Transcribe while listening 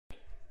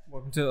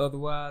Welcome to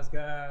Otherwise,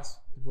 guys.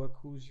 The boy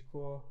Cool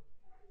Shakur.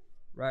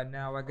 Right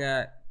now, I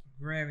got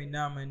Grammy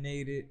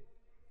nominated,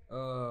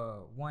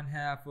 one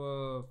half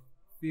of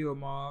Field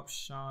Mob,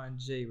 Shawn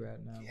Jay.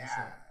 Right now,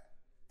 yeah,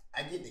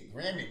 I get the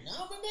Grammy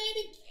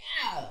nominated.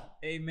 Yeah.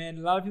 Hey man,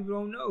 a lot of people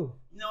don't know.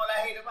 You know what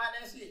I hate about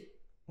that shit?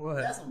 What?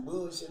 That's some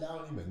bullshit I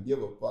don't even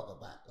give a fuck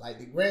about. Like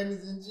the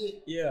Grammys and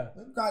shit. Yeah.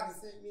 Them cocky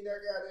sent me that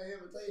goddamn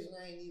invitation.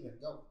 I ain't even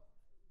go.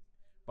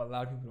 But a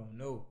lot of people don't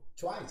know.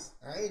 Twice.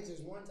 I ain't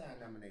just one time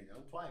nominated.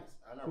 I'm twice.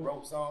 I done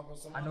wrote songs for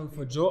somebody. I know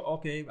for Georgia.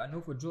 Okay, I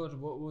know for Georgia.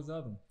 What was the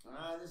other one?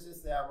 Let's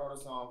just say I wrote a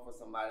song for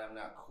somebody I'm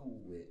not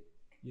cool with.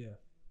 Yeah.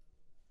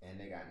 And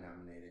they got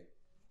nominated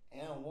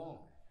and won.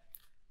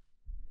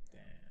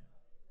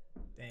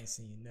 Damn. They ain't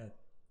seen nothing.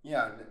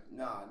 Yeah,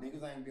 nah,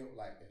 niggas ain't built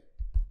like that.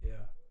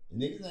 Yeah.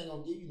 Niggas ain't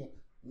gonna give you no.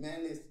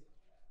 Man, listen,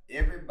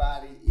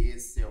 everybody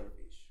is selfish.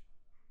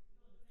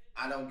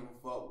 I don't give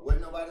a fuck what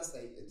nobody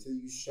say until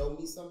you show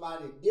me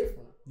somebody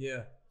different.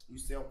 Yeah. You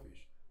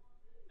selfish.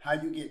 How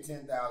you get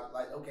 10,000?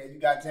 Like, okay, you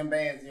got 10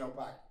 bands in your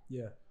pocket.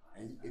 Yeah.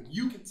 And if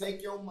you can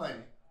take your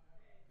money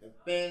and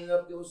fan it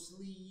up your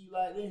sleeve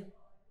like that,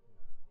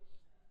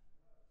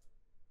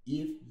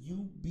 if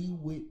you be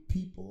with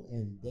people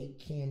and they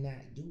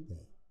cannot do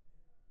that,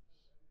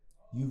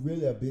 you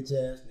really a bitch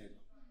ass nigga.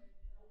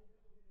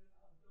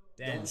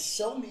 Damn. Don't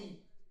show me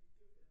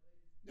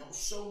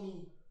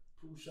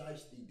Pooh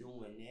Shiesty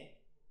doing that.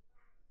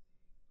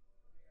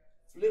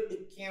 Flip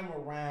the camera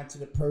around to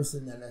the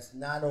person that's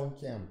not on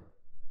camera.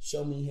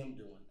 Show me him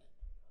doing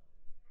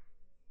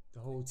that. The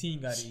whole team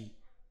got to eat.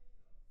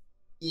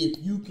 If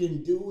you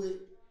can do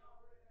it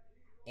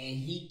and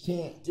he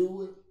can't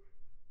do it,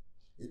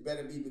 it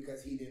better be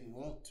because he didn't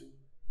want to.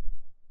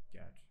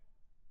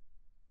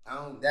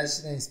 Gotcha. That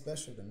shit ain't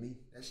special to me.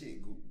 That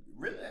shit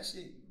that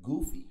shit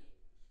goofy.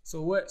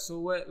 So what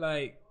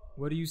like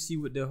what do you see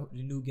with the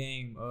new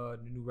game,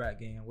 the new rap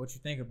game? What you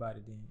think about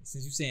it then?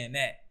 Since you saying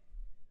that.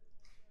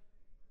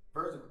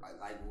 First of all,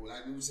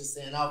 like we was just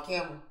saying off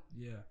camera.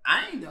 Yeah.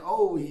 I ain't the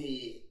old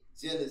head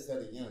jealous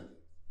of the younger.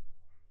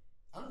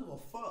 I don't give a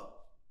fuck.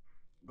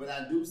 But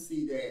I do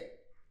see that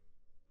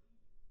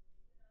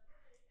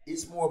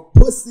it's more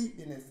pussy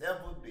than it's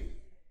ever been.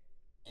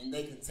 And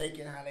they can take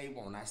it how they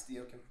want. I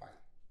still can fight.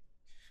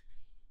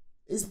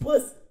 It's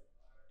pussy.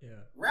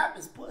 Yeah. Rap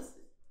is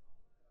pussy.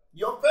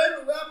 Your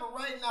favorite rapper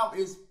right now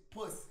is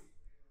pussy.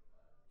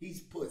 He's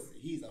pussy.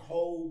 He's a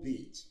whole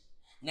bitch.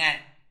 Now,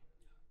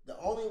 the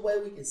only way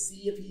we can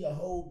see if he a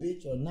whole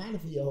bitch or not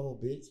if he a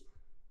whole bitch,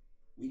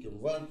 we can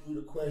run through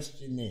the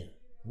questionnaire.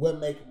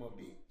 What make him a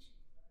bitch?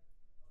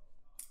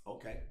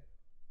 Okay.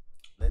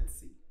 Let's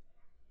see.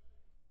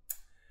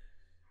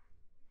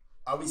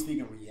 Are we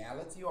speaking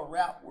reality or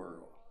rap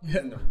world?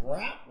 In the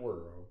rap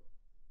world,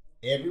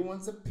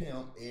 everyone's a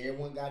pimp.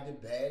 Everyone got the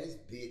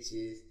baddest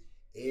bitches.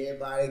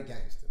 Everybody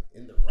gangster.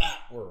 In the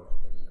rap world.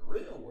 But in the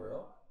real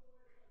world,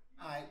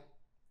 all right.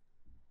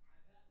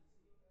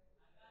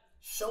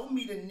 Show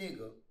me the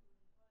nigga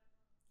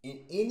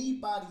in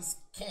anybody's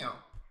camp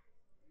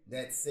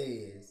that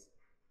says,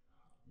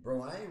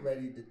 bro, I ain't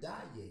ready to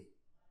die yet.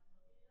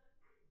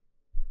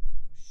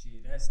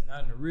 Shit, that's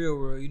not in the real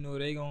world. You know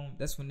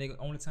that's when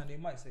only time they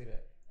might say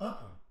that.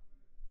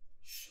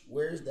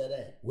 Where's that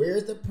at?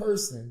 Where's the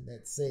person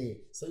that said,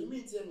 so you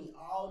mean to tell me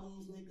all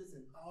these niggas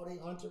and all their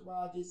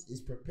entourages is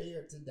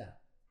prepared to die?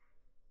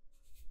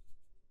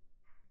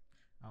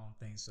 I don't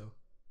think so.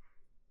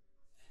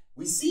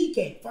 We see you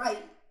can't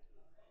fight.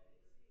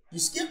 You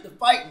skip the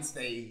fighting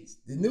stage.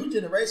 The new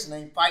generation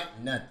ain't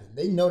fighting nothing.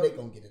 They know they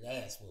gonna get an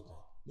ass whooping.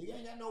 Nigga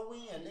ain't got no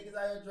win. Niggas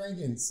out here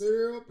drinking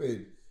syrup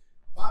and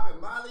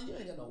popping Molly. You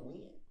ain't got no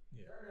win.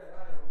 Yeah.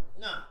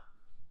 Nah.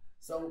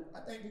 So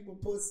I think people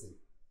pussy.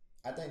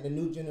 I think the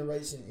new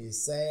generation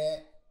is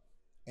sad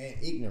and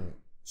ignorant.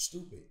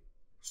 Stupid.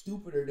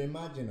 Stupider than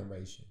my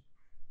generation.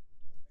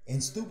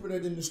 And stupider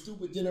than the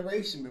stupid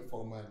generation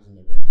before my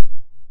generation.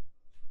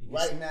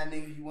 Right now,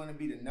 nigga, you want to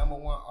be the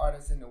 #1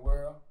 artist in the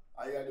world?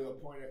 All you gotta do is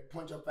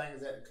point your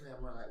fingers at the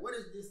camera like, what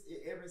is this in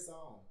every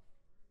song?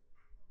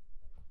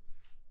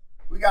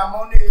 We got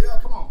more niggas. Yo,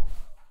 come on.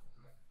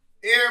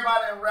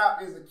 Everybody in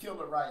rap is a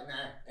killer right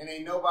now. And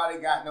ain't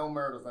nobody got no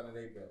murders under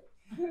their belt.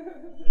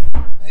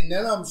 Ain't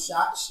none of them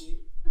shot shit.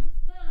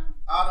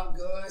 All them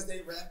guns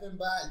they rapping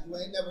by, you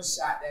ain't never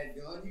shot that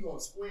gun. You gonna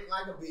squint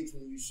like a bitch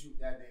when you shoot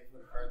that thing for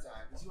the first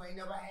time. Because you ain't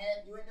never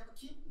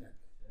killed nothing.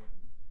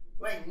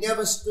 You ain't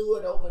never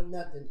stood over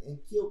nothing and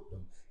killed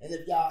them. And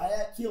if y'all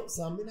had killed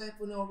something, it ain't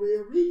for no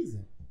real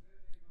reason.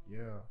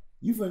 Yeah.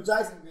 You from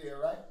Jacksonville,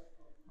 right?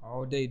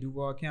 All day,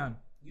 Duval County.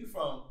 You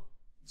from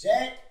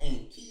Jack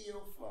and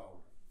Kill, Florida.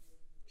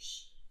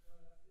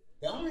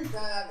 The only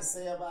thing I can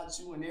say about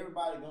you, and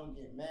everybody gonna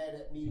get mad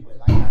at me, but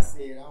like I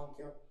said, I don't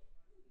care.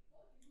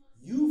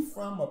 You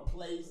from a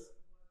place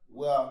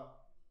where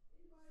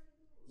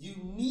you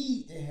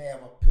need to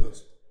have a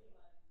pistol.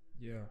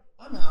 Yeah.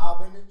 I'm in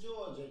Albany,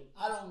 Georgia.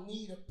 I don't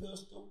need a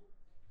pistol.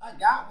 I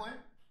got one.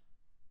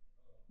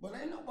 But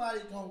ain't nobody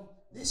gonna,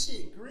 this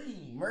shit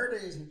green. Murder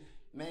is,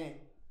 man,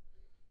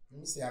 let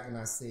me see how can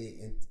I say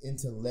it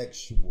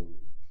intellectually.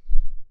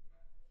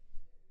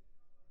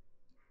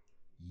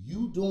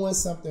 You doing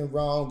something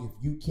wrong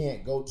if you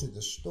can't go to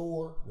the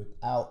store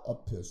without a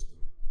pistol.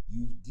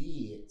 You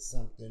did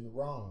something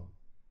wrong.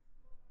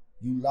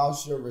 You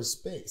lost your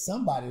respect.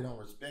 Somebody don't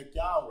respect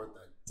y'all worth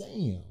a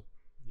damn.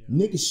 Yeah.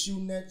 Niggas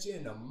shooting at you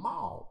in the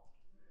mall.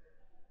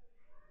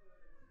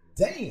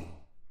 Damn.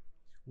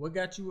 What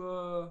got you,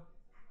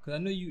 cause I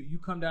know you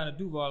come down to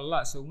Duval a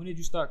lot, so when did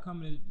you start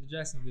coming to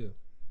Jacksonville?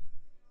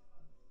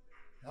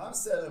 I'm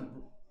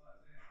selling.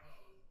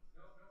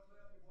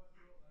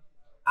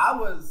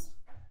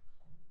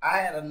 I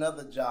had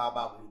another job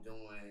I was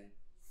doing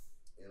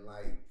in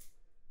like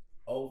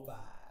 05.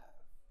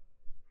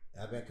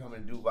 I've been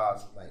coming to Duval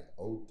since like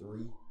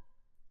 03.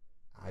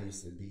 I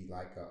used to be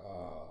like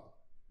a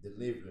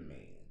delivery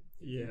man.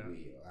 Yeah.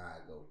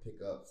 I go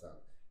pick up something.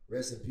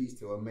 Rest in peace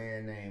to a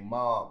man named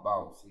Mob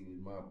Boss. He was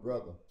my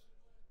brother.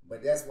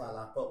 But that's why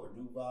I fuck with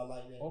Duval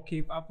like that. Okay,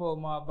 if I fuck with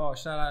Mob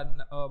Boss, shout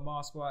out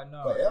Mob Squad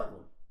now.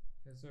 Forever.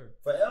 Yes, sir.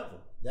 Forever.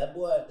 That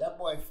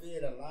boy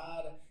fed a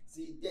lot of.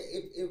 See,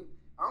 if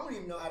I don't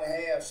even know how to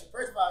have.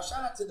 First of all,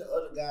 shout out to the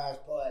other guys'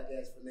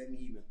 podcast for letting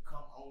me even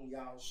come on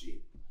y'all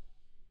shit.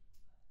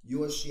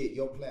 Your shit,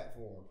 your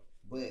platform.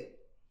 But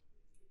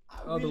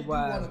I really do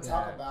want to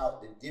talk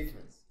about the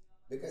difference.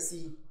 Because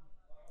see,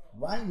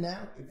 right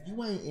now, if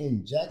you ain't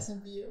in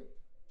Jacksonville,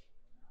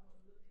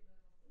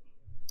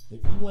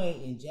 if you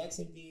ain't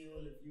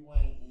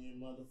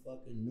in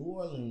motherfucking New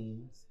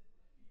Orleans,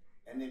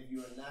 and if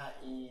you're not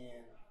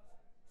in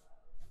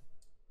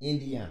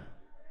Indiana,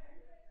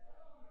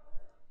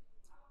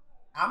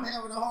 I'm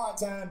having a hard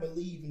time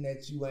believing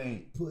that you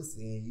ain't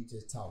pussy and you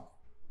just talking.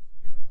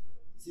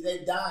 See,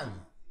 they dying.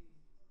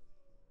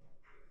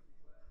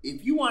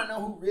 If you want to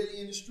know who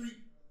really in the street,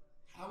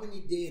 how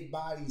many dead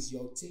bodies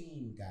your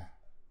team got?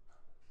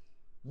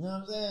 You know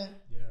what I'm saying?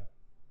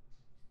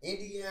 Yeah.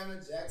 Indiana,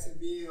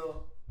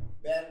 Jacksonville,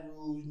 Baton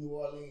Rouge, New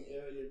Orleans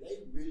area, they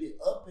really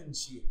up in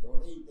shit,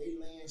 bro. They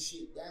laying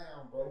shit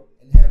down, bro,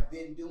 and have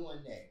been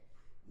doing that.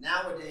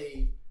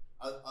 Nowadays,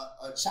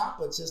 a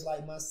chopper just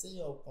like my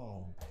cell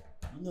phone.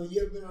 You know,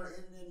 you ever been on the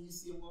internet and you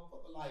see a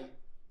motherfucker like,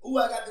 ooh,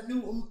 I got the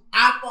new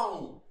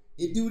iPhone.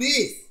 It do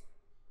this.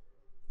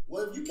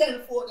 Well, if you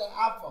can't afford that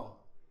iPhone,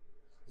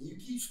 and you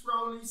keep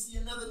scrolling, you see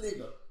another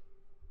nigga.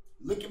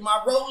 Look at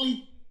my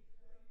Rollie.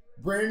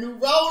 Brand new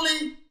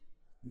Rollie.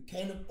 You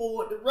can't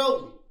afford the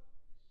Rollie.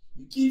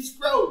 You keep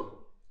scrolling.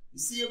 You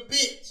see a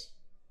bitch.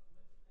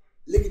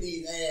 Look at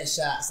these ass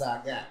shots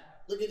I got.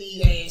 Look at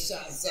these ass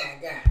shots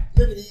I got.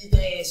 Look at these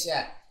ass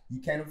shots. You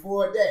can't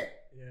afford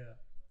that. Yeah.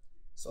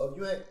 So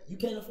if you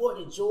can't afford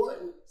the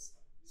Jordans,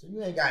 so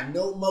you ain't got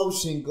no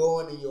motion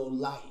going in your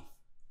life.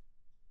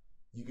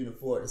 You can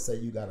afford to say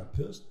you got a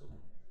pistol.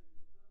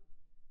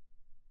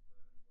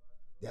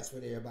 That's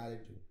what everybody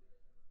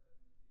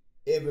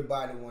do.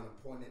 Everybody want to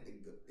point at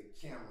the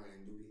camera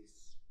and do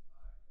this.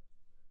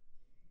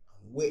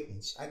 I'm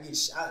waiting. I get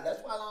shot.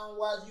 That's why I don't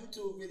watch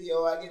YouTube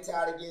video. I get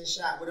tired of getting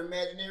shot with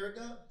imaginary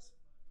guns.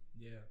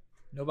 Yeah.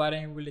 Nobody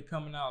ain't really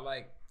coming out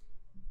like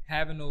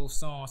having those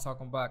songs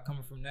talking about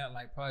coming from that,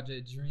 like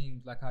Project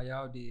Dreams, like how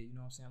y'all did. You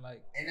know what I'm saying?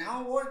 Like, and I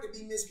don't want it to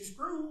be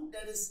misconstrued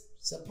that it's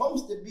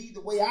supposed to be the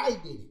way I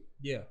did it.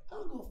 Yeah. I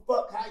don't give a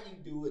fuck how you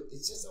do it. It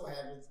just so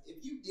happens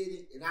if you did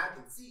it and I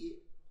can see it,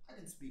 I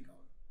can speak on it.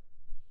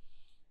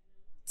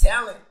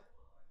 Talent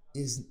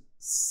is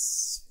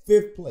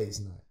 5th place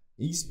now.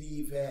 It used to be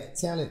you've had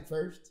talent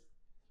first.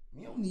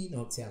 You don't need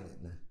no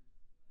talent now.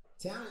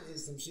 Talent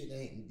is some shit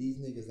these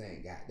niggas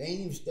ain't got. They ain't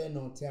even studying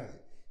on talent.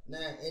 Now,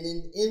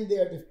 and in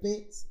their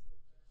defense,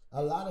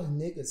 a lot of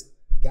niggas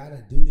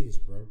gotta do this,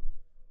 bro.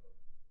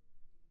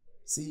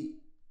 See,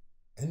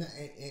 and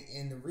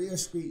the real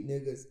street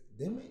niggas,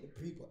 them ain't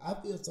the people. I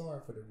feel sorry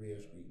for the real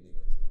street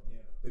niggas.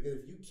 Yeah. Because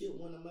if you kill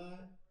one of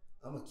mine,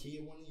 I'm gonna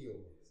kill one of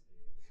yours.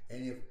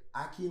 And if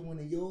I kill one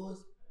of yours,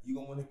 you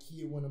gonna wanna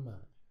kill one of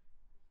mine.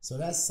 So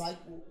that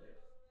cycle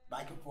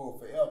back and forth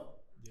forever.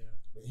 Yeah.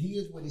 But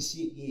here's where the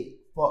shit get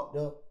fucked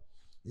up.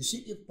 The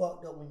shit get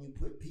fucked up when you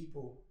put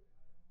people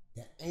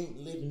that ain't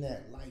living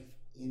that life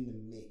in the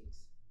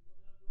mix.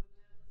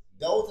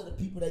 Those are the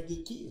people that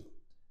get killed.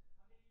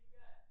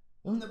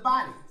 Them the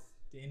bodies.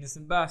 The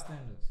innocent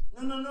bystanders.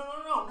 No,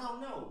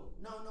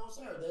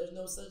 sir. There's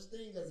no such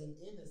thing as an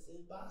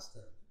innocent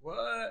bystander.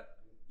 What?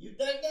 You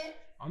think that?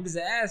 I'm just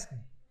asking.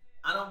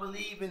 I don't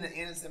believe in the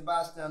innocent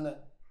bystander.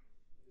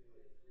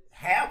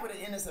 Half of the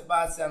innocent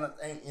bystanders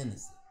ain't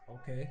innocent.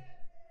 Okay.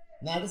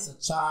 Now, if it's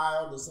a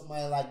child or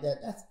somebody like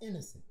that, that's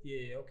innocent.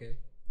 Yeah, okay.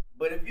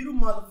 But if you the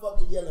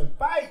motherfucker yelling,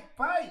 fight,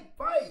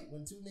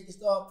 when two niggas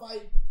start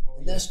fighting,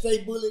 and that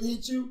straight bullet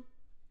hit you,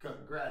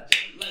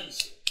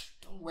 congratulations.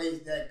 Don't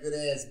waste that good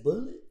ass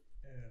bullet.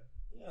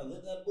 Yeah,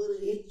 let that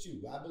bullet hit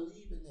you. I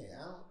believe in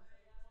that.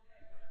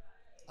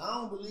 I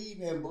don't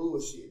believe in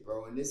bullshit,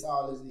 bro. And this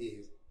all this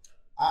is.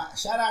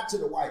 Shout out to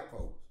the white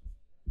folks.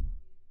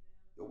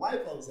 The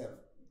white folks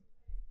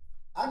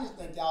I just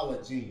think y'all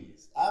are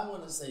genius. I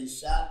want to say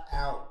shout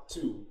out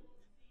to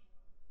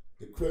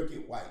the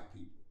crooked white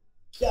people.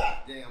 God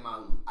damn,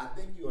 I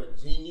think you are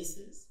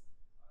geniuses.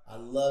 I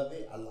love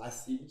it. I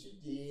see what you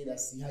did. I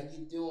see how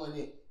you're doing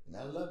it. and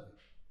I love it.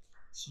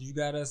 So you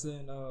got us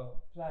in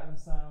Platinum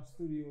Sound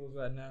Studios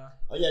right now.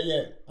 Oh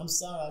yeah. I'm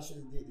sorry, I should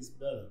have did this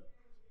better.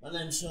 My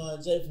name's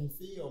Shawn Jay from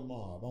Field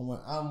Mob.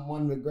 I'm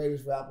one of the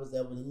greatest rappers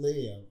ever to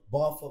live.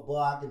 Bar for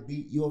bar, I can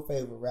beat your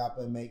favorite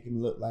rapper and make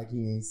him look like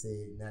he ain't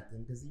said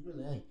nothing, because he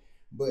really ain't.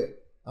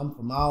 But I'm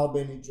from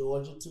Albany,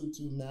 Georgia,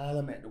 229.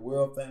 I'm at the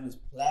world famous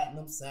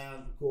Platinum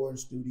Sound Recording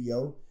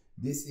Studio.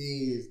 This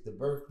is the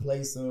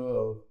birthplace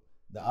of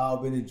the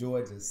Albany,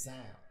 Georgia sound.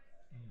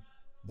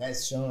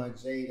 That's Shawn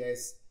Jay,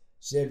 that's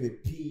Chevy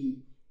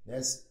P,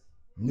 that's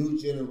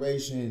new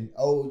generation,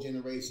 old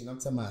generation. I'm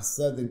talking about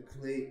Southern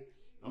Click.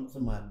 I'm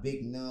talking about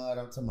Big Nod.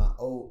 I'm talking about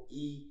OE.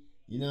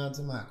 You know what I'm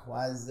talking about?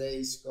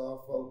 Quasi,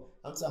 Scarfo.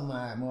 I'm talking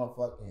about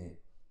motherfucking.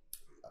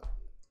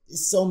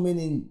 It's so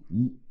many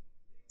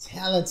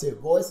talented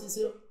voices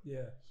here.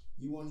 Yeah.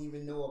 You won't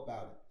even know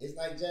about it. It's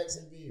like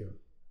Jacksonville.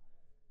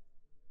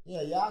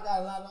 Yeah, y'all got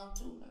a lot on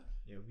too now.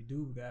 Yeah, we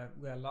do. We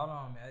got a lot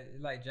on, man.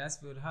 It's like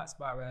Jacksonville, the hot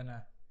spot right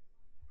now.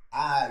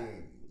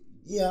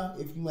 Yeah,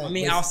 if you might. I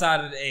mean,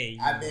 outside of the A.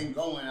 I've been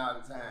going all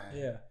the time.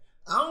 Yeah.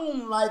 I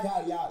don't like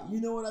how y'all,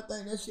 you know what I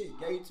think that shit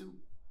gay too?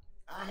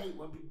 I hate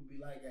when people be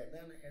like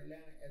Atlanta.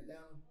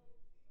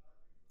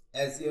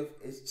 As if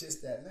it's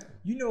just Atlanta.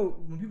 You know,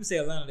 when people say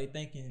Atlanta, I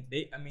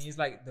mean, it's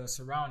like the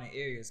surrounding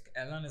areas.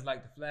 Atlanta's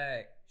like the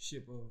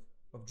flagship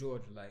of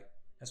Georgia. Like,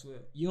 that's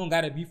what, you don't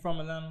gotta be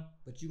from Atlanta,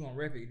 but you gonna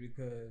rep it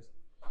because,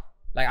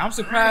 like, I'm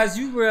surprised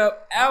you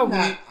rep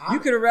Albany. You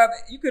could have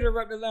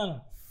repped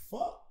Atlanta.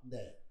 Fuck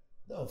that.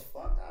 The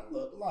fuck I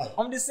look like?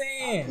 I'm just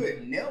saying. I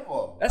could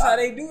never. That's how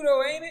they do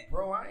though, ain't it?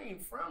 Bro, I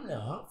ain't from there.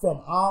 I'm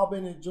from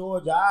Albany,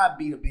 Georgia. I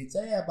beat a bitch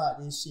ass about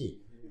this shit.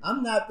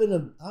 I'm not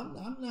finna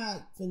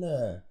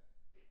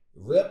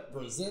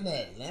represent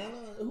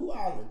Atlanta. Who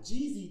all the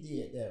Jeezy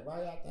did that,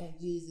 right? I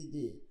think Jeezy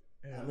did.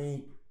 Yeah. I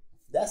mean,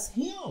 that's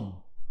him.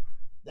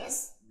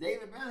 That's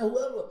David Banner,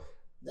 whoever.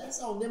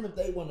 That's on them if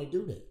they want to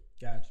do that.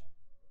 Gotcha.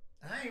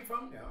 I ain't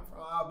from there. I'm from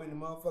Albany,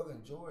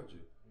 motherfucking Georgia.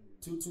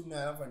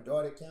 229. I'm from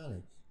Dougherty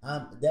County.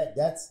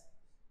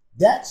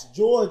 That's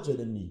Georgia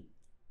to me.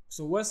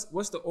 So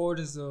what's the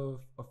origins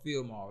of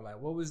Field Mob? Like,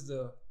 what was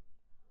the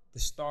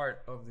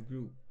start of the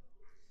group?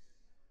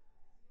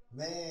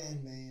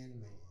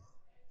 Man.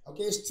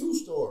 Okay, it's two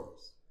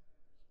stories.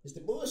 It's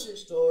the bullshit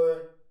story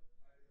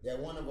that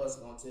one of us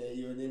gonna tell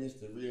you, and then it's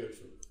the real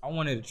truth. I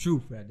wanted the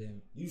truth,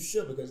 goddamn. You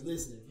should, because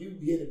listen, if you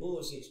hear the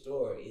bullshit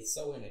story, it's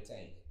so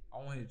entertaining. I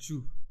wanted the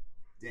truth.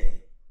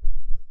 Damn.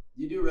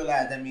 You do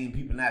realize that means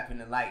people not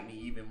finna like me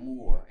even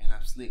more, and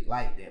I'm slick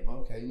like that. But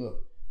okay,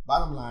 look.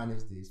 Bottom line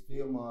is this: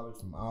 Field Mob is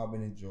from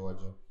Albany,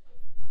 Georgia,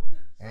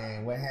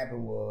 and what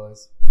happened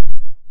was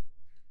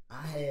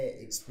I had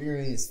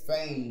experienced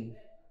fame.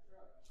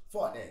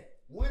 Fuck that.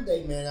 One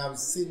day, man, I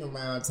was sitting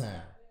around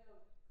town.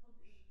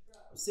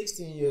 I was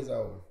 16 years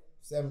old,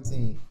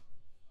 17,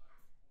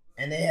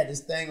 and they had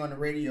this thing on the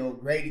radio,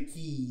 graded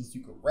keys.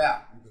 You could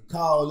rap, you could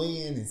call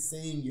in and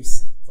sing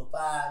for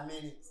 5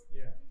 minutes.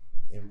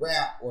 And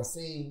rap or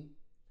sing,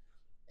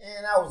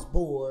 and I was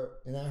bored,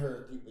 and I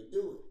heard people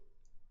do it.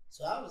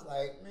 So I was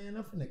like, man,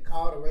 I'm finna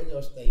call the radio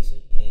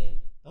station,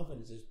 and I'm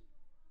finna just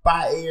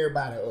buy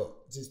everybody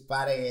up, just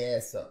buy their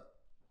ass up.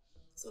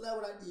 So that's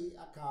what I did.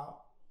 I called,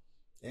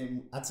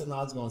 and I told them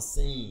I was gonna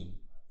sing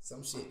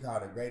some shit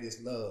called The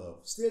Greatest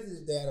Love. Still to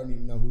this day, I don't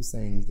even know who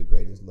sings The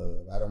Greatest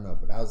Love. I don't know,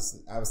 but I would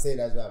say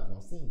that's what I was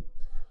gonna sing.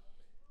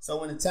 So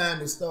when the time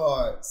to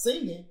start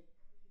singing,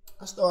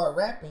 I started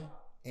rapping.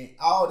 And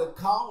all the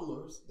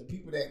callers, the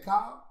people that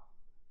called,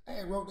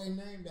 I wrote their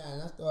name down.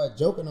 And I started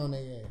joking on their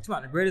ass. It's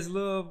about the greatest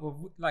love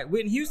of, like,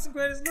 Whitney Houston,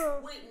 greatest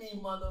love?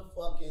 Whitney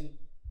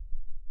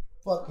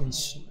fucking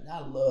shit.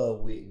 I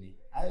love Whitney.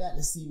 I got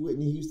to see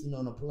Whitney Houston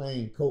on a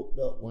plane coked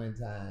up one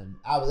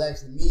time. I was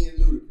actually, me and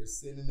Ludacris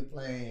sitting in the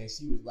plane, and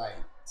she was like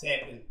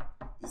tapping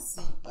the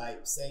seat,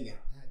 like singing,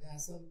 I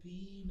got some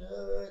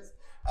peanuts.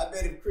 I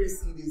bet if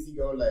Chris see this, he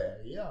gonna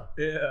laugh. Yeah.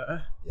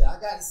 I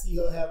got to see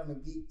her having a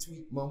geek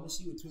tweak moment.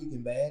 She was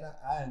tweaking bad.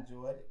 I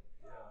enjoyed it.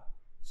 Yeah.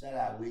 Shout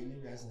out Whitney,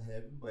 rest in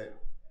heaven. But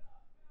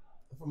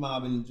I'm from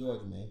Albany,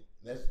 Georgia, man.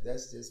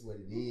 That's just what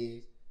it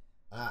is.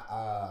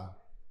 I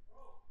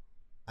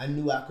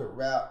knew I could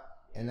rap,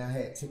 and I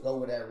had took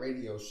over that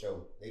radio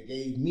show. They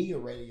gave me a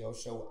radio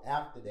show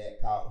after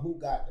that called Who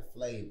Got the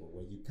Flavor,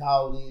 where you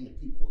call in and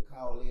people would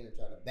call in and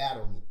try to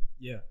battle me.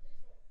 Yeah.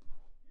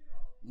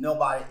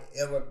 Nobody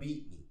ever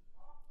beat me.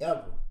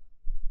 Ever.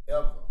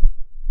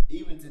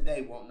 Even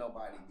today, won't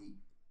nobody beat me.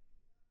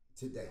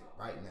 Today,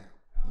 right now.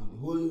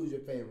 Who's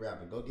your favorite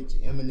rapper? Go get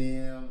your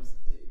Eminems.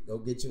 Go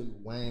get your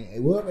Wayne. Hey,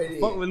 whoever it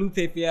is. Fuck with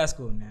Lupe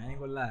Fiasco now. I ain't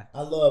gonna lie.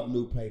 I love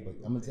Lupe, but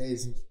I'm gonna tell you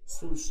some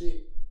true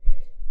shit.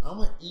 I'm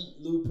gonna eat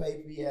Lupe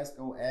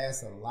Fiasco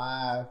ass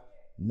alive.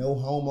 No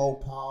homo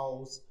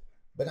pause.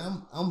 But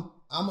I'm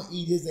gonna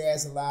eat his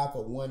ass alive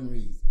for one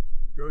reason.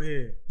 Go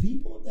ahead.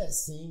 People that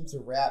seem to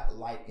rap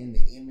like in the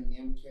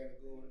Eminem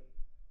category,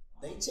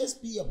 they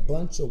just be a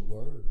bunch of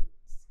words.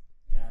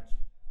 Gotcha.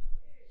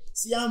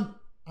 See,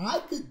 I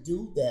could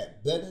do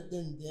that better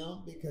than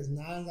them because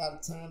 9 out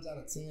of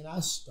 10 I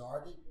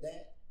started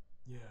that.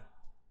 Yeah.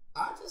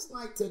 I just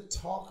like to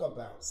talk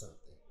about something.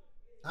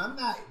 I'm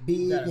not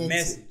big got a into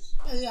message.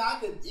 Yeah, I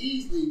could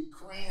easily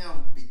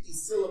cram 50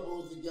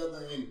 syllables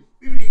together and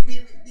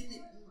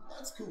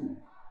that's cool.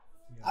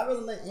 I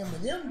really let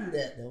Eminem do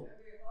that though.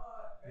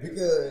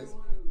 Because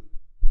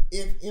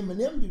if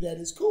Eminem do that,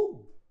 it's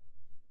cool.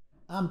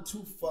 I'm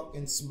too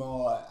fucking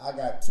smart. I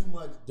got too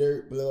much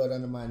dirt, blood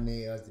under my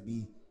nails to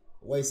be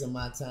wasting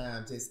my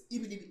time just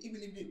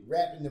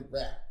rapping the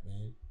rap,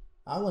 man.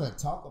 I want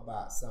to talk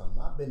about something.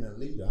 I've been a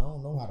leader. I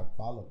don't know how to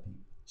follow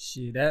people.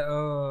 Shit,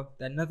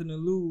 that Nothing to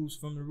Lose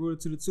from the Rooter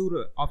to the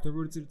Tutor, off the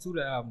Rooter to the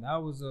Tutor album.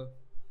 That was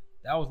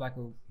like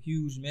a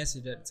huge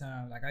message at the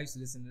time. Like I used to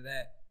listen to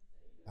that.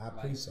 I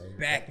appreciate it.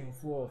 Back and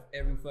forth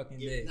every fucking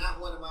day. It's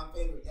not one of my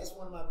favorite. That's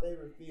one of my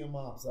favorite Film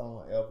Mob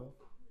songs ever.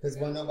 Cause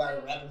when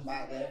nobody rapping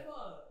about that.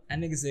 That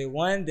nigga said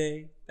one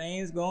day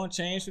things gonna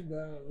change for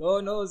better.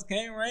 Lord knows it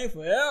can't rain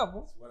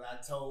forever. That's what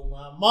I told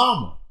my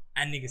mama.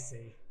 That nigga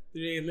said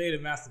 3 days later,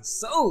 Master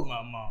sold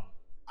my mama.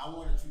 I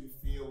wanted you to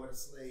feel what a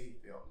slave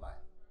felt like.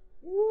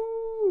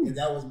 Woo. And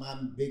that was my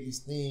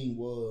biggest thing,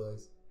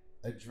 was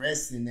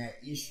addressing that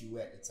issue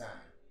at the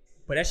time.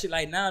 But that shit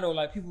like now though,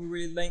 like people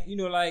really like, you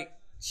know, like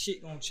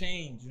shit gonna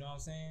change, you know what I'm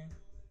saying?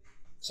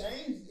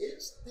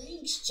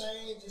 Things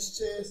change, it's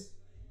just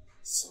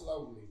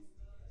slowly.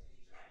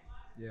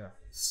 Yeah.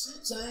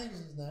 Shit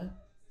changes now.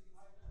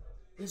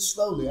 It's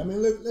slowly. I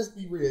mean, let's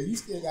be real. You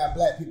still got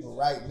black people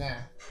right now.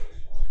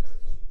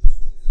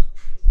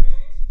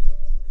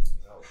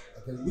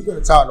 Because we're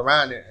gonna talk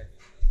around it.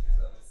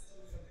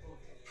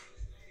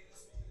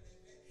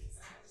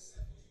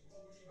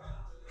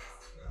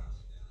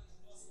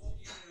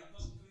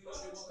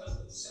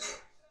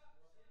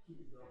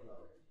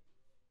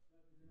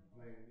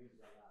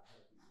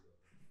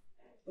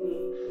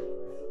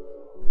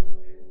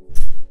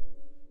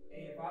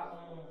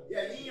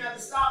 Yeah, you ain't have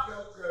to stop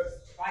though, because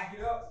if I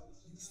get up,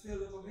 you can still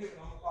look over here, and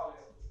I'm gonna follow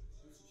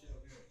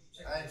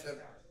you. I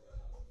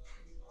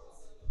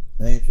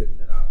ain't tripping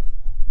at all.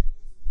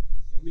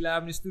 And we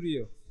live in the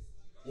studio.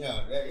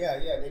 Yeah,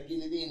 they're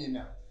getting it in and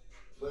out.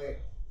 But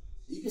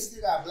you can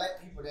still got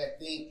black people that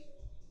think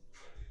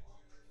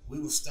we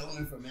were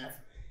stolen from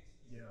Africa.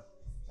 Yeah.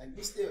 Like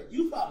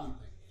you probably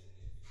think.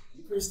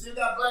 You could still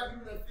got black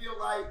people that feel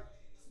like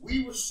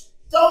we were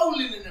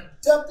stolen and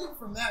abducted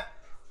from Africa.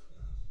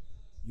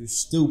 You're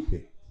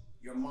stupid.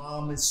 Your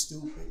mom is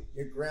stupid.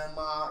 Your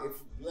grandma, if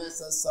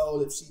bless her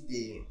soul, if she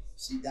did,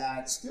 she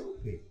died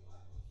stupid.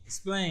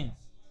 Explain.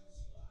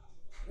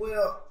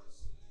 Well,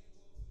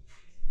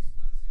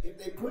 if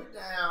they put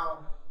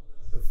down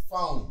the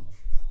phone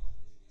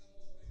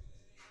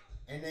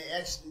and they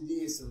actually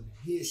did some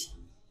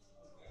history,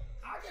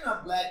 how can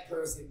a black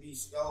person be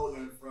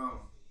stolen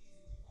from?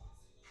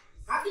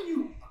 How can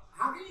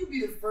you be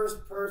the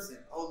first person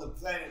on the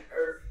planet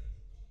Earth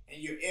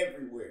and you're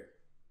everywhere?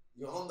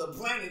 You're on the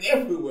planet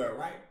everywhere,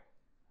 right?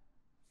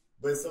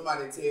 But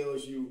somebody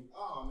tells you,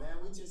 oh man,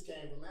 we just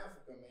came from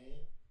Africa, man.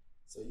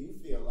 So you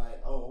feel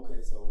like, oh,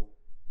 okay, so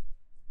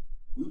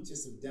we were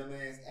just some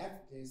dumbass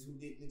Africans who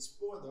didn't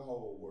explore the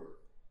whole world.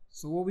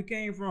 So where we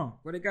came from?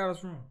 Where they got us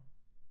from?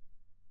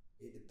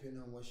 It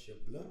depends on what's your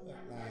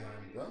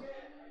bloodline, bro.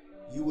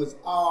 You was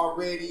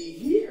already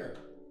here.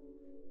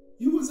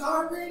 You was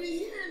already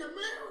here in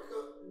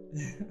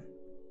America.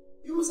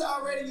 You was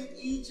already in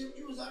Egypt.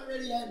 You was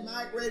already had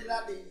migrated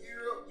out to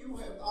Europe. You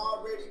have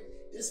already,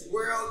 this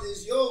world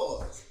is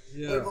yours.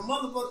 Yeah. But if a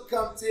motherfucker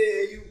come tell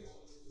you,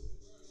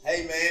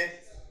 hey man,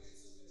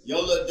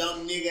 your little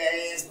dumb nigga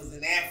ass was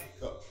in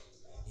Africa.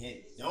 And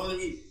the only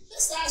reason,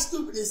 that's how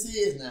stupid this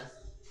is now.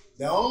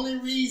 The only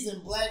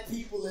reason black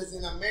people is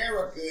in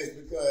America is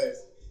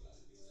because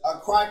a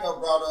cracker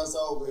brought us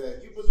over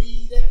here. You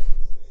believe that?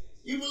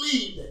 You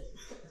believe that?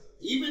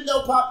 Even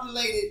though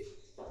populated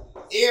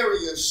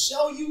areas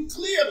show you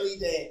clearly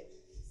that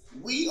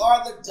we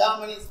are the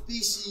dominant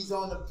species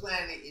on the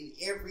planet in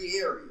every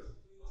area.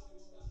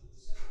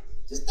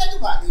 Just think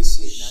about this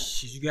shit now.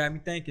 Shit, you got me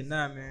thinking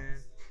now, man.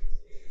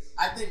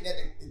 I think that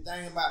the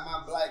thing about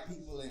my black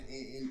people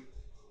and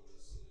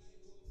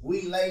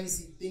we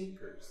lazy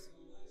thinkers.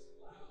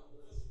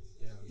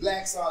 Yeah.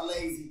 Blacks are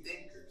lazy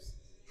thinkers.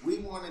 We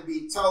want to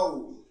be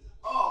told,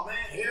 oh man,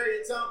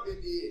 Harriet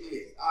Tubman did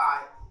this. All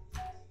right.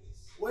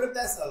 What if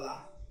that's a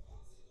lie?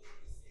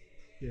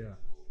 Yeah.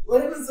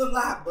 What if it's a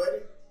lie,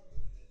 buddy?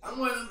 I'm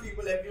one of them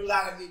people that if you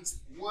lie to me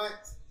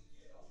once,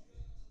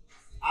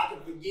 I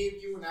can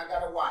forgive you and I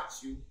gotta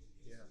watch you.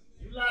 Yeah.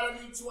 You lie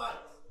to me twice,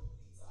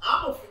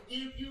 I'm gonna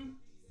forgive you,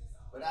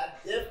 but I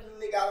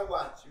definitely gotta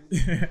watch you.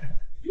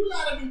 You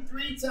lie to me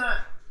 3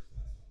 times,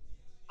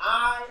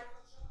 I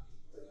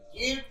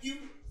forgive you,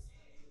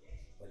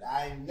 but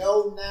I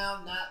know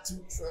now not to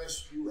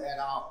trust you at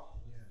all.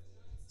 Yeah.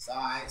 So, all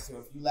right, so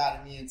if you lie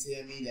to me and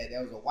tell me that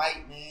there was a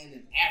white man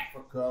in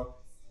Africa,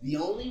 the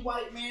only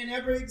white man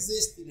ever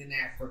existed in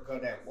Africa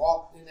that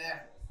walked in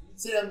Africa,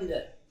 you tell me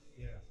that.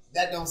 Yeah.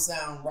 That don't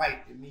sound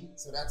right to me,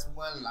 so that's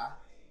one lie.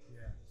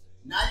 Yeah.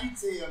 Now you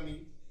tell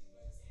me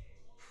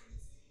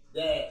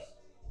that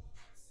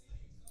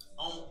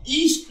on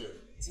Easter,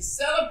 to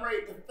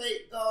celebrate the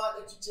fake God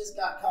that you just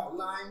got caught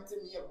lying to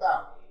me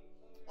about.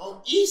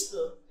 On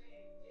Easter,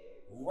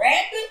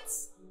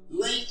 rabbits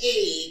lay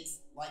eggs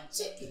like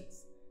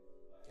chickens.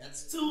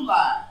 That's 2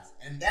 lies.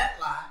 And that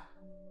lie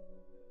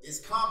is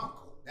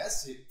comical.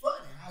 That's it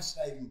funny. How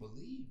should I even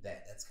believe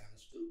that? That's kind of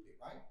stupid,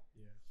 right?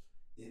 Yeah.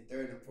 Then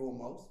third and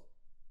foremost,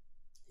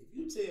 if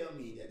you tell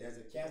me that there's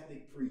a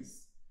Catholic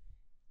priest,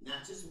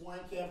 not just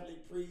one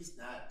Catholic priest,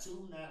 not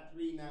 2, not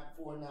 3, not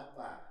 4, not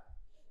 5.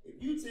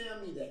 If you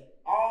tell me that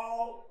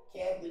all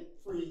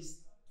Catholic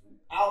priests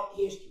throughout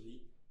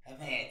history have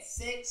had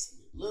sex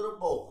with little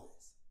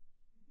boys,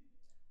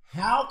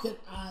 how can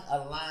I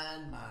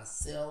align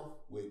myself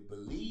with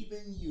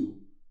believing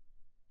you?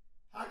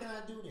 How can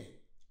I do that?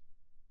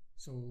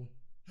 So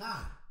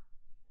how?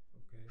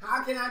 Okay.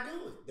 How can I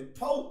do it? The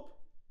Pope.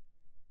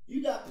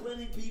 You got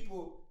plenty of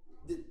people.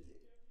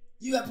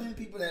 You got plenty of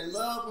people that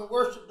love and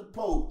worship the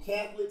Pope,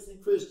 Catholics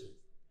and Christians.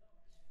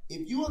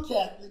 If you're a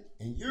Catholic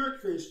and you're a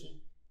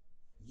Christian,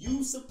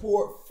 you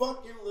support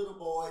fucking little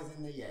boys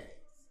in the ass.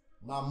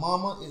 My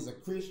mama is a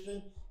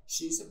Christian.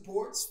 She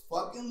supports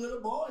fucking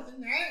little boys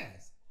in the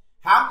ass.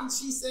 How can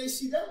she say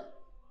she doesn't?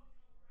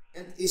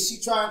 And is she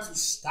trying to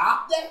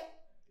stop that?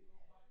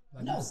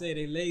 Like you say,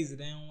 they lazy.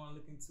 They don't want to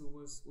look into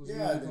what's really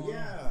going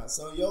on.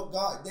 So your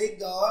God,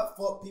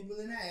 fuck people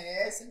in the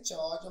ass and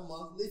charge a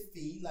monthly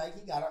fee like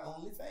he got an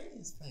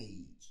OnlyFans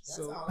page. That's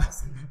all I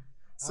see.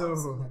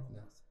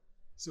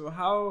 So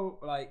how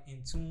like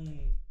in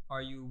tune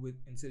are you with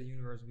Into the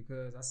Universe?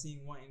 Because I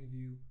seen one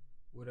interview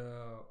with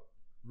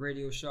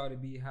Radio Shawn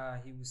Jay.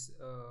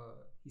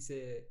 He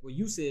said, well,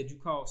 you said you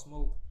called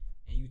Smoke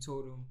and you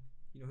told him,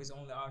 his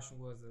only option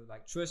was to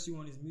like trust you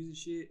on his music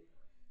shit.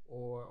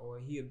 Or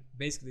he'll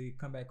basically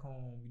come back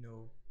home,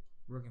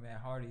 working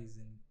at Hardy's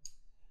and.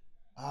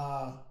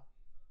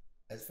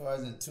 As far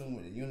as in tune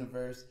with the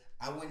universe,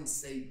 I wouldn't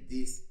say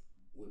this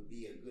would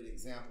be a good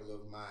example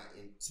of my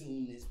in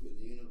tuneness with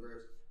the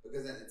universe,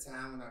 because at the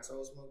time when I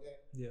told Smoke that,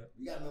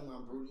 you gotta remember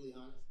I'm brutally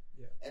honest.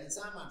 Yeah. At the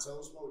time I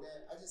told Smoke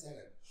that, I just had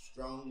a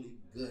strongly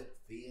gut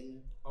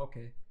feeling.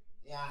 Okay.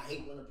 Yeah, I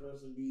hate when a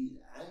person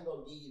I ain't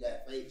gonna give you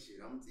that fake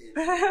shit. I'm telling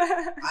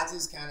you. I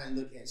just kind of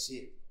look at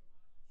shit.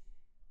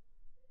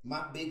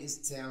 My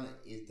biggest talent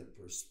is the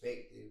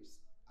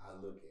perspectives I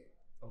look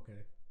at. Okay.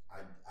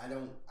 I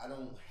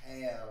don't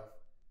have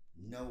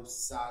no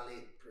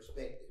solid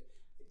perspective.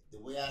 The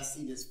way I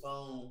see this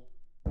phone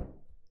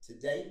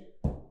today,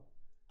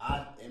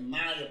 in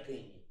my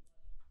opinion,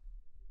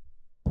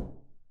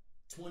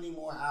 20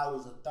 more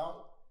hours of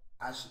thought,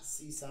 I should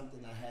see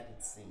something I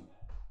haven't seen.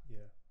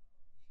 Yeah.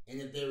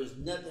 And if there is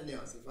nothing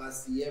else, if I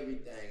see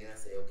everything and I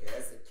say, okay,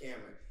 that's a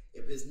camera.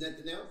 If there's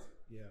nothing else,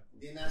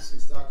 then I should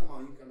start. Come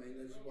on, you come in.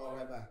 Let's just walk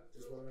right by.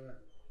 Just walk right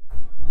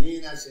by.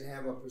 Then I should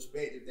have a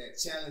perspective that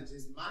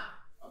challenges my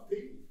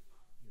opinion.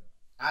 Yeah.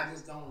 I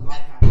just don't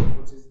like how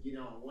people just get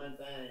on one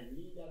thing.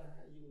 You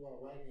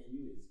walk right in.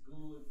 You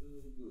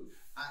is good.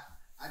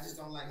 I just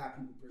don't like how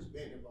people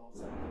perspective on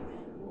something.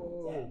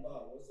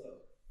 What's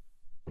up?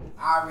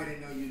 I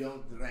already know you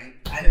don't drink.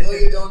 I know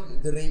you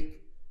don't drink.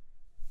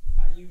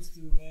 I used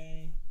to,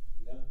 man.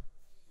 Yeah.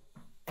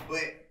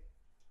 But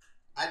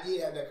I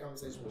did have that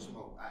conversation with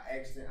Smoke.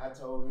 I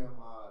told him,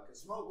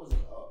 because Smoke was a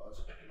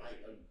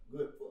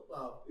good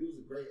football. He was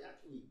a great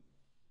athlete.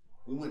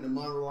 We went to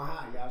Monroe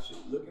High. Y'all should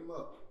look him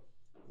up.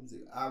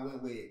 I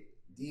went with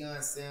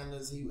Deion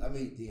Sanders.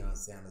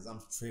 I'm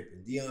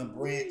tripping. Deion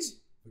Branch,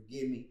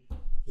 forgive me.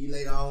 He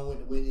later on went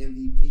to win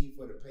MVP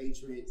for the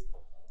Patriots.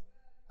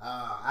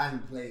 I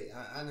didn't play.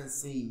 I done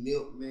seen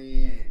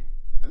Milkman.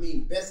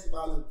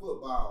 Basketball and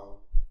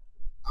football.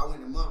 I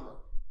went to Monroe.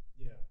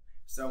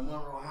 So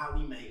Monroe High,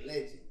 we made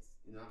legends.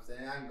 You know what I'm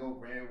saying? I can go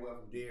very well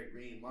from Derrick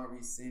Green,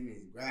 Maurice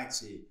Simmons,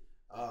 Gratchett,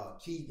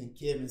 Keith and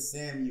Kevin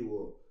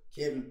Samuel,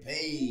 Kevin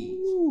Page.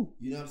 Ooh.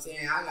 You know what I'm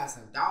saying? I got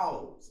some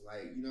dogs.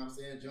 Like, you know what I'm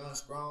saying? John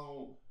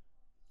Strong,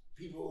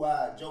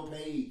 Joe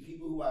Page,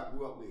 people who I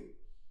grew up with.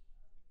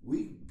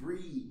 We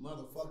breed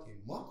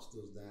motherfucking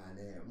monsters down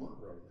there at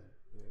Monroe, man.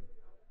 Yeah.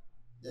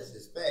 That's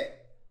just fact.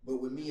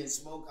 But with me and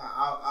Smoke,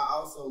 I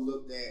also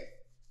looked at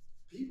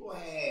people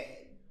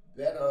had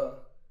better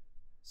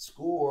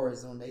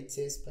scores on their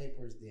test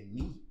papers than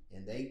me,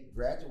 and they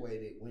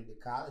graduated, went to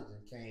college,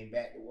 and came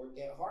back to work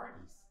at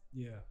Hardy's.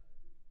 Yeah.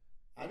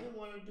 I didn't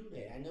want to do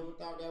that. I never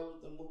thought that was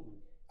the move.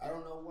 I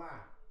don't know why.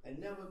 I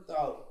never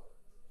thought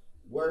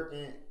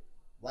working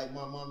like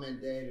my mom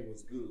and daddy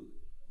was good.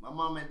 My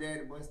mom and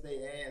daddy bust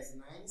their ass,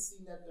 and I ain't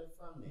seen nothing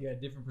from them. You had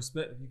a different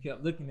perspective. You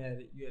kept looking at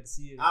it. You had to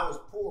see it. I was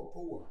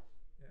poor.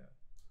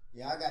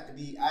 Yeah. I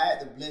had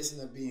the blessing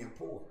of being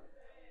poor.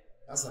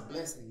 That's a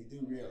blessing. You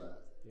do realize.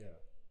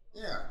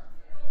 Yeah.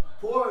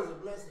 Poor is a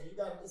blessing.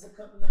 It's a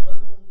couple of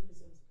other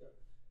ones.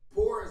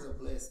 Poor is a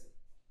blessing.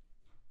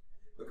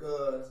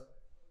 Because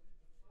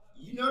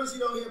you notice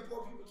you don't hear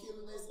poor people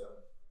killing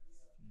themselves.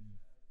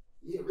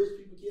 You hear rich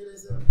people kill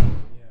themselves.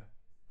 Yeah.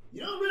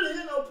 You don't really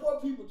hear no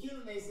poor people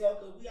killing themselves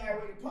because we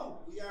already poor.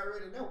 We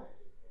already know.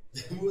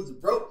 It was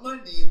broke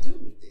Monday and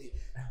Tuesday.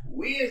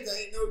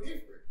 Wednesday ain't no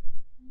different.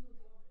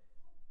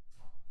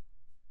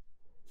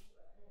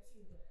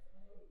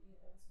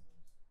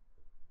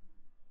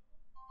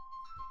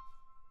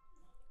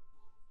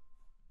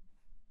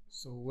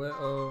 So what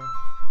You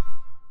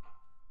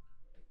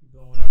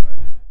blowing up right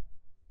now.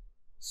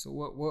 so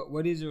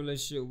what is your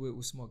relationship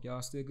with Smoke?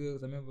 Y'all still good?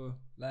 'Cause I remember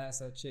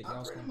last I checked,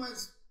 y'all pretty still. much.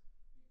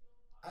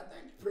 I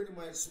think pretty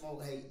much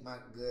Smoke hate my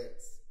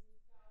guts.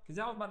 Cause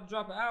y'all was about to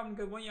drop an album.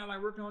 Cause when y'all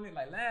like working on it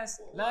like last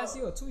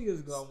year or 2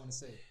 years ago, I want to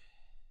say.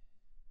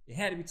 It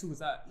had to be 2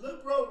 years out.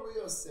 Lil bro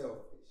real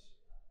selfish.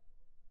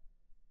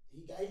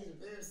 He's a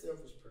very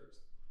selfish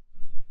person.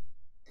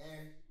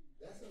 And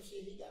that's some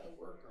shit he gotta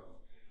work on.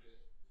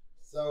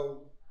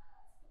 So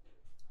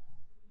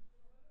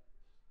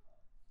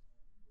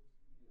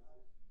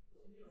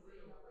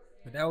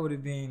But that would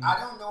have been. I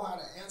don't know how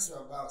to answer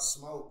about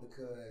Smoke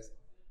because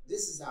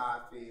this is how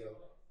I feel.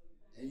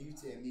 And you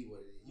tell me what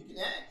it is. You can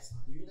ask.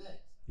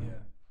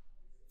 Yeah.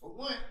 For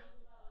one,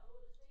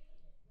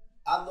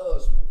 I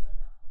love Smoke.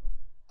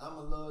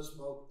 I'ma love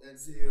Smoke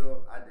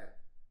until I die.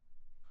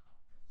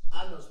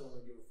 I know Smoke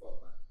don't give a fuck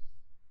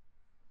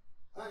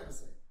about it.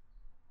 100%.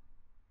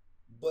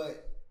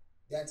 But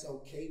that's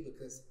okay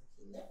because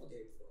he never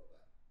gave a fuck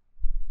about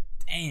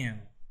it.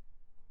 Damn.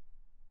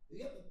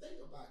 You have to think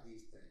about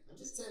these things. I'm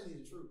just telling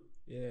you the truth.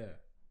 Yeah.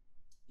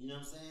 You know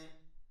what I'm saying?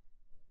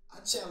 I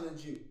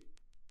challenge you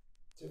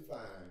to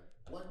find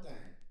one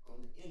thing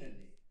on the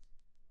internet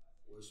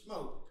where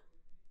Smoke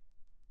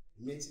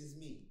mentions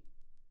me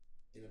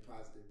in a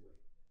positive way.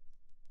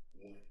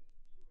 One.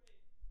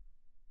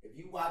 If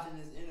you watching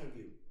this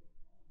interview,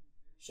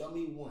 show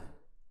me one.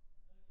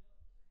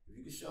 If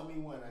you can show me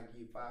one, I give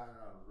you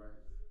 $500 right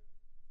now.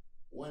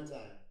 One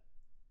time.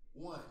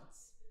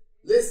 Once.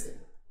 Listen,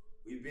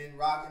 we've been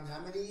rocking how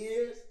many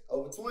years?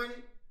 Over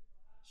 20?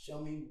 Show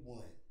me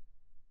one.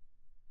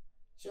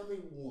 Show me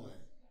one.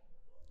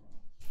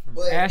 From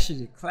But Asher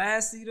to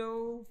Classy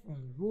though,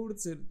 from Rooter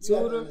to the you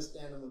have to Tutor,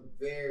 understand I'm a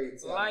very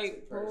talented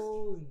light person.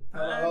 poles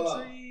and Hold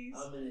pine on. trees.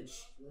 I'm an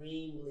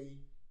extremely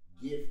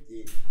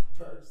gifted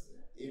person.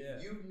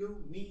 If you knew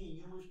me and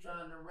you was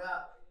trying to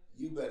rap,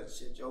 you better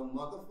shut your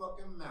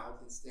motherfucking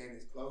mouth and stand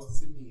as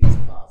close to me as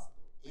possible.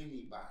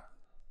 Anybody.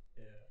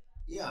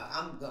 Yeah,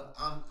 I'm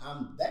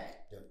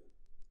that dude.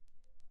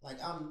 Like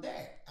I'm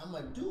that. I'ma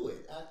do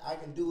it. I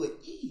can do it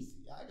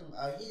easy.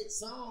 A hit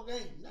song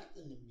ain't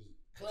nothing to me.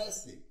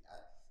 Classic.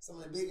 Some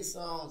of the biggest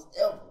songs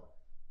ever.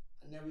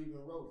 I never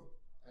even wrote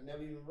it. I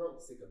never even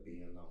wrote Sick of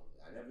Being Lonely.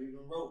 I never even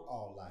wrote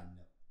All I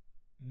Know.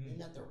 Ain't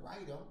nothing to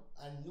write on.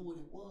 I knew what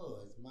it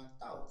was. My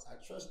thoughts. I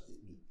trusted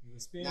me. You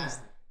experienced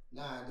it.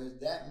 Nah, does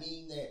that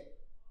mean that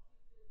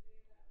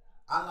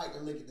I like to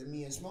look at the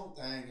me and Smoke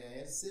thing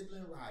as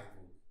sibling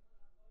rival?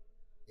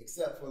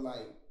 Except for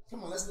like,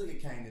 come on, let's look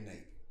at Cain and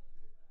Abel.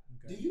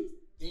 Okay. Do you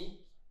think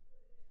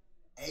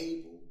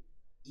Abel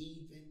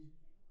even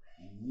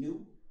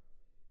knew?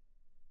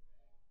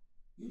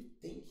 You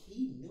think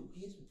he knew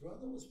his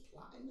brother was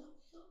plotting on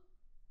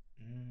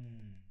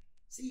him?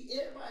 See,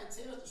 everybody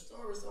tells the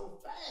story so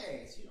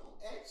fast. You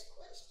don't ask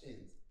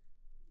questions.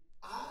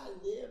 I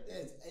lived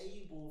as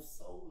Abel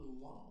so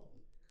long.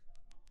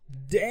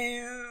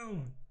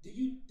 Damn. Do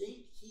you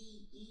think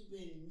he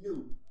even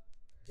knew?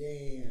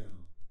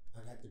 Damn,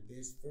 I got the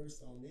best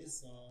verse on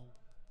this song.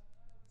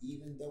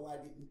 Even though I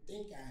didn't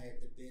think I had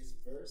the best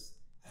verse,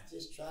 I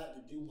just tried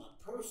to do my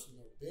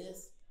personal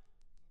best.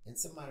 And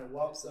somebody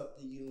walks up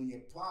to you and your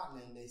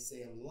partner and they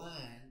say a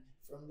line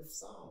from the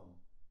song.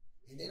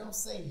 And they don't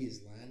say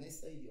his line, they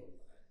say your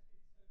line.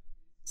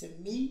 To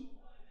me,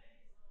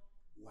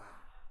 wow,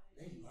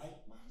 they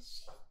like my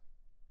shit.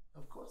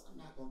 Of course, I'm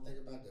not going to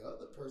think about the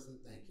other person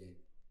thinking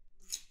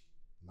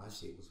my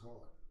shit was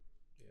hard.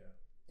 Yeah.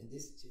 And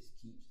this just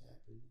keeps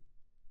happening.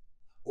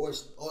 Or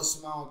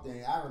small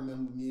thing. I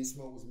remember me and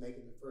Smoke was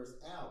making the first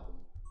album.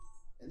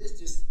 And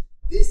this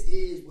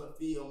is what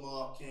Field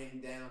Mob came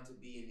down to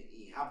be in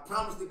the end. I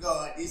promise to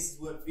God, this is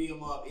what Field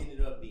Mob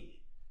ended up being.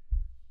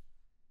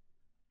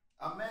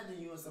 Imagine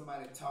you and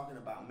somebody talking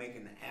about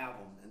making the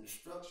album and the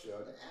structure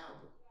of the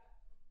album.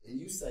 And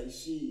you say,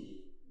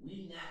 shit,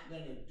 we not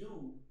gonna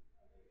do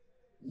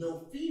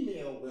no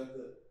female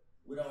record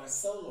with our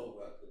solo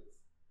records.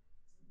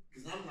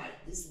 Because I'm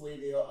like, this way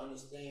they'll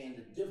understand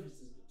the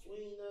differences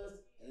between us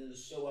and it'll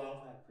show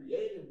off how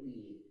creative we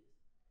is.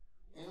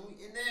 And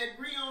they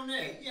agree on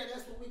that. Yeah,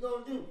 that's what we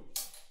gonna do.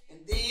 And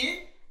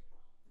then,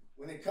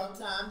 when it come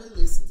time to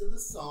listen to the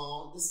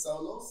song, the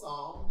solo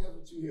song, guess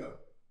what you hear?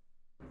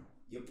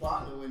 Your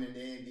partner went in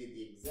there and did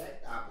the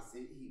exact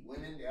opposite. He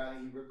went in there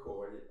and he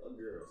recorded a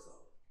girl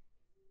song.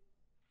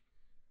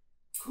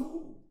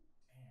 Cool.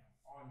 Damn,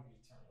 all you be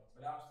turned off.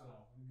 But I was still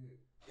on. We good.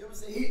 It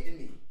was a hit to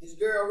me. His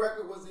girl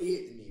record was a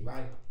hit to me,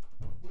 right?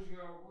 Which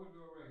girl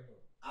record?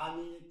 I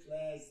mean a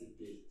classic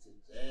bitch, a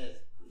jazz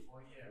bitch. Oh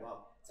yeah.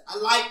 Well, I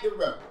like the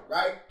record,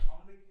 right?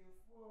 I'm looking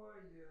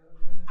for you.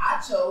 I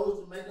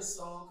chose to make a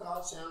song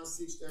called Channel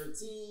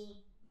 613,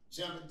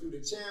 jumping through the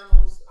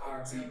channels.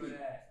 I remember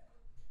that.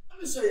 Let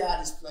me show you how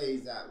this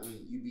plays out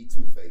when you be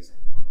two-faced.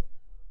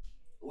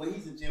 Well,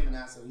 he's a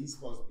Gemini, so he's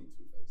supposed to be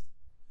two-faced.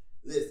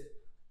 Listen.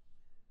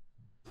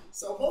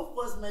 So both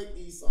of us make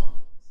these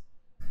songs.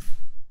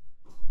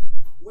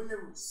 When the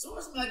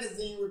Source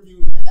magazine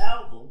reviewed the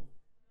album,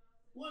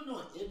 Wasn't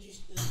no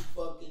interesting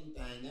fucking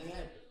thing that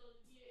happened.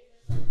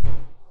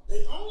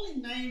 They only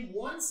named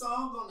one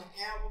song on the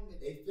album that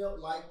they felt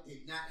like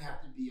did not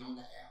have to be on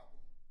the album.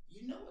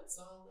 You know what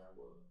song that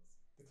was?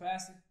 The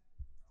classic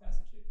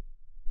shit.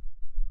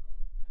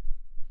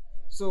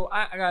 So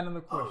I got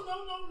another question.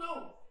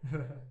 Oh,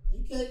 no.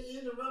 You can't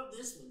interrupt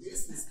this one.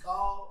 This is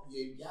called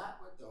You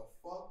Got What the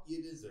Fuck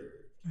You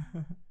Deserve.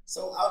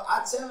 So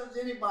I challenge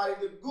anybody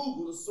to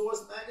Google the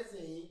Source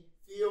magazine,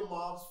 Phil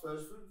Mobb's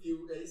first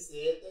review. They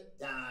said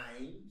the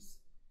dimes.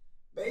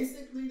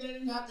 Basically, they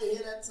didn't have to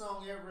hear that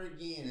song ever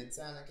again. It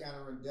sounded kind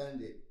of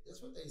redundant.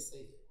 That's what they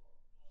said.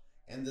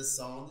 And the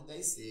song that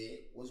they said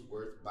was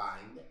worth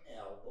buying the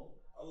album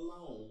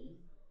alone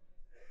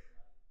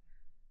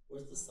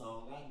was the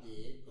song I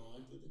did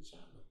going through the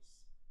channels.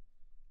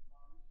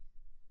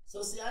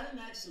 So see, I didn't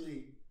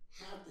actually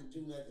have to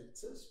do nothing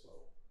to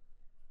Smoke.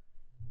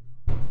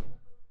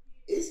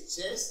 It's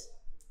just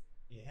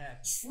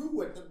true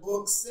what the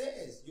book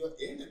says. Your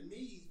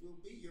enemies will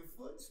be your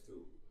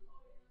footstool.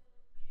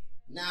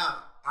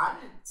 Now, I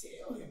didn't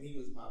tell him he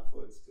was my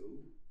footstool,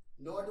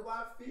 nor do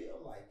I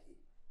feel like it.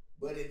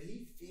 But if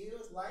he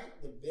feels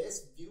like the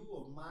best view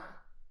of my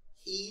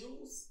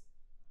heels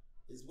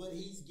is what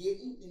he's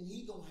getting, then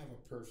he gonna have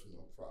a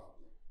personal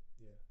problem.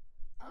 Yeah.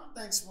 I don't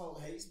think Smoke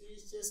hates me.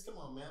 It's just, come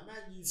on, man.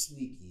 Imagine you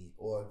sneaking,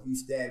 or if you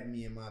stab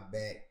me in my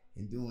back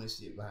and doing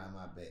shit behind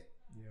my back.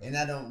 Yeah. And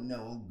I don't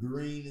know. I'm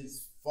green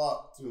as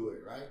fuck to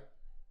it, right?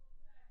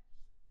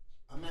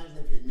 Imagine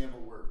if it never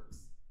works.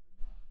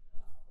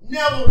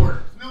 Never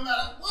works. No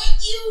matter what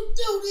you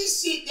do,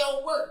 this shit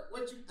don't work.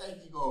 What you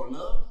think, you gonna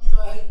love me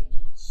or hate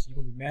me? You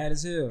gonna be mad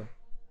as hell.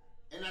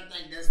 And I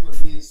think that's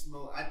what me and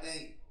Smoke, I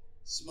think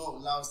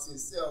Smoke lost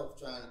himself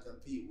trying to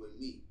compete with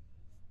me.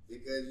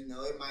 Because, you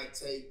know, it might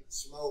take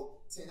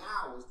Smoke 10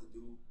 hours to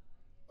do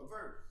a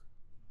verse.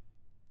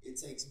 It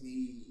takes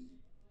me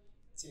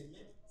 10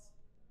 minutes.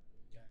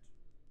 Gotcha.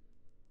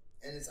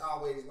 And it's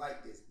always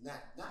like this.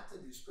 Not to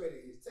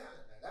discredit his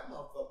talent. Now, that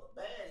motherfucker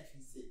bad if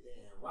he sit there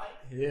and write.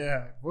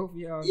 Yeah, both of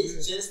y'all.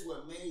 It's just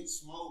what made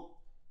Smoke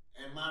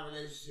and my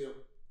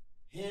relationship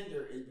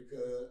hinder is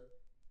because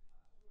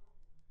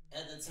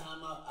at the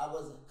time I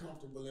wasn't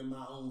comfortable in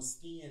my own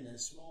skin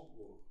as Smoke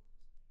was.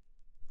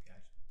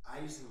 Gotcha.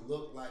 I used to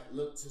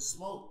look to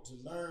Smoke to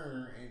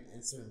learn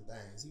and certain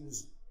things. He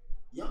was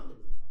younger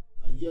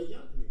than me, a year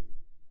younger than me.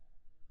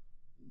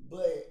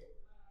 But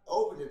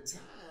over the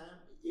time,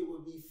 it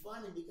would be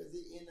funny because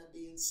it ended up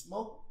being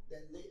Smoke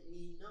that let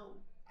me know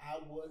I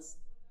was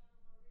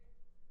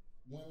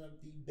one of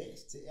the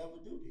best to ever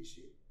do this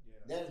shit.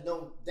 Yeah. There's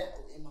no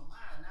doubt in my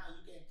mind now.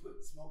 You can't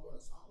put Smoke on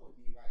a song with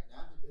me right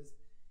now because,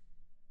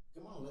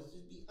 come on, let's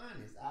just be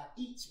honest. I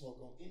eat Smoke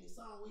on any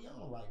song we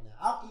on right now.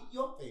 I'll eat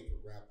your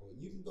favorite rapper.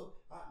 You can go.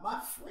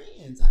 My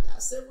friends, I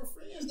got several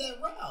friends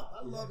that rap.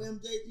 I love MJG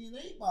and Cain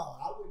Abel.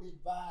 I would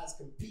advise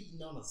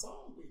competing on a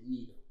song with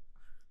neither.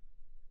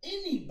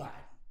 Anybody.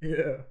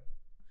 Yeah.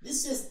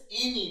 It's just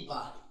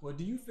anybody. Well,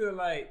 do you feel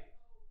like,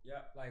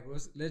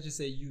 let's just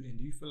say you then.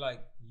 Do you feel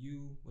like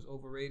you was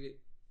overrated?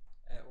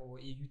 Or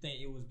you think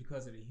it was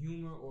because of the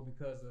humor or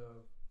because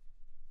of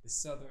the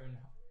Southern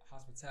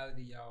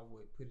hospitality y'all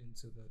would put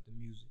into the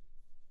music?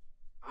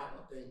 I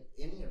don't think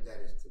any of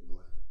that is to blame.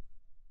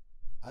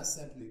 I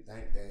simply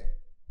think that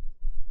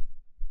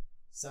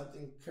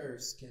something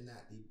cursed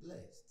cannot be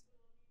blessed.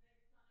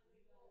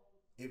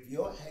 If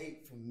your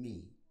hate for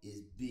me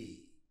is big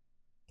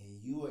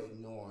and you are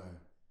ignoring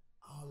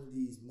all of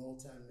these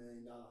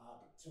multi-million-dollar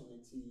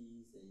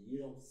opportunities and you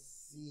don't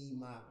see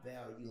my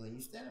value and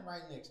you're standing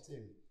right next to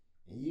me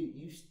and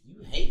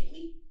you hate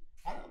me,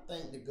 I don't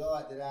think the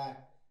God that I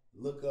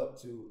look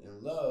up to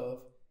and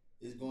love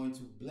is going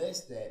to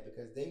bless that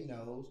because they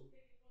know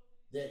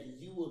that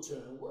you will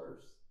turn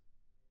worse.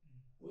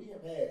 We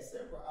have had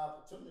several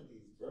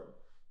opportunities, bro.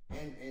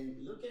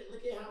 And look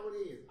at how it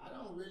is. I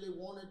don't really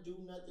want to do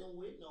nothing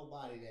with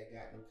nobody that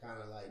got no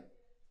kind of like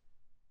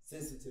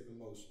sensitive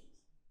emotions.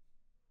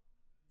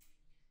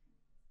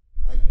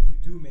 Like when you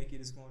do make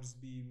it, it's going to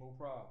just be more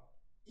problem.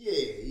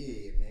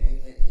 Yeah,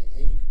 man.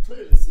 And you can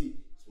clearly see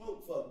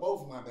Smoke fuck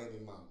both of my baby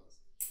mamas.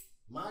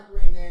 My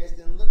green ass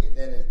didn't look at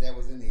that as that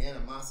was any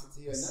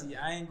animosity or nothing. See,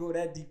 I ain't go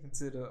that deep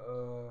into the.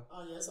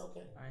 Oh yeah, it's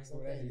okay. I ain't go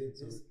that deep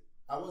into it.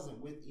 I wasn't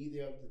with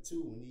either of the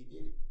two when he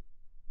did it.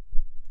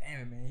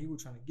 Damn it, man, he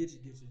was trying to get you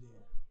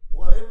there.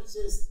 Well, it was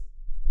just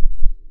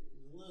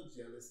a little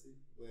jealousy,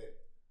 but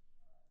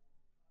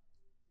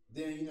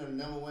then you know the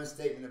number one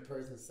statement a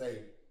person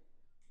say,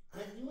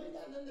 hey, you ain't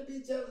got nothing to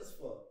be jealous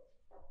for.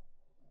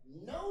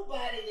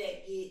 Nobody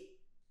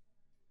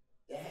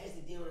that has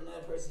to deal with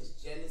another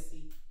person's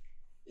jealousy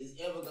is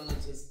ever gonna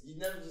you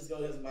never just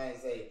gonna hear somebody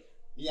say,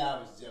 yeah,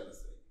 I was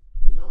jealous of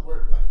you. It don't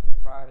work like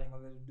that. Pride ain't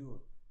gonna let him do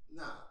it.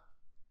 Nah.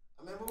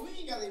 I mean, but we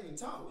ain't gotta even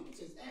talk. We can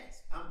just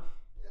ask.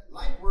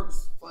 Life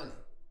works funny.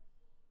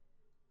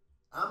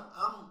 I'm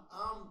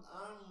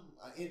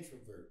an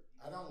introvert.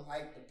 I don't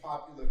like the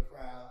popular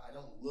crowd. I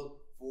don't look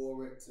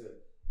forward to.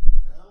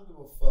 I don't give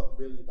a fuck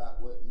really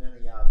about what none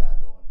of y'all got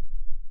going on.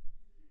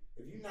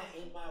 If you're not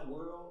in my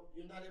world,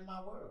 you're not in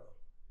my world.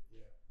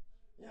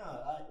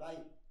 Yeah,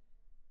 like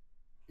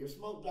if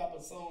Smoke drop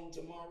a song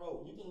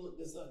tomorrow, you can look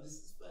this up. This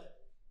is fact.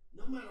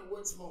 No matter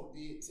what Smoke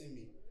did to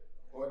me,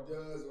 or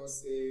does, or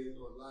says,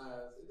 or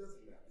lies, it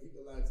doesn't matter. He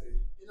can lie to you.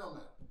 It don't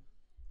matter.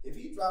 If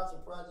he drops a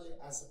project,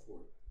 I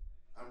support it.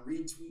 I'm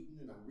retweeting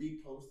it. I'm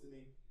reposting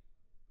it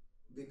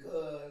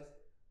because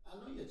I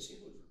know your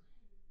children.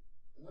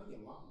 I know your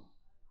mama.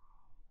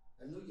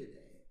 I know your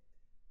dad.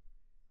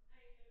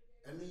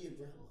 I know your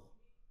grandma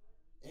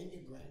and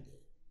your granddad.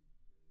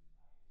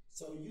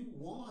 So you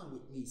won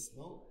with me,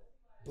 Smoke,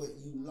 but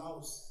you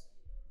lost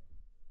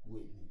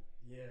with me.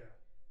 Yeah.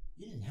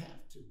 You didn't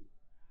have to.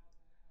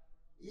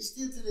 It's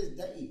still to this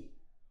day.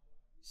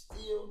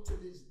 Still to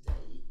this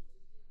day.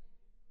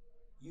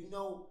 You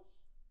know,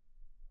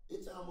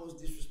 it's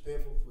almost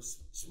disrespectful for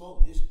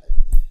Smoke. He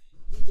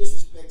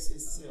disrespects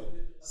himself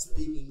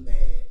speaking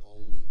bad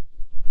on me.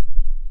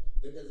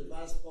 Because if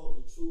I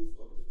spoke the truth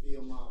of the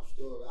Field Mob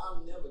story,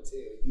 I'll never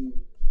tell you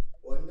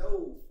or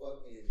no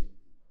fucking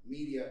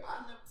media.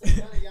 I'll never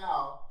tell none of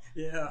y'all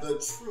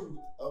the truth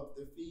of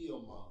the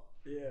Field Mob.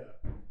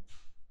 Yeah.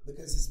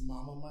 Because his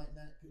mama might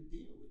not could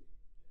deal with it.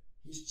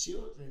 His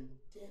children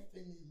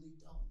definitely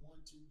don't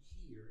want to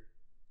hear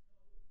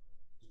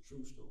the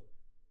true story.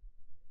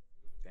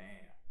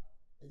 Damn.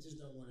 They just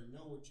don't want to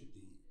know what you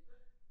did.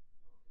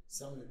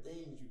 Some of the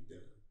things you've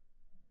done.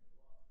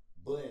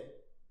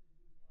 But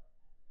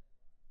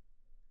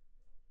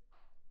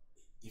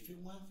if it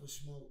weren't for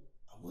Smoke,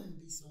 I wouldn't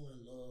be so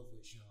in love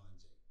with Shawn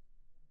Jay.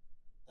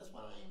 That's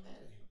why I ain't mad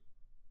at him.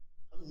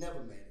 I'm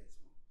never mad at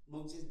Smoke.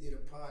 Smoke just did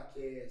a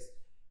podcast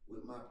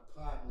with my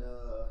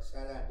partner,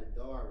 shout out to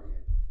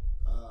Darian,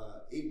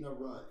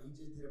 Ignorant. He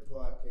just did a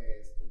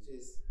podcast and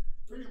just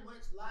pretty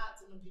much lied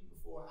to them people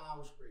for an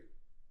hour straight.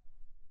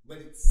 But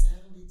it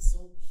sounded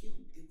so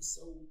cute. It was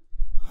so,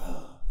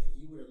 man,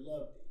 you would have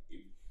loved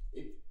it.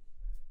 If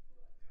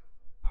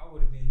I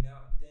would have been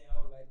out. Damn, I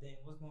was like, damn,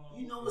 what's going on?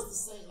 You know what's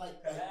the same?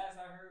 Like last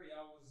I heard,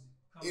 y'all was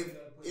coming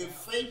up. If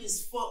fake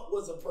as fuck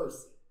was a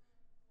person,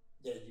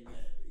 then you got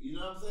it. You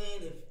know what I'm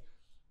saying?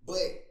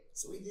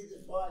 So he did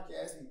this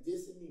podcast, he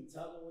dissing me,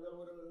 talking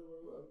whatever.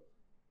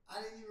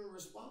 I didn't even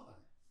respond.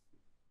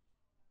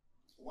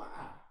 Why?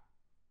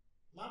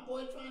 My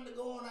boy trying to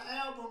go on an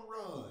album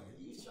run.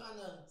 He's trying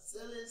to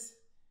sell his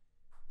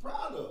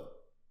product.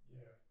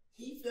 Yeah.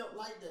 He felt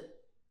like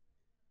that.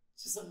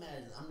 Just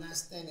imagine, I'm not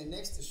standing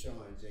next to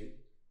Shawn Jay.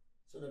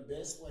 So the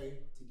best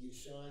way to get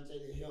Shawn Jay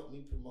to help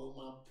me promote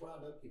my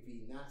product, if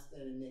he's not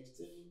standing next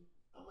to me,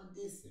 I'm going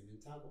to diss him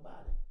and talk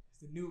about it.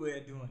 It's the new way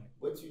of doing it.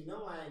 But you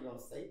know I ain't going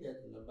to say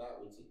nothing about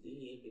what you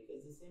did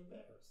because it's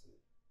embarrassing.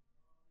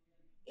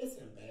 It's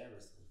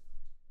embarrassing.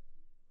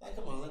 Like,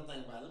 come on, let's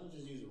think about it. Let me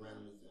just use a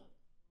random example.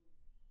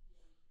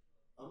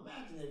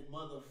 Imagine if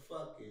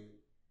motherfucking,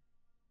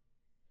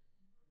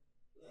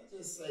 let's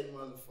just say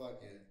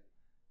motherfucking,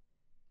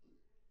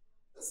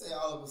 let's say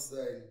all of a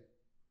sudden,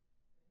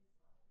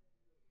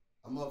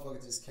 a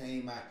motherfucker just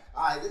came out.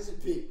 All right, let's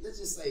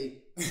just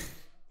say, let's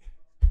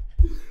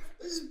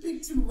just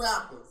pick two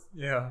rappers.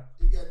 Yeah.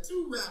 You got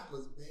two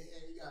rappers, man.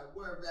 You got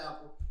one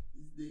rapper.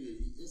 This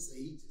nigga, just say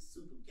he just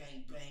super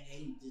gang bang.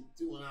 He just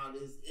doing all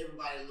this.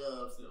 Everybody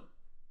loves him.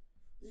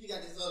 Then you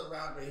got this other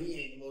rapper. He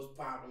ain't the most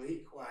popular.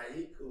 He quiet.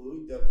 He cool.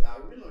 He ducked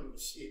out. We don't give a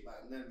shit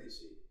about none of this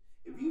shit.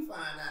 If you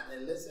find out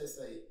that, let's just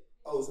say,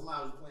 oh,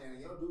 somebody was playing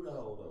in your dude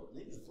hole though.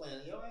 Niggas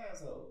playing in your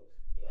asshole.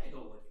 You ain't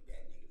gonna look at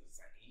that nigga the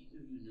same. You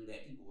knew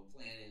that people were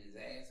playing in his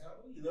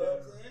asshole. You know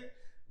what I'm saying?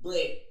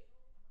 But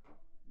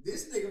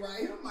this nigga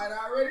right here might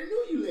already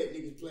knew you let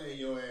niggas play in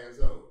your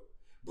asshole.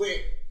 But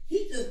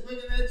he just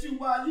looking at you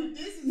while you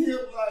dissing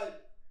him like,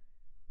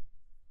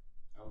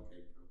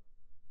 okay, bro.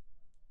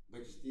 But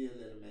you still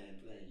let a man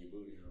play in your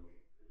booty hole.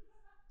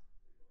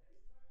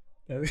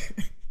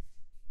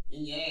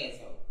 In your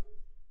asshole.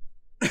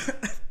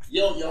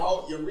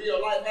 Your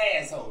real life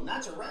asshole,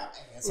 not your rap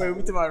asshole. Wait,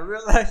 we talking about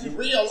real life? Your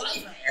real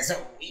life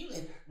asshole.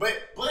 But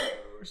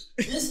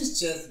this is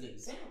just an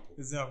example.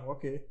 Example,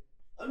 okay.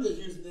 I'm just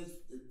using this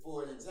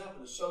for an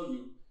example to show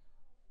you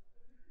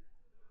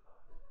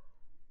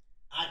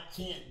I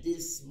can't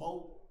diss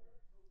Smoke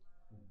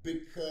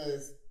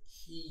because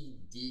he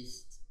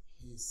dissed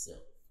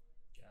himself.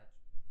 Gotcha.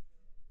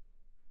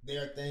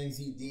 There are things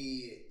he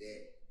did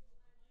that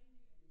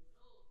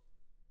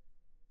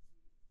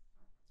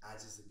I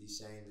just would be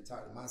ashamed to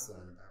talk to my son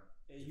about.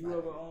 Hey,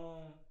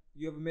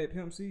 you ever met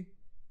Pimp C?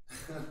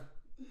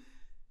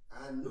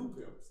 I knew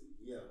Pimp C,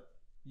 yeah.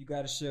 You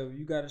gotta share a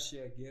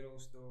ghetto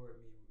story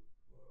with me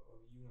of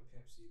you and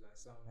Pimp C, like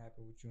something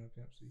happened with you and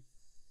Pimp C.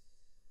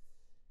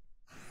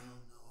 I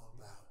don't know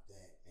about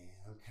that, man.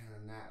 I'm kind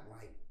of not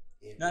like.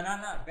 No,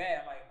 not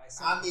bad. Like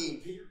I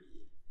mean, period.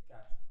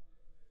 Gotcha.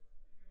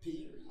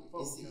 Period.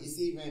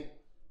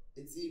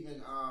 It's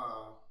even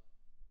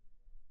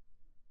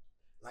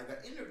like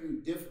an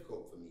interview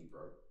difficult for me,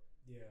 bro.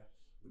 Yeah.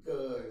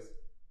 Because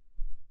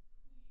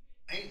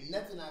ain't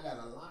nothing I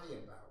gotta lie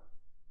about,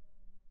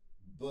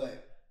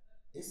 but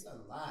it's a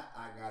lot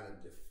I gotta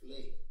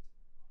deflect.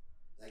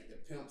 Like the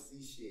Pimp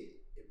C shit.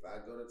 If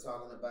I go to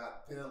talking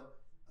about Pimp,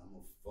 I'm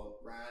gonna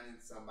fuck around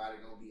and somebody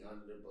gonna be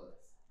under the bus.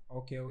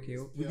 Okay. Because We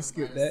can Pimp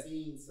skip might that. have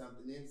seen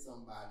something in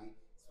somebody,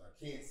 so I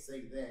can't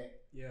say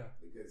that. Yeah.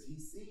 Because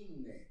he's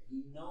seen that.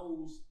 He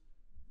knows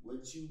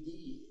what you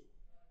did,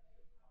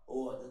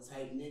 or the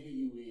type nigga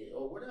you is,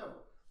 or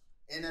whatever.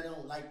 And I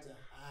don't like to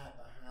hide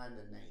behind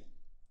the name.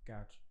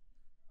 Gotcha.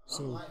 I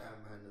don't like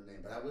hiding behind the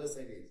name, but I will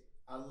say this: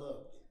 I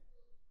loved him.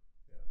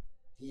 Yeah.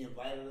 He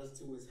invited us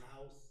to his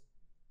house.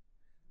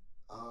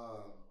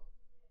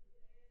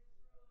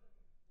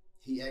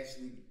 He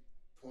actually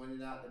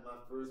pointed out that my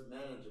first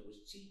manager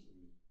was cheating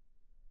me.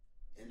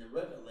 And the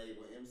record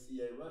label,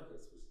 MCA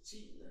Records, was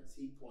cheating us.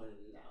 He pointed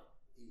it out.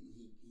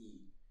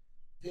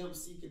 Pimp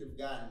C could have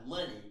gotten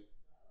money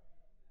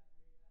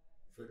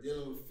for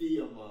dealing with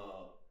Field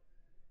Mob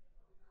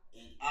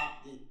and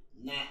opted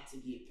not to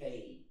get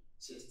paid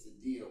just to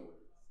deal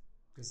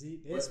with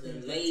it. But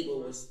the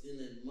label was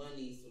stealing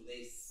money, so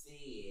they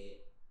said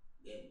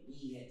that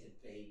we had to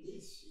pay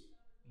this shit.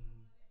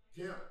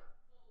 Pimp.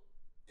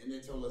 And they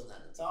told us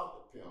not to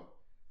talk to Pimp.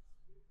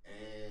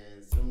 And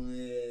as soon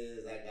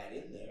as I got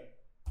in there,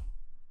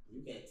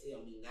 you can't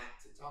tell me not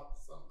to talk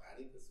to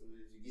somebody, because as soon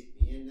as you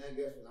get me in there,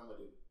 guess what I'm going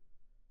to do?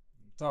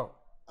 Talk.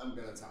 I'm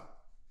going to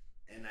talk.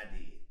 And I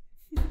did.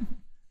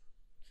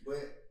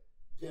 But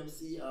Pimp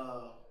C,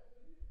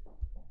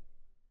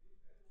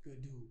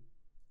 good dude.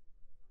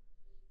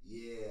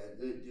 Yeah,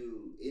 good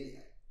dude.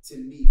 To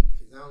me,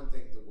 because I don't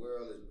think the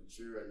world is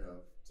mature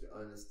enough to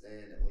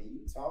understand that when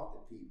you talk to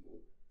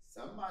people,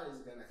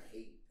 somebody's going to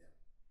hate them.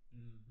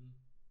 Mm-hmm.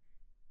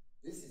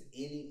 This is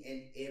any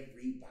and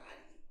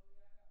everybody.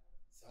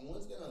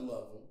 Someone's going to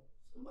love them.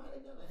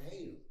 Somebody's going to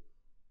hate them.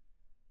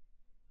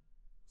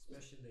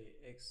 Especially the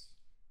ex,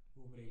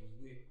 whoever they was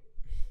with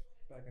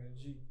back in the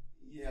G.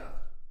 Yeah.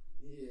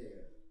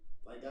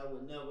 Like I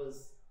would never,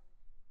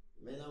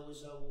 man, I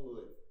wish I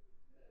would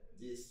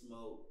did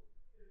smoke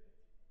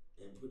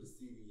and put a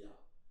CD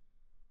out.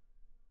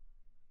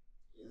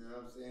 You know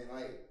what I'm saying?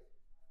 Like,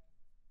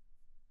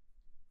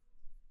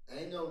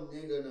 ain't no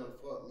nigga done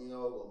fuck me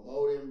over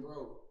more than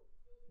broke,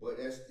 but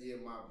that's still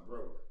my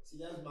bro. See,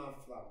 that's my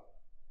flaw.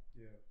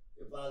 Yeah.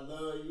 If I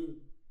love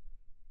you,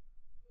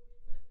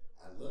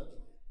 I love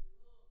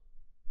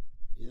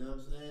you. You know what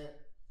I'm saying?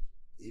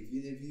 If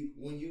you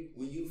when you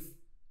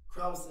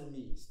crossing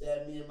me,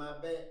 stab me in my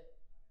back,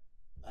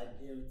 I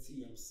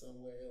guarantee I'm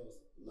somewhere else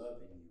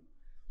loving you.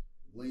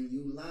 When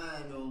you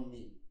lying on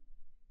me,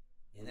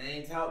 and I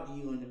ain't talking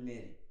to you in a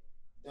minute,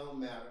 don't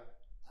matter.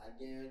 I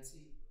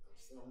guarantee I'm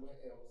somewhere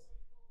else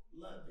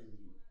loving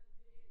you.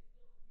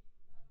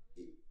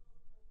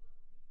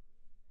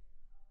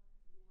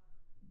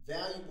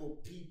 Valuable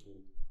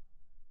people,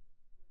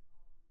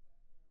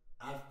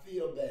 I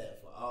feel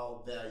bad for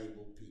all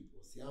valuable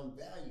people. See, I'm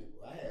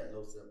valuable. I had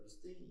low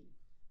self-esteem.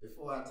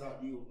 Before I talk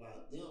to you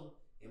about them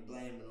and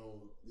blame it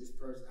on this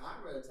person,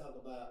 I'd rather talk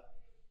about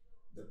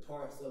the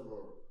parts of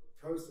a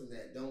person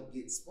that don't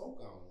get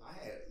spoke on. I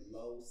had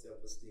low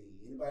self-esteem.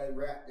 Anybody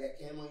rap that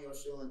came on your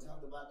show and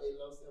talked about their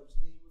low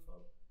self-esteem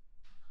before?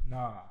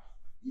 Nah.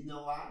 You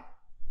know why?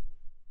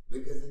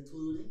 Because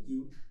including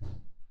you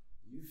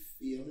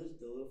feel as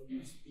though if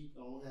you speak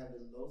on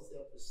having low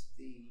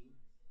self-esteem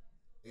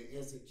and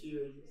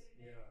insecurities,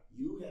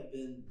 you have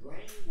been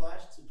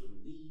brainwashed to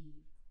believe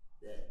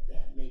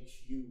that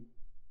makes you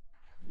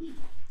weak.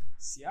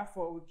 See, I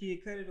fought with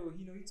Kid Cudi though.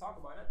 He talk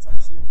about that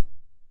type shit.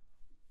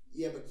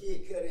 Yeah, but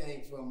Kid Cudi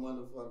ain't from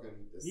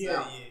motherfucking the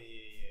South.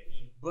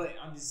 Yeah. But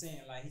I'm just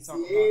saying, like, he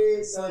talking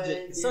about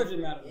the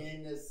subject matter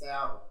in the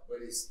South,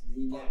 but it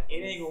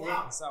ain't gonna work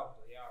in the South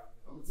though.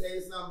 I'm gonna tell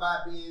you something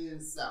about being in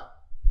the South.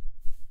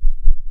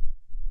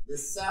 The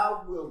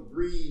South will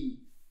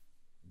breed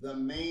the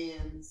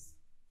man's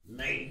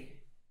man.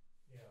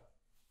 Yeah.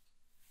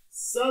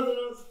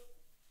 Southerners,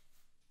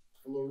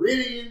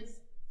 Floridians.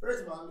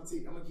 First of all, I'm gonna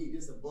keep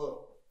this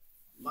above.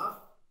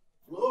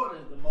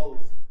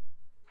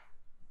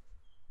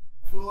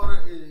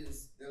 Florida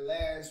is the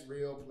last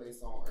real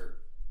place on earth.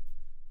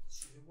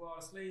 Where all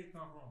the slaves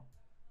come from?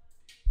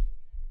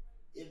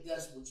 If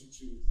that's what you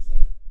choose to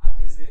say. I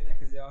just said that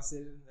because y'all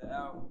said it in the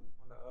album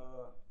on the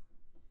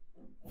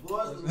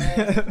Florida's the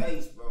last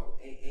place, bro.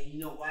 And you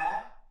know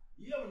why?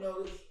 You ever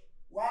notice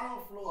why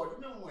don't Florida?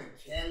 You remember when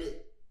Khaled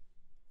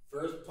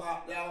first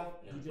popped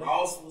out and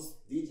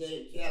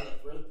DJ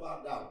Khaled first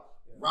popped out.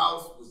 Yeah.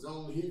 Ross was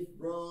on his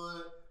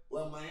run.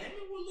 Well,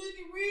 Miami was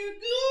looking real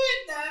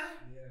good now.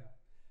 Yeah.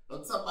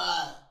 I'm talking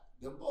about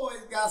the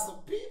boys got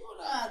some people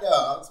down there.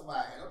 I'm talking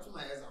about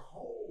as a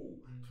whole.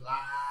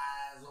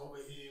 Plies over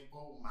here in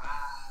Fort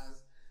Myers.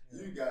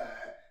 Yeah. You got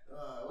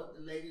what's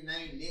the lady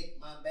name? Nick,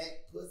 my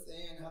back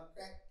pussy and her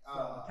crack.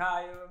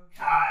 Kaya.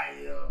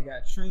 You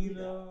got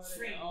Trina.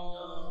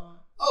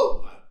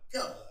 Oh my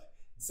God.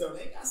 So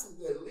they got some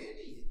good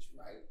lineage,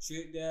 right?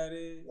 Trick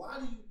Daddy. Why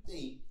do you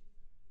think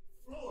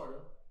Florida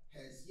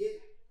has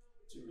yet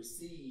to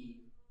receive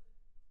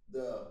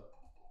the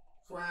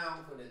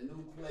crown for the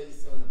new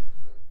place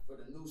for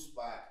the new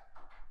spot?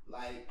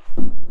 Like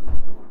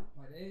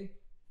they?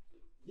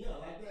 Yeah,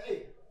 like they.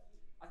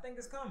 I think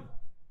it's coming.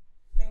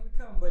 I think we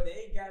coming, but they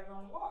ain't got it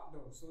on lock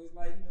though. So it's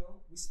like,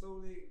 we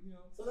slowly,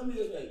 So let me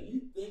just say,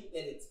 you think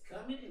that it's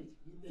coming? And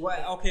you think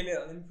Well, okay,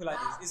 let me put it like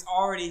this. It's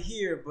already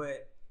here,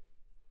 but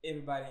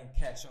everybody ain't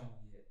catch on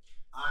yet.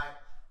 All right,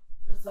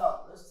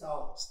 let's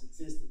talk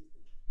statistics.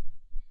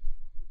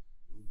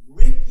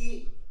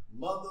 Ricky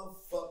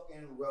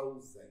motherfucking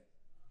Rose.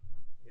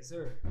 Yes,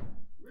 sir.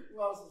 Rick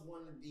Ross is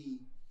one of the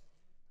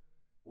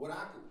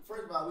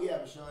first of all, we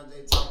have a Shawn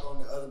Jay talk on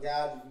the other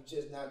guys. If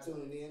you're just not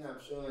tuning in, I'm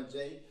Shawn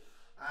Jay.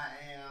 I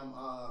am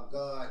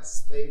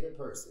God's favorite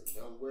person.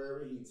 Don't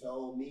worry, he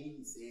told me,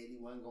 he said he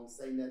wasn't gonna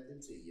say nothing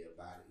to you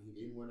about it. He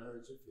didn't want to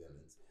hurt your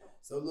feelings.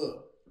 So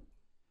look,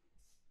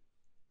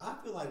 I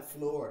feel like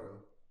Florida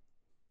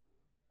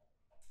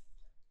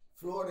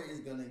is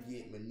gonna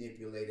get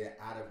manipulated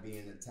out of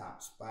being the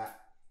top spot.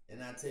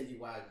 And I tell you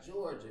why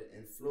Georgia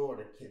and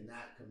Florida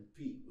cannot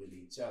compete with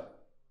each other.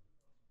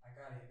 I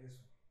gotta hear this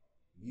one.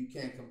 You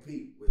can't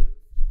compete with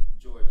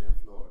Georgia and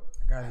Florida.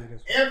 I gotta hear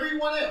this one.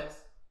 Everyone else,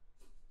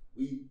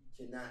 we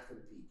cannot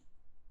compete.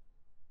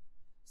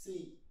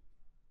 See,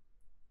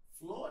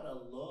 Florida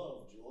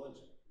loves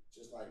Georgia,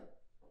 just like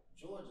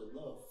Georgia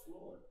loves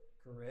Florida.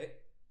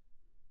 Correct.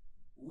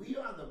 We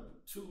are the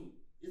two,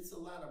 it's a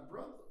lot of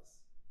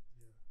brothers.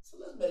 Yeah. So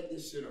let's make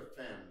this shit a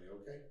family,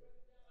 okay?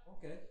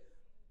 Okay.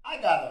 I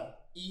got a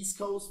East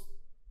Coast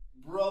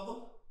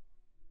brother,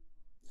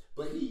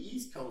 but he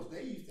East Coast.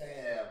 They used to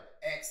have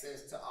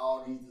access to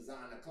all these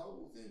designer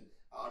clothes and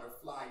all the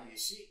flyer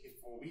shit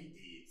before we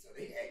did. So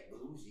they act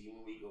bougie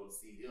when we go to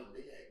see them.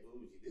 They act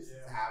bougie. This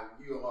is how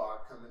you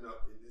are coming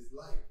up in this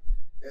life.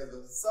 As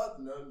a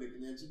Southerner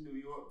looking at you New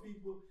York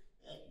people,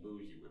 act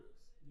bougie with us.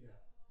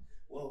 Yeah.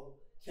 Well,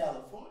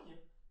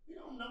 California, we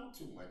don't know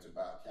too much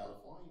about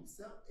California.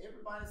 Except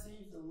everybody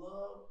seems to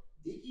love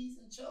Dickies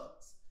and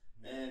Chucks.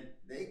 And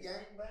they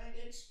gangbang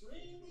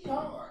extremely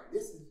hard.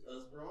 This is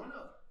us growing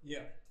up.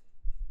 Yeah.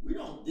 We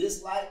don't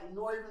dislike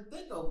nor even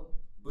think of,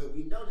 but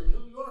we know the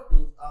New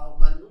Yorkers,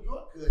 my New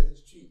York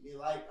cousins treat me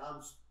like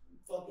I'm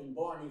fucking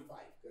Barney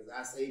Fife because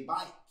I say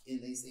bike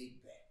and they say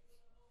back.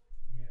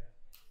 Yeah.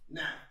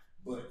 Now,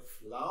 but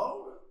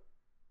Florida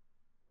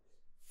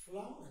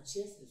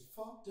just as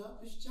fucked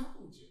up as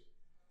Georgia.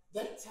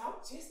 They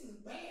talk just as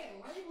bad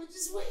language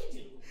as we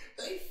do.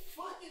 They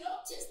fuck it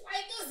up just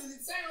like us, and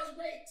it sounds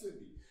great to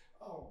me.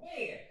 Oh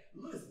man,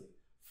 listen,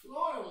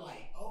 Florida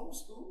like old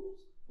schools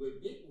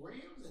with big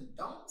rims and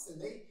donks,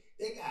 and they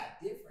got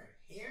different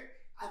hair.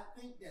 I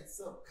think that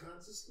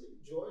subconsciously,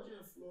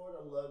 Georgia and Florida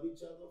love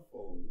each other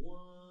for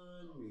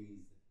one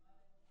reason.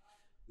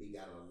 We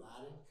got a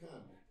lot in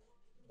common,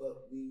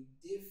 but we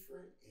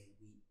different, and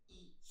we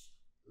each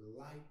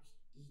like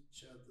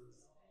each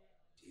other's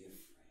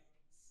difference.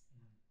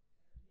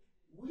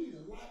 We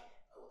like,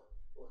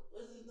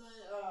 what's his name?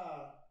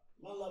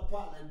 My little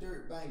partner,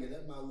 Dirt Banger.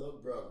 That's my little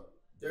brother.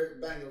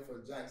 Dirt Banger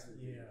from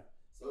Jacksonville. Yeah.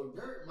 So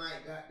Dirt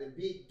Mike got the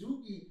big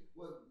dookie.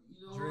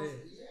 You know what I'm saying?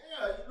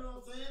 Yeah, you know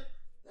what I'm saying?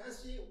 That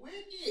shit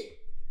wicked.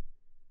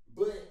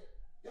 But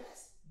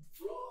that's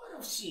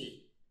Florida shit.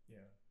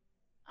 Yeah.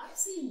 I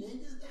see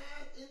niggas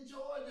down in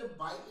Georgia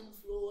biting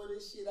Florida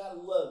shit. I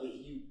love it.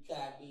 You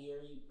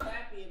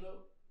copying them.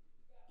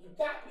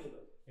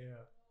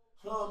 Yeah.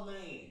 Huh,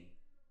 man.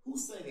 Who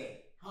say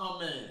that? Huh,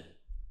 man.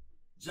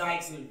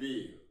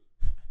 Jacksonville.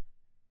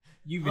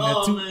 You've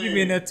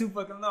been there too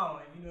fucking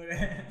long, you know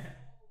that.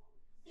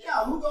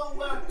 Yeah, who gonna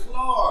wear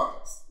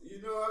Clarks?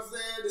 You know what I'm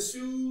saying? The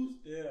shoes.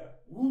 Yeah.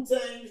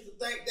 Wu-Tang used to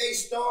think they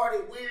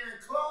started wearing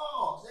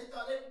Clarks. They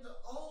thought they were the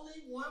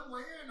only one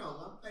wearing them.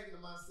 I'm thinking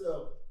to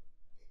myself,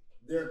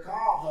 they're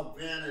called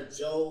Havana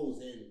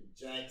Joes in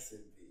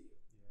Jacksonville.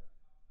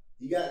 Yeah.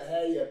 You gotta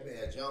have your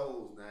pair of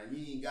Joes now.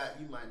 You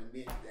might have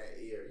missed that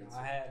area. No,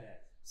 I had that.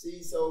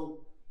 See,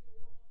 so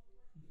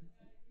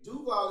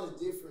Duval is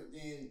different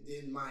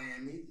than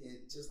Miami,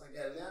 and just like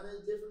Atlanta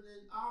is different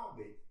than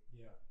Albany.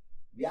 Yeah.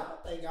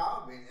 Y'all think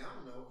Albany, I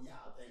don't know,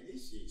 y'all think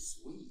this shit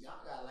sweet.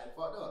 Y'all got like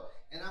fucked up.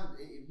 And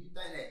if you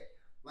think that,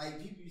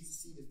 like people used to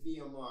see the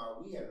film,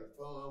 we having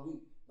fun,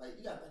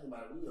 you gotta think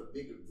about it, we a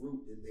bigger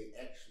group than they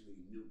actually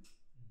knew.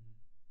 Mm-hmm.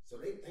 So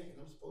they thinking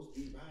I'm supposed to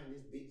be behind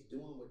this bitch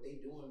doing what they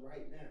doing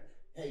right now.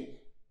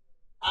 Hey,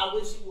 I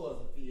wish it was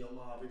a film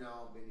in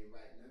Albany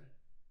right now.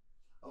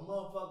 A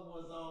motherfucker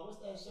was on, what's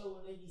that show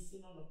where they be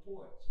sitting on the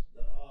porch?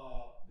 A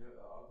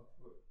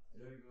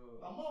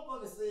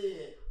motherfucker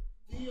said,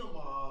 Phil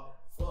Mob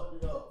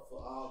fucked it up for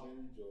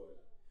Albany,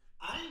 Georgia.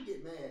 I ain't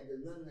get mad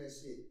because none of that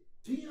shit.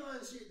 Peon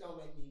shit don't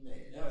make me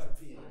mad. That was some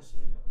peon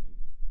shit.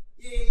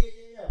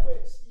 Yeah,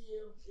 but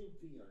still, it was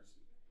peon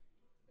shit.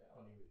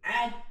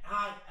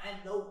 I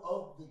know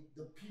of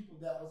the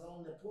people that was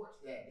on the porch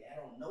that day. I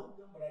don't know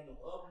them, but I know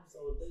of them.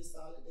 So if they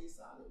solid, they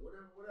solid.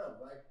 Whatever,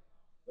 right?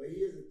 But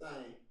here's the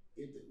thing.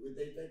 If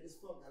they think it's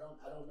fuck, I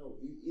don't know.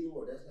 Either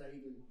way, that's not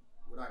even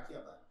what I care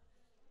about.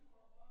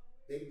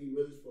 They can be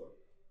really fuck.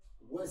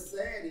 What's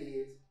sad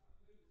is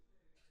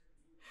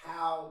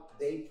how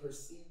they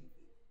perceive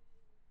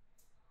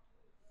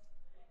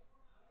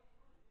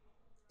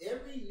it.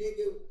 Every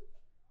nigga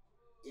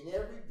In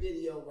every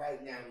video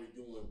right now,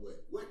 we're doing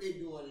what? What they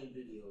doing in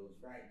videos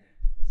right now?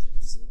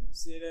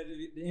 Say that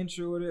the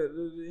intro of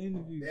the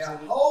interview. They're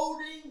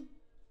holding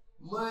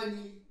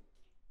money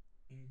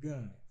and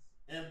guns.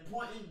 And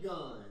pointing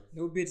guns.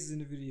 No bitches in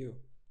the video.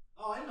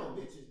 Oh, ain't no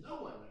bitches. No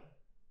one, man.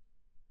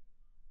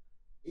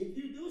 If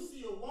you do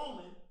see a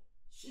woman,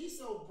 she's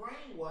so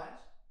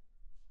brainwashed,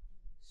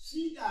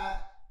 she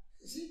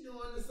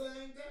doing the same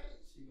thing.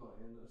 She gonna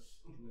end up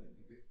shooting.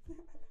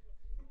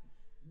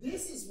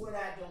 This is what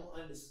I don't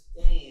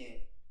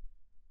understand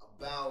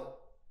about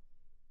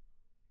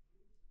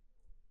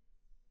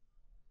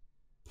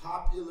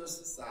popular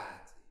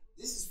society.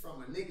 This is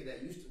from a nigga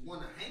that used to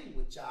want to hang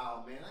with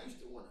y'all, man. I used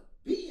to want to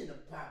be in the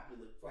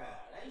popular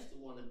crowd. I used to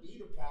want to be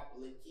the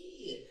popular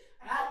kid.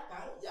 I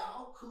thought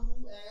y'all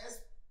cool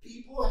ass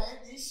people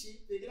had this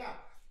shit figured out.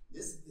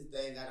 This is the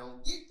thing I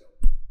don't get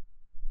though.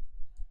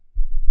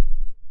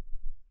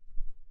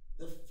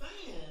 The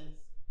fans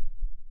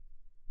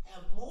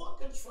have more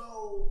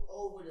control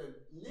over the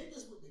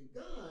niggas with the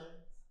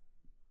guns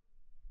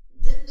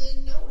than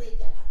they know they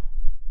got.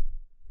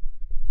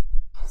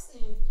 I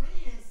seen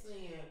fans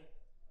saying,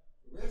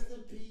 "Rest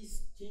in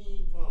peace,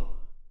 King Von."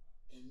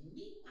 And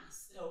me,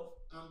 myself,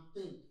 I'm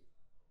thinking,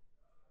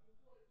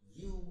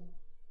 you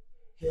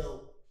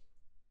helped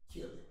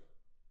kill him.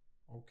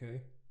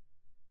 Okay.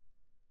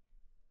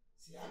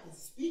 See, I can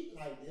speak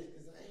like this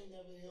because I ain't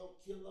never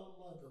helped kill a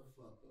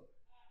motherfucker.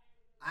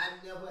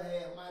 I never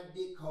had my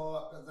dick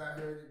hard because I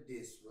heard a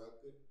diss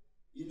record.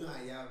 You know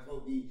how y'all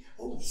supposed to be,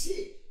 oh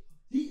shit,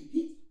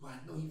 but I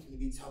know he finna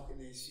be talking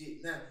that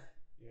shit now.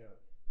 Yeah.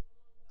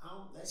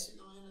 That shit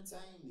don't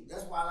entertain me.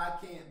 That's why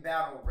I can't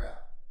battle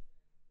rap.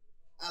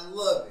 I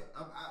love it.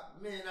 I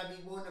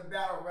be wanting to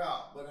battle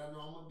rap, but I know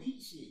I'm gonna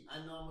beat shit.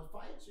 I know I'm gonna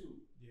fight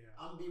you. Yeah.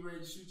 I'm gonna be ready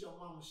to shoot your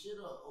mama shit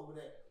up over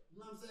that. You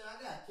know what I'm saying?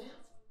 I got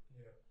cancer.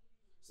 Yeah.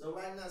 So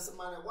right now,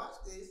 somebody watch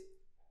this,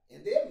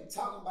 and they'll be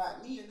talking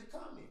about me in the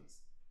comments.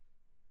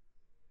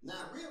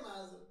 Not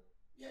realizing,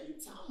 yeah, you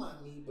talking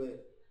about me,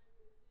 but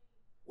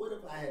what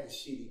if I had a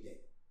shitty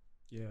day?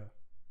 Yeah.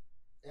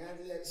 And I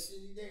just had a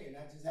shitty day, and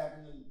I just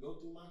happened to go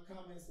through my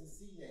comments and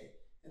see that,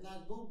 and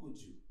I Googled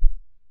you.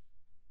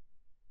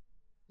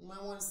 You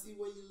might want to see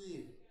where you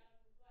live.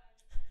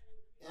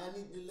 And I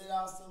need to let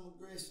out some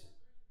aggression.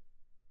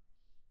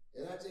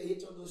 And I just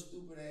hit your little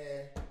stupid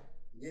ass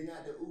getting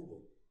out the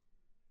Uber.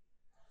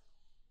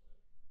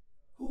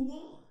 Who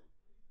won?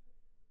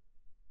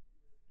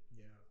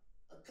 Yeah.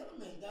 A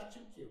comment got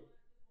you killed.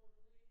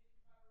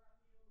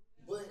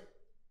 But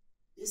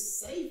it's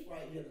safe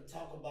right here to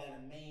talk about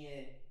a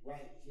man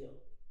right here.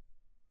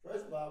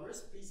 First of all,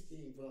 rest in peace,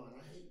 King Von.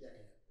 I hate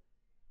that.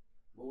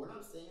 But what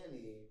I'm saying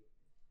is,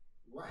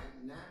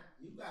 right now,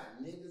 you got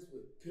niggas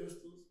with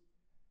pistols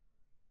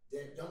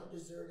that don't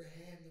deserve to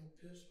have no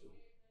pistol.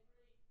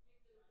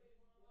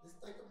 Let's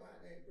think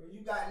about that, bro.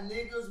 You got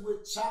niggas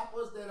with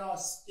choppers that are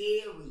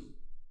scary.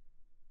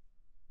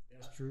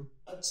 That's true.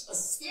 A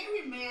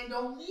scary man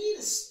don't need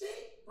a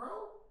stick, bro.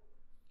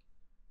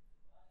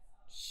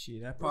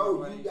 Shit, that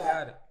probably you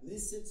got it.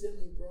 Listen to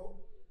me, bro.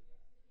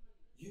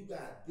 You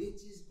got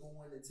bitches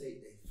going to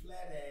take their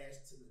flat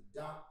ass to the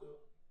doctor,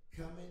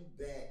 coming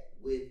back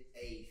with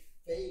a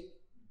fake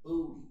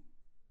booty,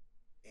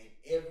 and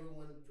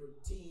everyone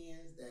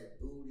pretends that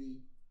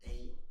booty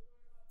ain't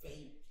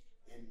fake,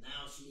 and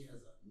now she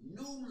has a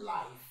new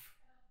life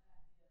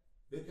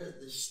because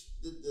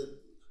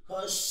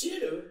her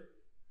shitter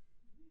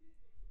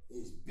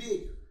is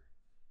bigger.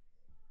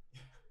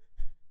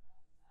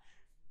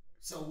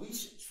 So we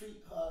should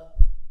treat her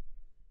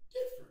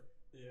different.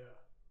 Yeah.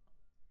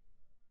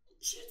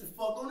 She used to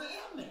fuck on the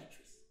air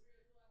mattress.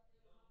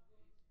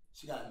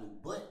 She got a new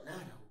butt now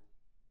though.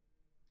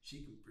 She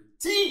can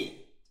pretend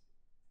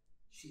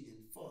she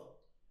didn't fuck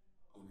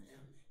on the air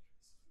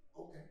mattress.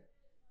 Okay.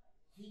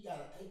 He got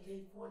an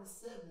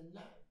AK-47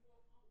 now.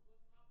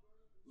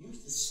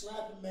 Used to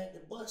slap him at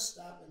the bus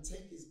stop and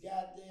take his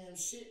goddamn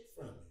shit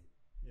from him.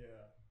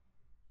 Yeah.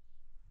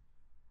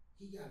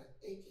 He got an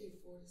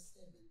AK-47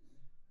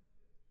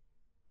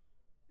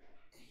 now.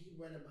 And he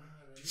running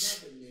behind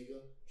another nigga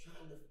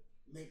trying to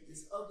make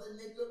this other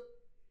nigga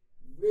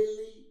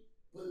really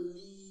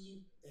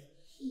believe that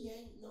he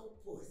ain't no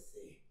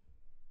pussy.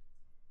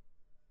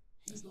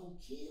 He's gonna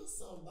kill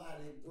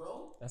somebody,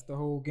 bro. That's the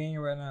whole game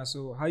right now.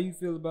 So how you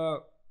feel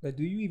about, like,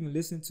 do you even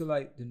listen to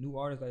like the new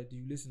artists? Like, do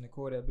you listen to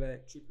Kodak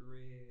Black, Trippie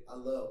Redd? I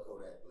love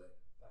Kodak Black.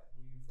 Like,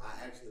 who you from?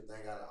 I actually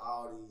think out of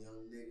all these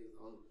young niggas,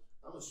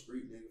 I'm a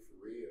street nigga for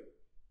real.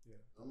 Yeah.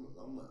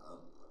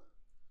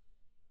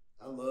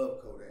 I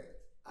love Kodak.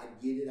 I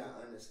get it.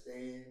 I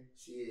understand.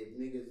 Shit, if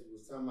niggas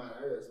was talking about, I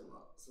heard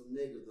some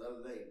niggas the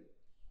other day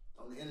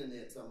on the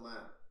internet talking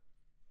about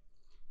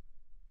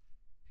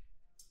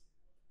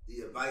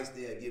the advice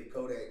they'll give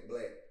Kodak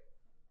Black.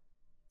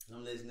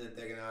 I'm listening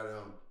thinking out of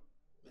them,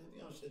 man, if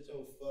you don't shut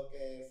your fuck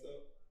ass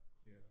up.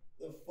 Yeah.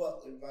 The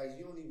fuck advice?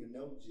 You don't even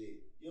know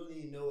shit. You don't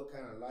even know what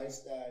kind of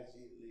lifestyle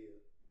shit live.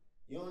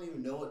 You don't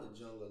even know what the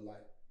jungle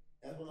like.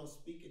 That's what I'm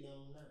speaking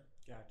on now.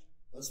 Gotcha.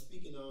 I'm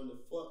speaking on the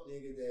fuck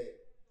nigga that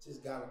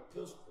just got a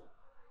pistol.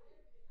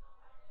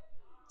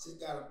 just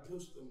got a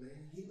pistol,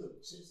 man. He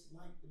looked just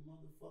like the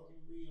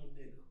motherfucking real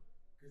nigga.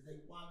 Cause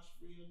they watch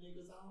real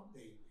niggas all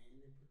day,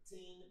 man. They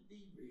pretend to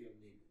be real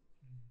niggas.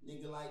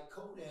 Nigga like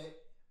Kodak,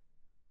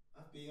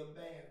 I feel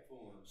bad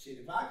for him. Shit,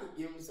 if I could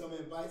give him some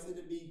advice,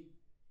 it'd be,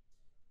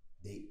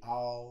 they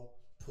all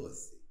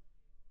pussy.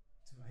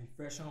 So he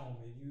fresh home.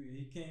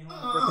 He came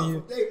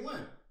home. From day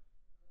one.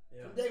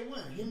 Yeah. From day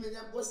one. Him and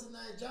that, what's his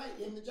name,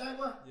 him and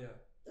Jaguar? Yeah.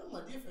 Them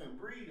a different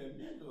breed of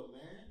nigga,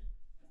 man.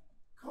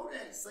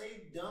 Kodak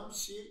say dumb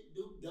shit,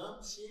 do dumb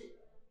shit.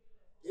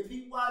 If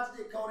he watched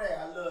it, Kodak,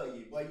 I love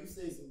you. Boy, you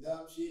say some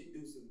dumb shit,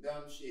 do some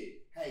dumb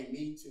shit. Hey,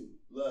 me too.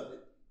 Love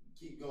it.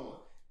 Keep going.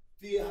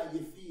 Feel how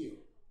you feel.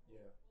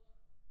 Yeah.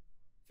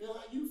 Feel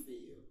how you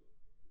feel.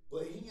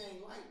 But he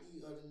ain't like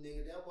these other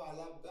niggas. That's why I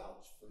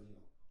vouch for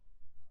him.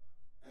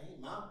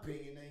 My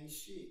opinion ain't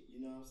shit. You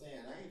know what I'm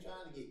saying? I ain't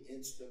trying to get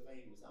insta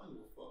famous. I don't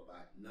give a fuck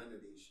about none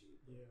of this shit.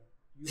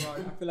 Yeah.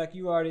 I feel like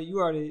you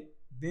already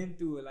been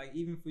through it. Like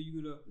even for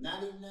you to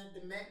not even at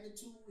the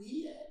magnitude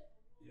he had.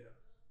 Yeah.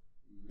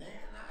 Man,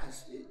 I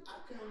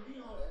couldn't be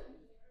on that.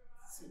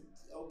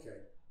 Okay.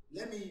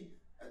 Let me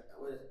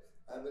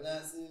I've been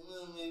asking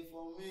 $1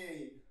 for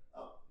me.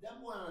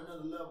 That boy on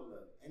another level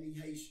of it. And he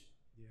Haitian.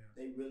 Yeah.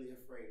 They really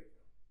afraid of him.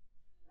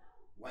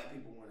 White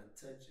people want to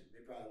touch him.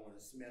 They probably want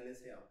to smell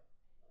his hair.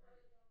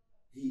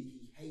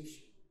 He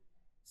Haitian.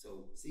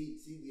 So see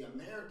the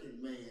American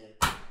man,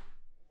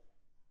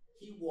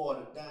 he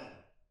watered down.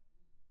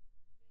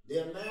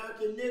 The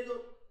American nigga,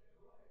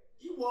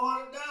 you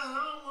watered down.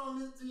 I don't want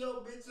to listen to your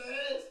bitch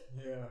ass.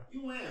 Yeah.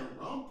 You wearing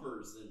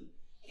rumpers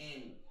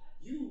and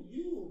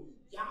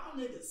y'all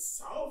niggas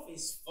soft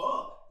as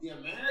fuck. The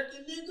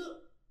American nigga,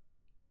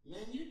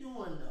 man, you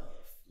doing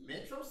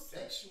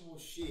metrosexual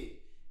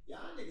shit.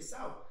 Y'all niggas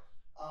soft.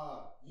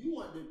 You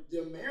want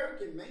the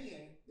American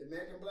man, the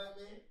American black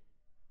man,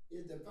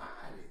 is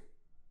divided.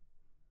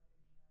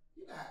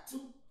 You got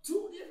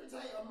two different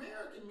types of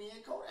American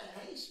men, Kodak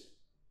Haitian.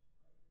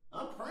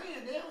 I'm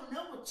praying they don't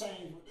never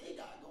change what they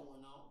got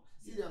going on.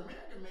 See, the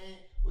American man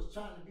was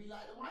trying to be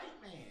like the white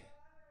man.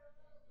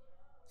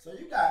 So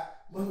you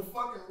got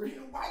motherfucking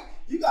real white.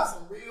 You got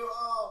some real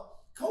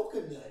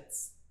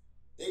coconuts.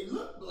 They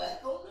look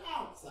black on the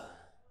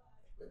outside,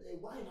 but they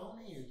white on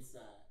the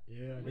inside.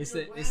 Yeah, they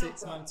say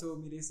somebody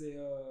told me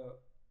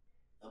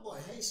that boy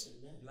Haitian,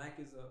 man. Black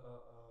is a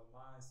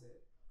mindset.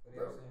 You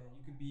know what I'm saying?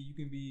 You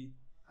can be.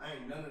 I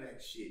ain't none of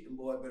that shit. Them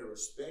boys better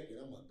respect it.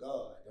 I'm a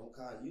god. Don't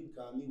call you,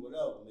 call me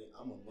whatever, man.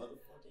 I'm a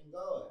motherfucking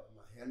god. I'm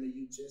gonna handle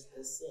you just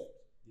as such.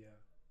 Yeah.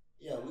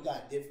 Yeah, we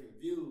got different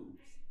views.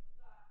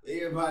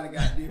 Everybody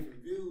got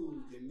different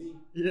views than me.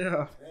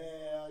 Yeah.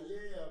 Hell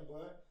yeah,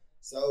 boy.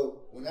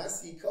 So when I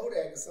see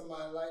Kodak or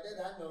somebody like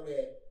that, I know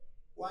that.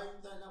 Why you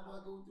think that boy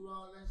go through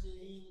all that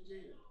shit? He in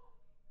jail.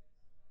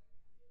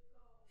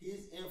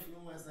 His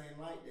influence ain't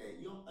like that.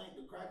 You don't think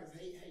the crackers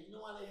hate? Hey, you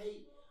know why they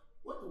hate?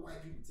 What do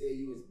white people tell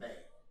you is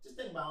bad? Just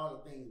think about all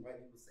the things white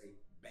people say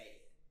bad.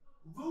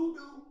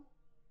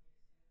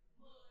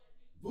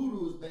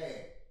 Voodoo is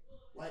bad.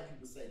 White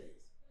people say this,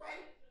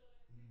 right?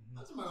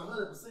 I'm talking about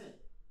 100%.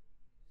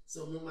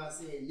 So remember I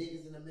said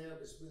niggas in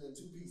America split in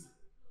two pieces.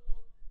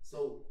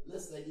 So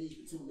let's say these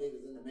are two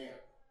niggas in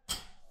America.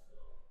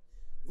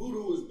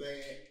 Voodoo is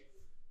bad.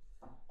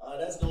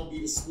 That's gonna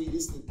be the sweet.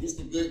 This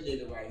the good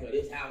nigga right here.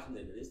 This house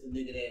nigga. This the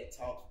nigga that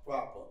talks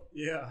proper.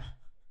 Yeah.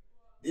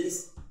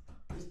 This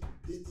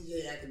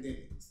DJ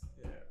Academics.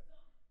 Yeah.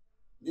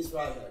 This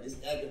right here. This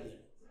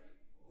academic.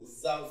 This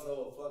is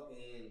also a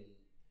fucking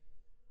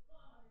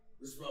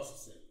Rich Russell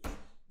singer.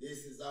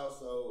 This is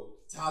also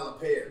Tyler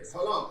Perry.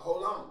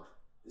 Hold on.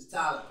 This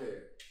Tyler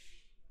Perry.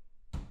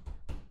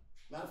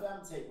 Matter of fact, I'm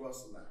gonna take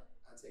Russell out.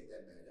 I take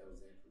that back. That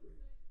was incorrect.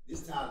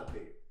 This Tyler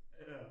Perry.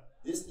 Yeah.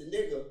 This the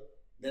nigga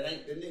that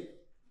ain't the nigga.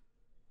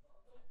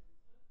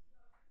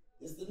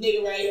 This the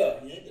nigga right here.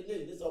 He ain't the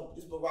nigga.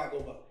 This Barack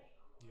Obama.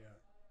 Yeah.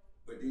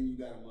 But then you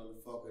got a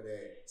motherfucker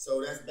that.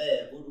 So that's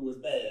bad. Voodoo is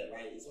bad,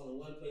 right? It's only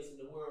one place in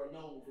the world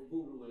known for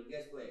voodoo, and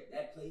guess what?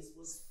 That place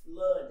was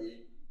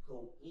flooded.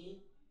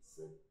 Coincidentally.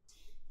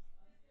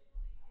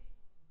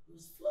 It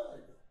was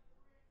flooded.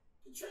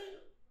 Katrina.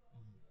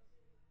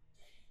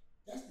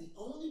 That's the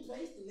only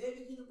place to live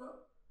in the bro.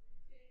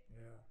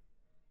 Yeah.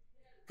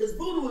 Because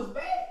voodoo was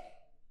bad.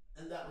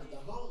 And that was the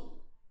home.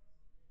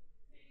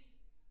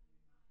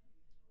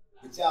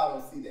 But y'all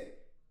don't see that.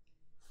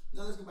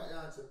 Now let's go back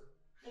down to,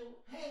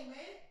 hey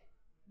man,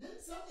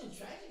 didn't something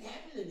tragic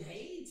happen in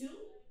Haiti too?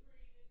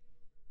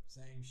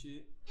 Same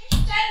shit.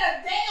 Ain't that a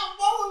damn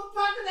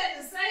motherfucker that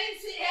the same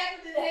shit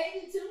happened in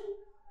Haiti too?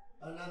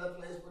 Another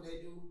place where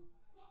they do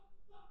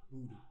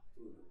Voodoo.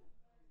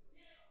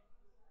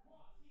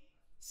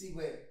 See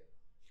where?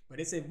 But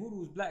they say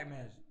voodoo is black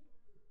magic.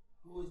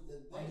 Who is the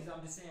they?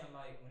 I'm just saying,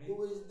 like,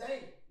 who is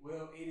they?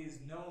 Well, it is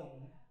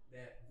known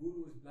that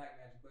voodoo is black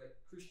magic,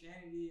 but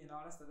Christianity and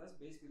all that stuff, that's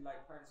basically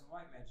like practicing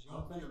white magic.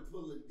 I'm gonna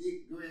pull a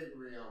Dick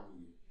Gregory on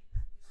you.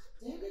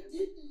 Damn it,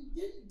 didn't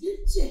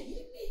you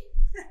hear me?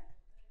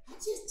 I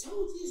just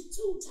told you it's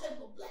two type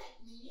of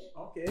black men.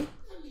 Okay.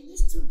 I mean,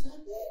 it's two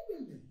type of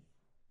every man.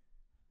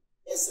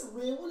 It's a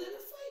real one and a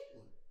fake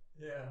one.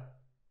 Yeah.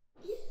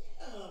 Yeah,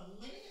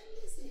 man.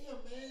 Listen here,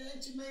 man.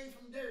 Ain't you made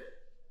from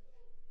dirt?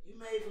 You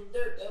made from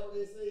dirt. That's what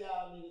they say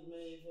y'all niggas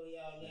made for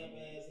y'all nap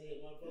ass head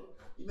motherfucker.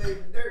 You made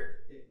from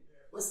dirt.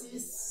 But see,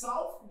 it's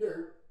soft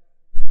dirt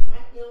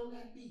right there on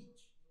that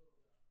beach.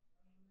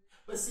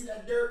 But see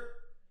that dirt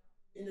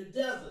in the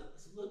desert,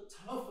 it's a little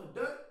tougher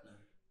dirt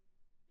now.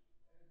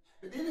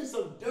 But then there's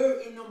some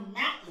dirt in the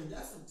mountains.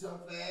 That's some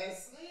tough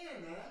ass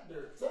sand now. That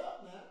dirt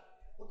tough now.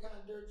 What kind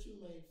of dirt you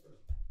made from?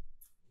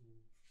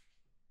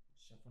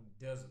 Shit from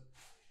the desert.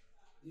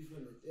 You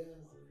from the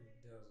desert?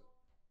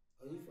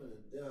 Oh, you from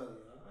the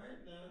desert. All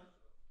right now.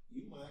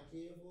 You might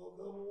care for a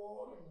cup of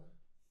water now.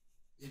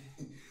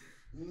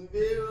 You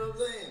feel what I'm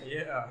saying?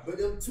 Yeah. But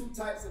them two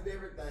types of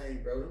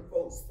everything, bro. Them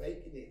folks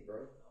faking it,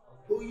 bro.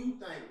 Who you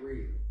think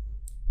real?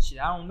 Shit,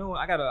 I don't know.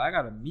 I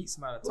gotta meet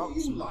somebody to talk Who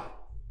you to. like?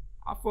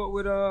 I fought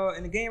with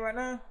in the game right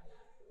now.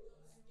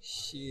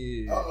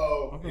 Shit.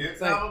 Every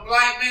time a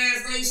black man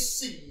say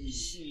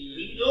shit.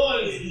 You know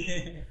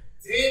it.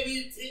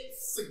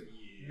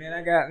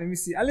 Man, let me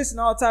see. I listen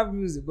to all type of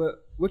music,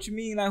 but what you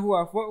mean, like who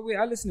I fought with?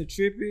 I listen to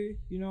Trippy,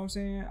 you know what I'm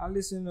saying? I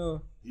listen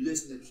to. You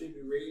listen to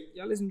Trippy Red?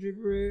 Yeah, I listen to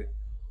Trippy Red.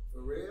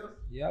 For real?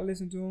 Yeah, I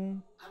listen to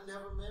him. I've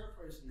never met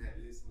a person that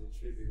listens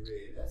to Trippy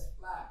Red. That's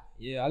fly.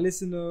 Yeah, I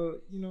listen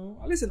to,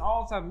 I listen to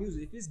all type of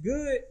music. If it's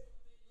good,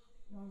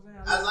 you know what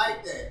I'm saying? I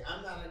like that.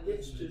 I'm not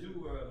against Juice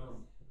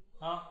WRLD.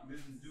 Huh?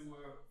 Listen to Juice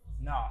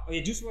WRLD. Nah. Oh,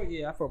 yeah, Juice WRLD.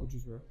 Yeah, I fuck with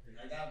Juice WRLD.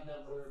 Like I've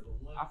never heard but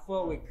one. I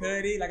fuck with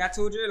Cudi. Like I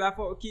told you earlier, I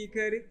fuck with Kid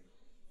Cudi.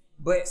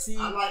 But see,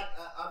 I've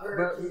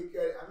heard Kid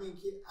Cudi. I mean,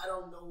 I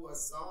don't know a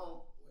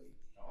song.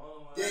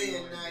 Day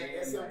and night.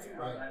 That's something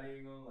right. I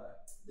ain't gonna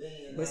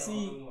lie. But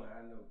see,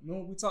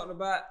 when we talked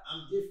about,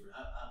 I'm different.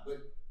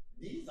 But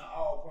these are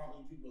all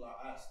probably people are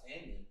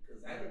outstanding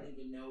because I didn't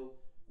even know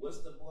what's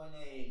the boy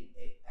name.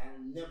 I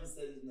never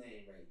said his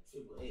name right.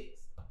 Triple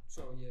X.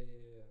 So yeah.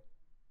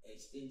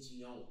 Extension.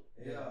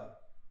 Yeah.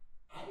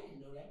 I didn't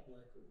know that boy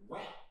could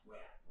rap.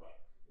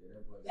 Yeah,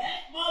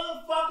 That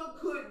motherfucker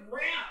could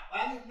rap.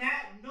 I did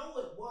not know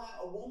it. Boy,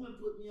 a woman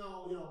put me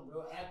on him,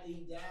 bro. After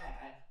he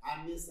died,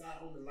 I miss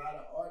out on a lot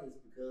of artists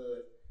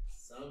because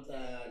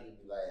sometimes you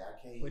be like,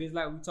 I can't. But it's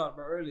like we talked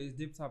about earlier. It's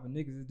different type of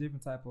niggas. It's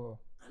different type of.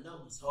 I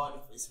know it's hard.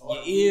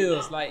 It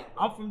is like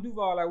I'm from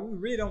Duval. Like we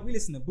really don't. We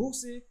listen to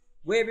Boosie,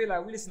 Webby.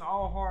 Like we listen to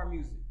all hard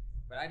music.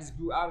 But I just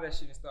grew out of that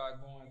shit and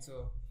started going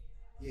to.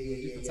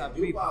 Different type of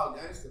people. Duval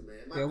gangster,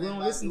 man. Yeah, we don't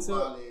listen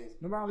to.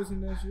 Nobody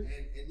listen to that shit.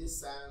 And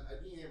this sound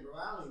again, bro.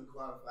 I don't even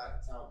qualify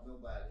to talk to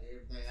nobody.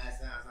 Everything I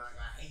sounds like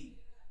I hate.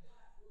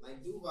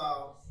 Like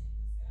Duval,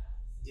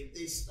 if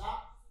they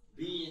stop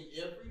being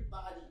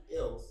everybody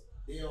else,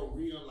 they'll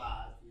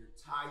realize the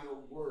entire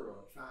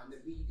world trying to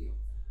be them.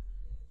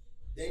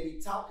 They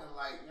be talking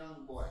like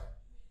young boy.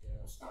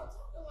 Yeah. Stop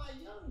talking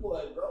like young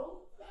boy,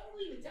 bro. I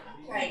don't even talk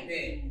like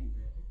that.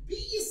 Be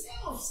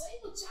yourself. Say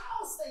what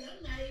y'all say.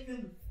 I'm not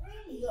even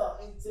from here.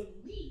 And to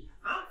me,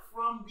 I'm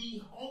from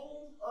the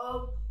home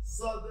of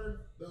Southern,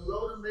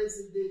 below the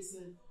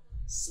Mason-Dixon,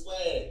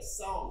 swag,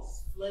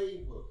 sauce,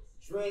 flavor,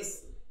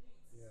 dressing.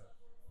 Yeah.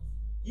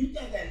 You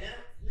think that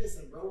now?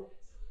 Listen, bro.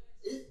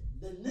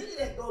 The nigga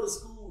that go to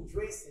school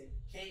dressing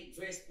can't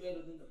dress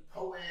better than the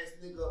po ass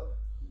nigga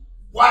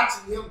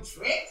watching him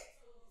dress.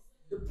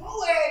 The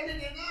po ass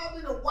nigga now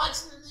been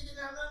watching the nigga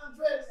that let him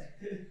dress.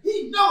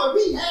 He know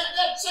if he had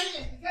that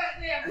chance, the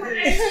goddamn put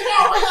that shit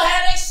on, he'll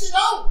have that shit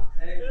on.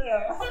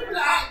 People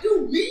like,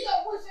 do me?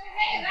 I wish I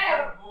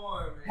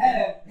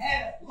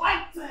had a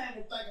lifetime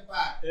to think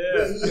about.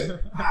 Yeah.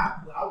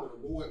 I would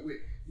have went with.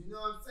 You know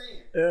what I'm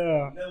saying?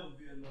 Yeah. Never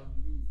be enough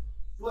of me.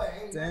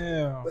 But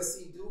damn. But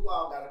see,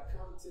 Duval gotta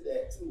come to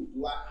that too.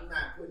 I'm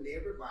not putting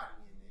everybody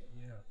in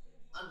there. Yeah.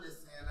 I'm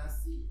just saying I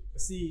see it.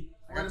 But see,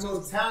 one of the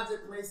most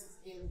talented places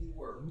in the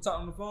world. We talked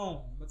on the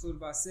phone. I told you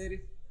about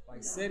Seti.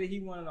 Like Seti, he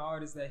one of the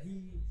artists that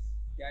he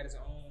got his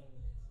own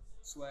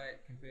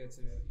swag compared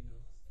to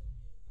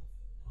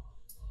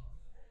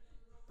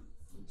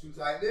Two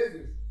tight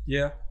niggas.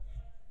 Yeah.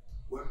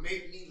 What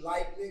make me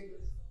like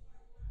niggas?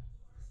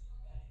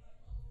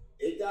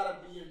 It gotta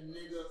be a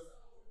nigga.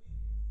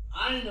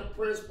 I ain't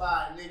impressed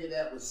by a nigga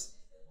that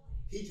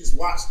he just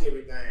watched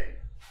everything.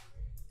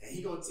 And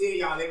he gonna tell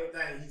y'all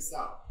everything he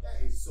saw.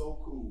 That is so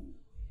cool.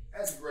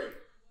 That's great.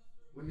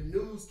 When the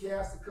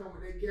newscaster come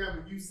with their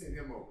camera, you send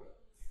him over.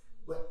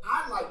 But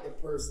I like the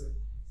person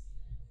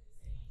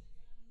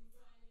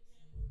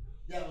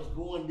that was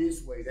going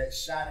this way, that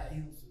shot at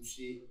him some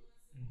shit,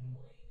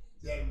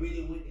 that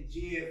really went to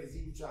jail because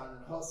he was trying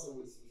to hustle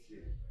with some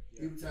shit.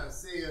 He was trying to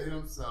sell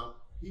him some.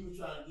 He was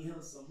trying to get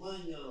him some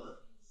money on.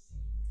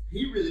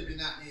 He really been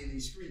out there in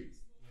these streets.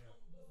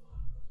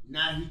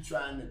 Now he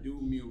trying to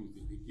do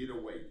music to get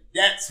away.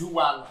 That's who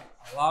I like.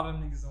 A lot of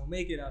niggas don't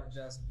make it out of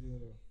Jacksonville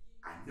though.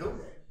 I know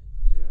that.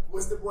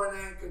 What's the boy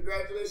name?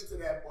 Congratulations to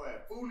that boy,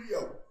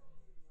 Fulio.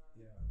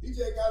 Yeah. He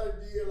just got a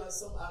deal like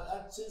some.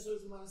 I just heard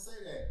somebody say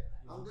that.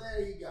 Yeah. I'm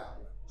glad he got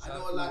one. I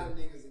know a lot of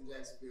niggas in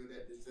Jacksonville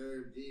that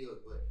deserve deals,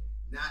 but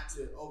not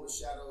to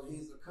overshadow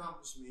his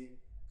accomplishment.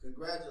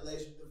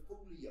 Congratulations to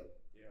Fulio.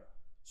 Yeah.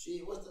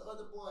 Shit, what's the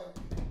other boy?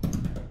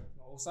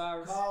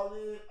 Osiris. Call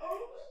in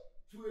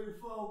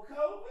 24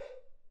 COVID.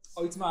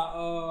 Oh, you talking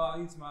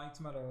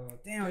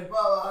about damn. It's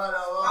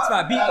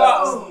my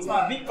beatbox. It's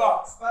my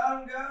beatbox.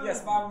 Spider Garden. Yeah,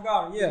 Spider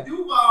Garden. Yeah.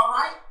 Duval,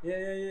 right?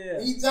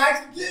 Yeah. He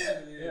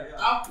Jacksonville. Yeah.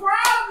 I'm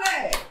proud of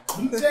that.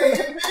 He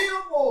J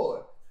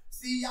Billboard.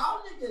 See,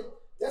 y'all niggas,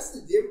 that's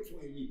the difference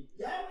between me.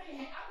 Y'all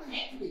ain't I'm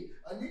happy.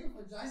 A nigga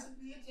from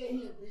Jacksonville J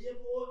hit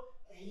Billboard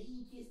and he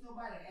ain't kiss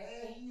nobody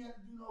ass. He ain't have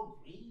to do no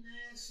green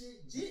ass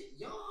shit. Jit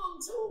young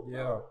too. Bro.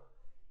 Yeah.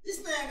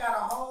 This man got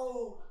a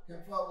whole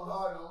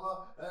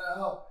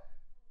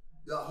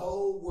the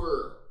whole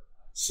world.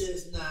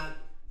 Chestnut.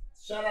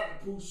 Shout out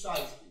to Pooh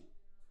Shiesty.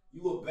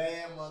 You a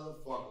bad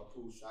motherfucker,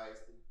 Pooh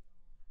Shiesty.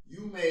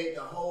 You made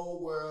the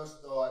whole world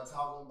start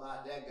talking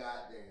about that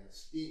goddamn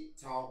stick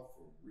talk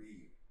for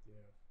real.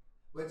 Yeah.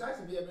 But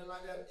Jacksonville been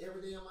like that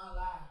every day of my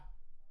life.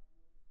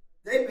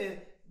 They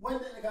been, one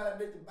thing they got a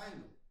bit to bang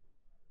them.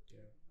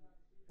 Yeah.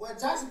 Well,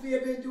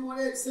 Jacksonville been doing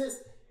that since,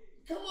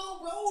 come on,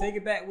 bro. Take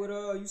it back with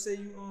you say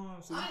you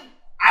so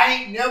I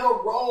ain't never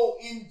rolled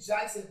in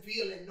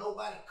Jacksonville and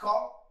nobody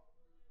caught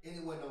and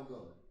it wasn't no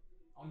gun.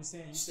 I'm just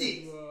saying you Sticks.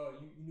 said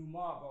you knew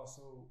mob boss,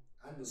 so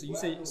I knew so you what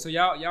I say knew. so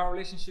y'all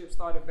relationship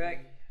started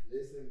back.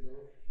 Listen, bro.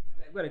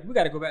 We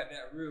gotta go back to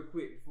that real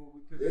quick before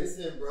we could.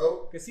 Listen,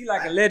 bro. Cause he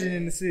like a legend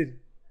in the city.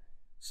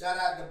 Shout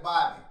out to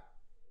Bobby.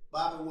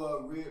 Bobby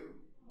was a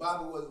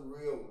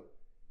real one.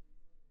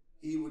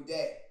 He was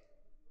that.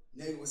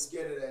 Nigga was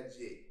scared of that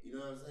shit. You know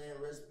what I'm saying?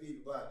 Recipe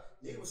to Bobby.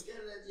 Nigga was scared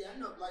of that shit. I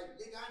know, like,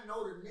 nigga, I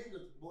know the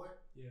niggas, boy.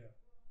 Yeah.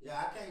 Yeah,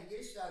 I can't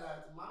get shout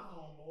out to my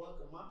homeboy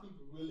because my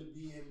people really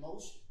be in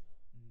motion.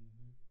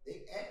 Mm-hmm.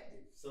 They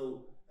active.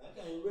 So I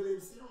can't really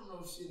sit on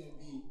no shit and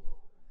be,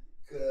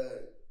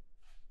 cause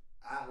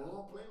I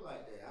won't play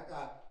like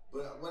that.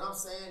 But what I'm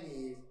saying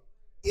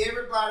is,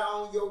 everybody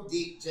on your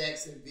dick,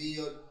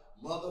 Jacksonville,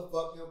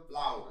 motherfucking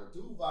Florida,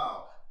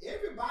 Duval,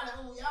 everybody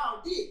on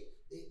y'all dick,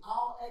 they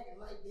all acting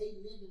like they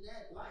living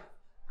that life.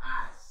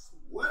 I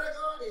swear to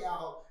God, they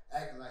all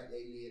acting like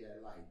they live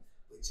that life.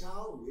 But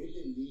y'all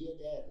really live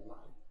that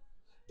life.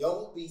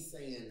 Don't be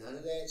saying none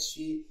of that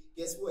shit.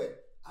 Guess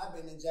what? I've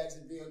been in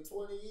Jacksonville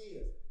 20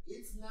 years.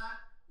 It's not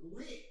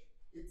lit.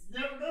 It's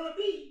never gonna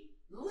be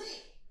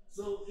lit.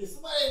 So if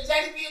somebody in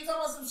Jacksonville talking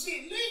about some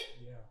shit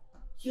lit,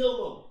 kill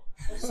them.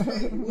 That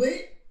shit ain't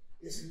lit.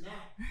 It's not.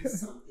 It's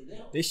something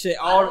else. They shut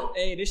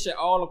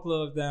all the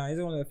clubs down. There's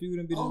only a few of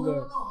them bitches left.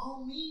 No, I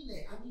don't mean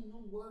that. I mean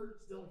them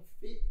words don't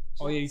fit.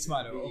 Oh yeah, you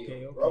smart though.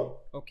 Okay.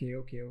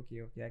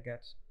 I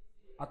got you.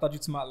 I thought you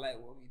smart like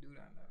what we do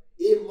down there.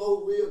 It's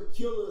more real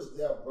killers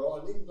there,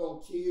 bro. Niggas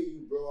gonna kill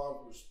you, bro,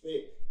 out of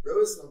respect.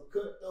 Bro, it's some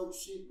cutthroat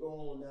shit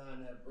going on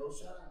down there, bro.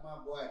 Shout out my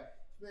boy.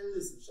 Man,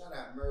 listen, shout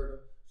out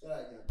Murder. Shout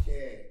out Young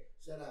Cad.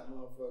 Shout out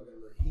motherfucking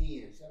Lil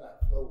Hen. Shout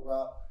out Flow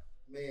Rock.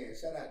 Man,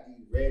 shout out D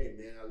Ready,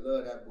 man. I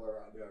love that boy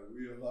right there.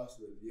 Real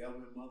hustler. If you ever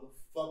in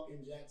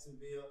motherfucking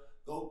Jacksonville,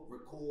 go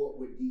record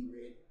with D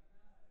Ready.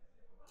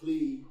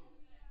 Please.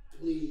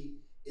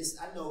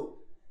 I know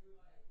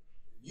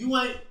you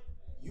ain't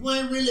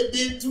really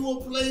been to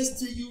a place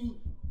till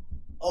you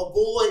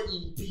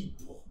avoiding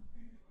people.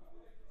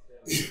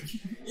 If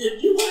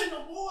you ain't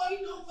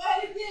avoiding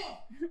nobody there,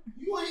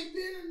 you ain't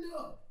been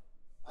enough.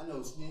 I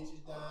know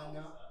snitches down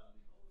there.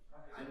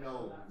 I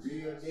know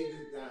real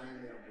niggas down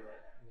there,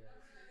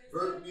 bro.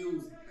 Vert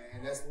music,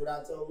 man. That's what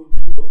I told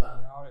you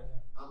about.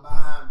 I'm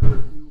behind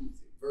Vert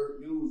music.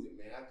 Vert music,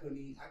 man. I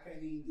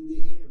can't even do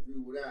the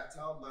interview without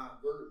talking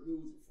about Vert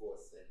music for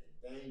a second.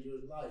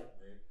 Dangerous life,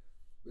 man.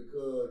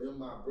 Because them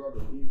my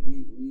brothers,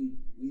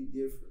 we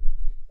different.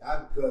 I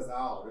can cuss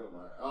all them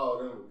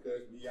will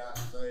cuss me out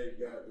the same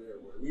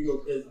goddamn way. We gonna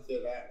cuss each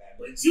other out,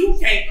 but you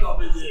can't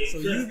come in there.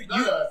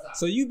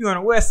 So you be on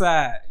the west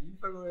side. You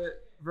fucking with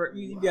Vert,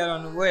 you be out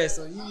on the west,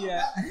 so you be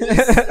out.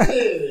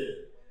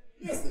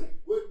 Listen,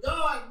 what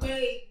God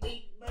made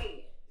me, man,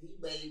 he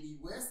made me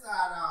west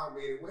side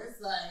already. West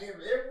side,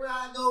 everywhere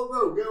I go,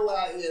 bro, go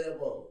out here,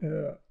 bro.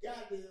 Yeah.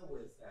 Goddamn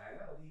west side.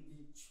 I don't even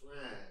be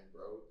trying,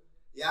 bro.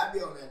 Yeah, I be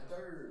on that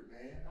third,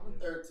 man. I'm a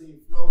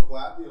 13th floor boy.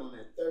 I be on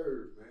that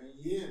third, man.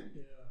 You hear me?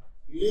 Yeah.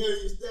 You hear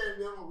me? You stand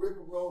me? I'm a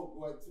River Road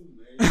boy, too,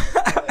 man.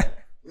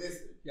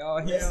 Listen.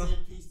 Y'all hear Rest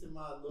in peace to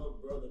my little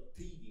brother,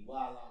 Petey,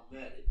 while I'm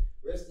at it.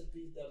 Rest in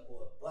peace to that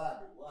boy,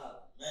 Bobby,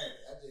 while I'm at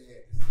it. I just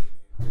had to say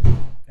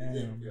that.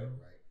 Damn,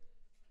 right.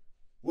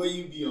 Where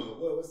you be on?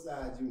 What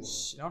side you on?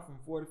 Shit, I'm from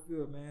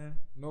 45th, man.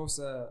 North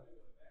side.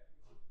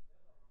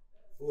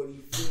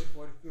 45th?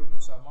 45th,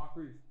 north side,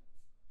 Moncrief.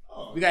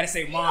 Oh. We gotta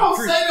say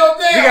Moncrief. Don't say no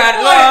damn. We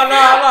gotta,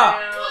 no.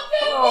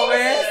 Come on,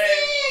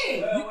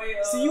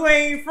 man. See, you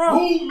ain't from.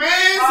 Who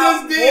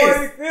man's is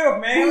this? 45th,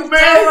 man. Who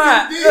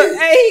man's is this?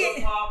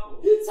 Hey.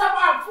 You talking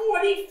about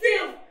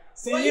 45th?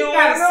 See, well, you don't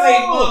gotta know. say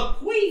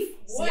Moncrief.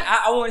 See,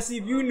 I want to see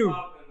if you knew.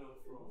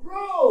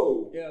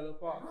 Bro. Yeah, Lil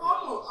Pop.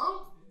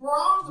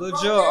 I'm Lil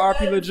Jug, RP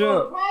Lil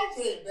Jug.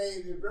 Project,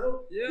 baby,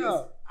 bro. Yeah.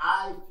 Listen,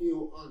 I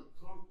feel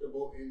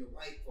uncomfortable in the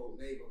white folk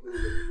neighborhood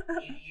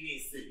in any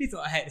city. He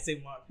thought I had to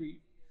say Moncrief.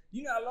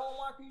 You know how long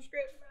Moncrief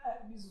stretch, man? I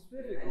had to be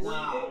specific.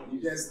 Nah, you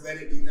just let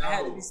it be known. I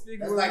had to be speaking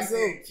That's where like we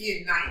saying go.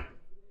 kid night.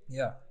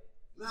 Yeah.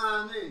 Nah,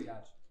 I mean.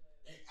 Gotcha.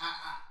 I,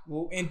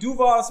 Well, in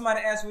Duval,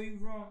 somebody asked where you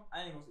from.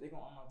 I ain't gonna. They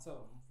gonna on my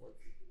toe.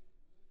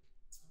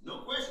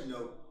 no question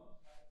though.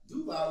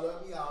 Duval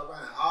love me all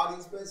around. All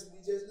these places we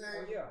just Oh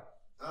named. yeah.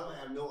 I don't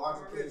have no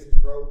altercations,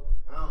 bro.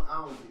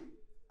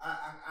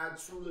 I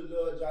truly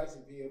love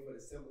Jacksonville for the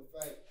simple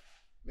fact,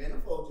 man,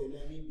 them folks just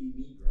let me be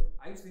me, bro.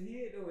 I used to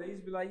hear it though. They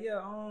used to be like,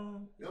 yeah,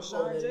 Them Shawn folks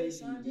let Jay, me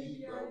Shawn be Jay, me,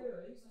 be bro. out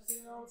here. They used to say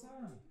it all the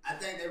time. I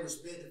think they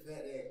respect the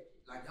fact that,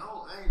 like, I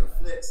ain't a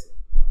flexer.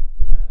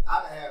 I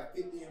can have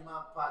 50 in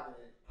my pocket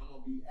and I'm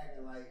gonna be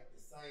acting like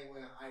the same way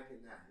I'm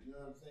acting now. You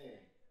know what I'm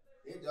saying?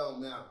 It don't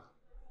matter.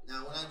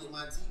 Now, when I get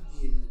my teeth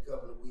did in a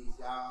couple of weeks,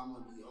 y'all, I'm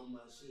gonna be on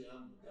my shit.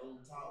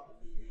 Don't talk to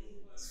me then.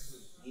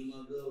 Ain't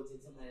gonna go to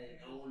somebody that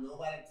don't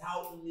nobody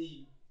talk to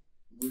me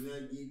when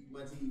I get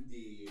my teeth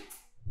did.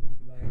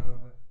 Like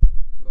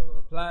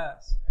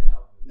Plies.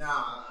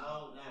 Nah.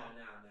 I'm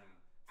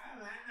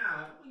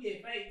gonna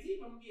get fake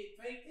teeth. I'm gonna get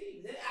fake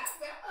teeth.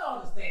 I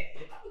understand.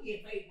 If I'm gonna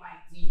get fake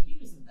white teeth,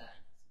 give me some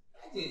diamonds.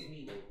 That's just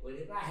me though. But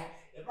if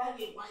I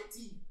get white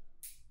teeth,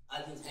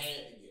 I just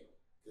had to get them.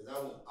 Cause I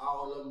want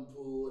all of them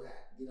pulled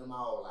out, get them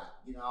all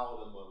out, get all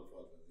them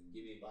motherfuckers, and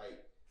give me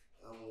bite.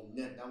 I want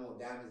nothing. I want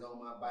diamonds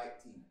on my bite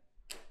teeth.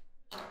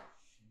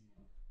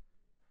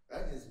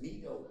 That's just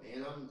me though,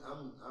 man.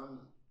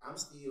 I'm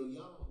still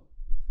young.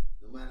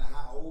 No matter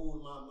how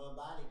old my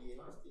body get,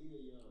 I'm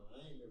still young. I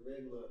ain't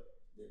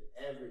the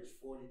average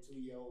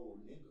 42-year-old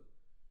nigga.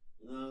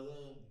 You know what I'm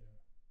saying?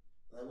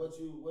 Like what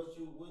do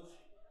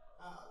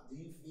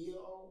you feel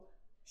old?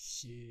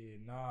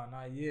 Shit, nah,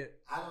 not yet.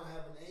 I don't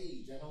have an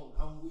age.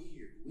 I'm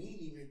weird. We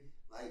ain't even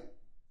like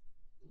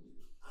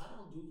I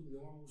don't do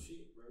normal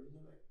shit, bro. You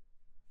know that?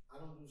 I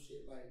don't do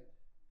shit like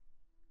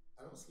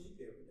I don't sleep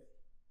every day.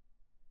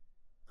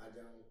 I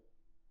don't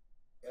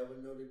ever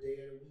know the day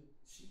of the week.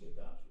 She can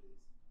vouch for this.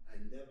 I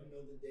never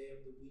know the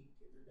day of the week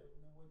and I never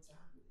know what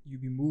time it is.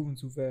 You be moving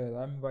too fast.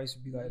 I remember I used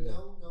to be like that.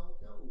 No.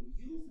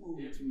 You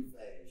move too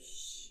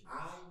fast.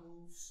 I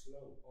move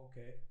slow.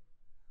 Okay.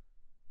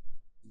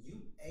 You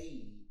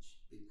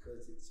age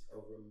because it's a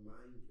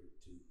reminder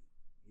to you.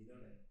 You know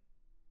that?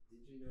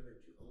 Did you know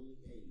that you only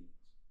age?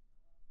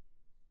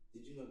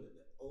 Did you know that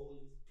the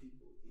oldest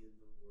people in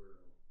the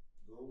world,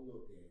 go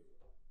look at it,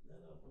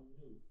 none of them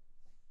knew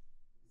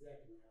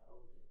exactly how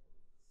old they was.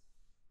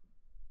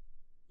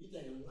 You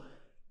think I'm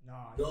lying?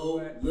 Nah. Go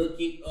look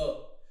it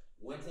up.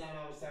 One time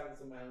I was talking to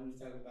somebody who was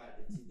talking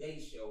about the Today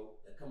Show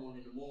that come on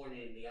in the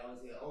morning and they always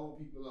had old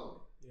people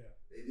on it. Yeah.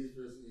 They this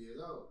person years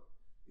old.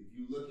 If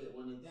you look at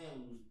one of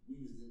them, we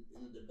was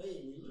in a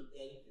debate and we looked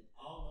at it and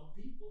all them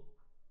people,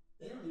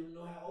 they don't even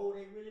know how old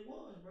they really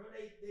was, bro.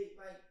 They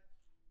like,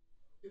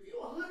 if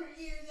you're 100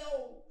 years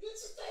old,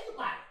 just think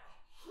about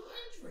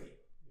it. 100.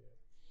 Yeah.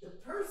 The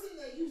person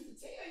that used to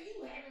tell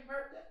you happy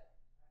birthday,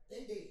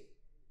 they dead.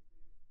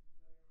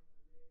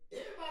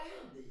 Everybody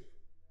else dead.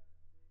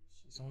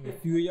 It's only a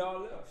few of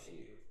y'all left.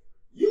 Shit.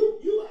 You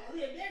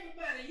outlived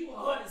everybody. You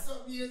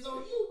 100-something years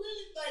old. You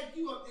really think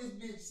you up this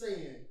bitch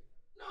saying,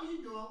 no,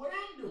 you doing what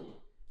I'm doing.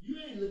 You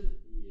ain't looking,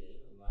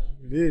 like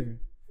living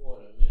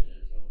for a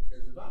minute or something.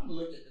 Because if I'm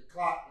looking at the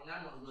clock when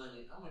I'm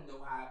 100, I'm gonna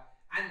know how.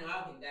 I know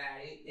I can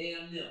die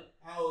damn near.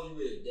 How old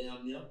you is?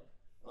 Damn near.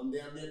 I'm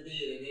damn near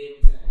dead at every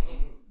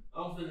time.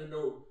 I'm finna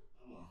know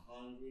I'm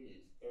 113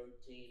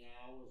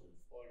 hours and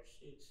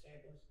 46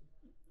 seconds,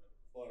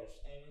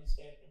 47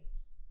 seconds,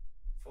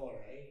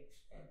 48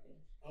 seconds.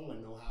 I'm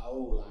gonna know how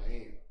old I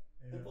am.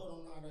 Yeah. Them folks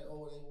don't know how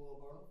old they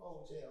were, bro. Them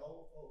folks say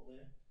old folk,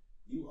 man.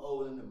 You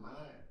old in the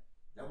mind.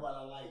 That's why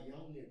I like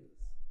young niggas.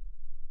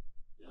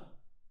 Yeah.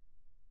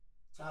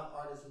 Top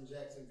artists in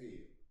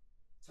Jacksonville.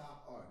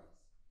 Top artists.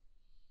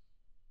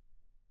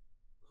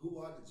 Who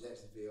are the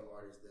Jacksonville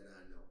artists that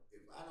I know?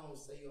 If I don't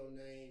say your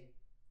name,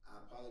 I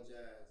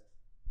apologize.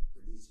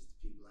 But these are the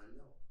people I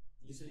know.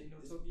 You say you know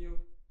Tokyo?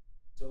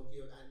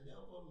 Tokyo, I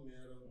never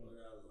met her, but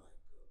I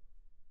like her.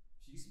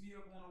 She used to be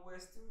up on the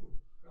West too.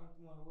 Come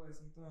through on the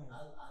West sometimes.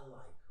 I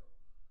like her.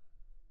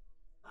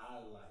 I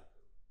like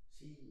her.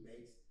 She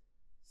makes.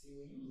 See,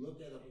 when you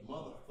look at a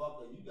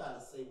motherfucker, you gotta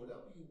say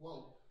whatever you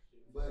want.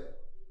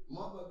 But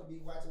motherfucker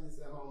be watching this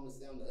at home and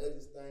say I'm the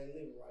ugliest thing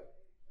living, right?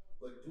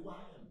 But do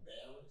I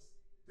embarrass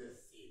the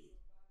city?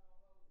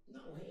 No,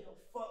 hell,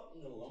 fuck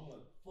no. I'm a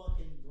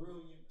fucking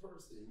brilliant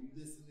person. You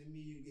listen to me,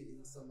 you get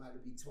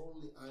somebody to be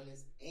totally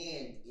honest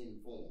and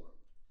informed.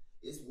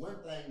 It's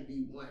one thing to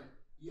be one.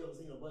 You ever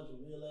seen a bunch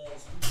of real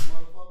ass stupid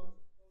motherfuckers?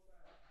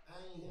 I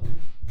ain't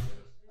him.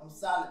 I'm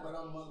solid, but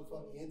I'm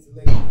motherfucking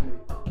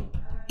intellectually. I'm on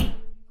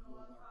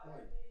my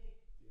point.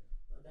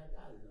 Like I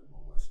got it. I'm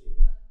on my shit.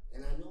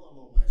 And I know I'm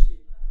on my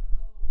shit.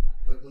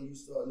 But when you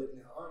start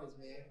looking at artists,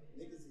 man,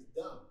 niggas is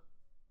dumb.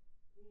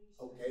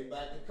 Okay,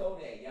 back to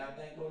Kodak. Y'all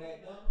think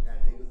Kodak dumb?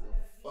 That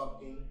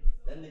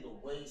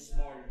nigga way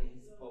smarter than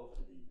he's supposed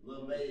to be.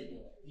 Lil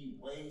Baby, he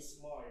way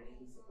smarter than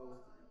he's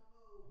supposed to be.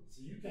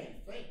 So you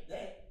can't fake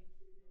that.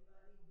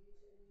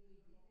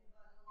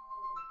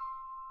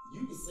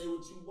 You can say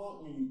what you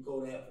want when you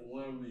Kodak for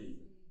one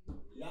reason.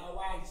 Y'all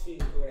watch shit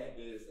Kodak.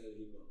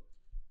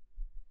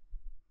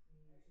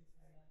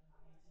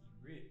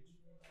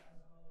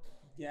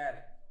 got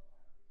it.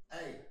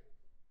 Hey,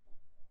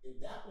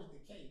 if that was the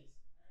case,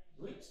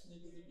 rich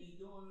niggas would be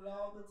doing it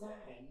all the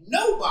time.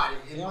 Nobody,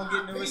 They in don't my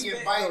get no opinion,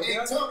 respect. bite Though. They their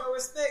don't get tongue. no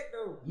respect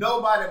though.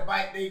 Nobody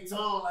bite their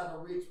tongue like a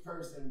rich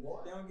person,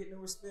 boy. They don't get no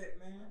respect,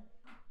 man.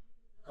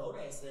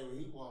 Kodak said what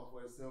he want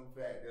for the simple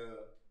fact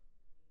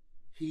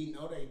he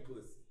know they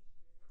pussy.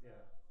 Yeah.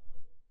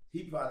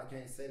 He probably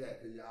can't say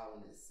that because y'all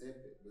won't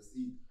accept it. But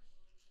see,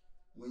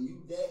 when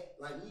you that,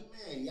 like me,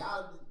 man,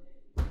 y'all,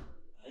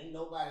 ain't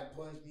nobody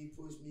punch me,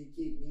 push me,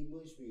 kick me,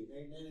 mush me.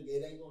 It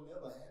ain't gonna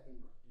never happen,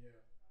 bro.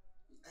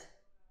 Yeah.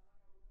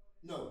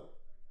 No,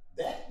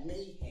 that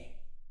may happen.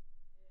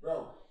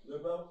 Bro,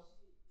 look, bro,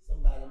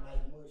 somebody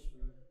might mush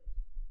me.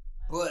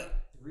 But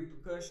The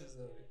repercussions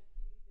of it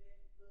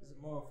is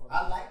a motherfucker.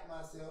 I like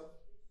myself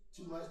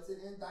too much to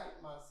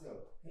indict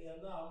myself. Hell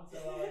no, I'm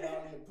gonna tell all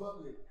y'all in the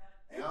public,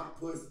 and I'm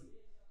pussy.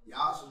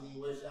 Y'all shouldn't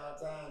even waste y'all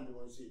time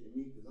doing shit to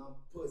me because I'm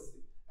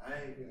pussy.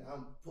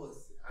 I'm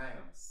pussy. I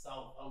am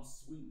soft. I'm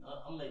sweet.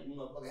 I'm making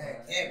motherfuckers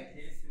have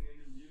cavities. Hissing in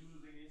the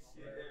music and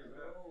shit,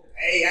 bro.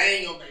 Hey, I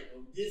ain't gonna make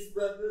no diss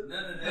record.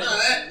 None of that. None of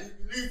that.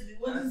 Listen,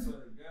 what I is swear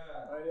to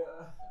God. Oh,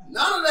 yeah.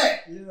 None of that.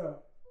 Yeah.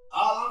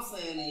 All I'm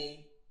saying is,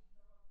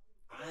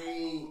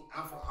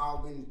 I'm from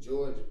Albany,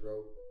 Georgia,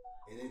 bro.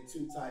 And it's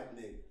two type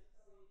niggas.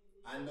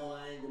 I know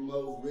I ain't the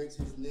most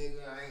richest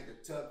nigga. I ain't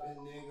the toughest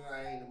nigga.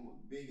 I ain't the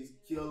biggest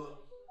killer.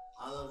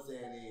 All I'm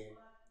saying is,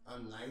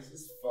 I'm nice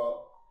as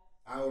fuck.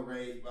 I was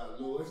raised by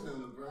Lewis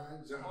and LeBron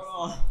Johnson.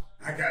 Hold on.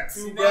 I got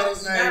two See,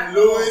 brothers now- named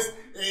now- Lewis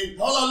and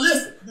hold on,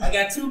 listen. I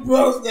got two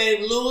brothers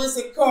named Lewis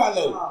and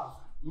Carlos. Ah.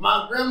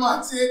 My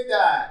grandma tit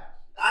died.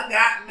 I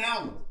got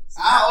mountains.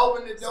 I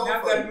opened the door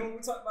Now for we you. remember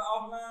we talked about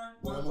offline.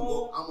 Well, on I'm the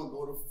phone? gonna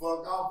go the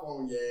fuck off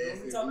on your ass.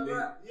 What we talking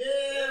about?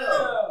 Yeah.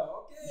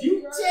 Okay.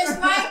 You right.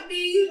 just like me.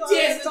 You You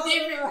just already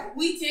different. talking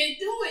We just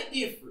do it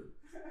different.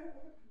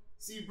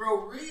 See,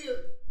 bro, real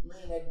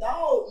man, a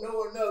dog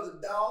know another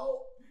dog.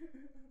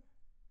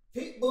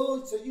 Pit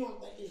bull, so you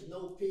don't think there's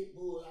no pit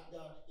bull out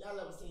there? Y'all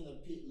ever seen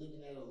a pit looking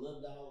at a little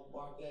dog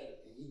bark at it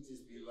and he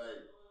just be like,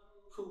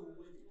 cool with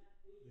it?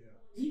 Yeah.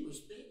 He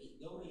respect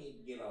it. Go ahead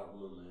and get off,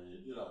 little man.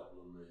 Get off,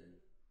 little man.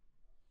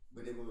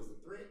 But if it was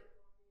a threat,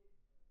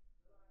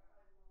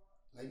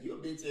 like you a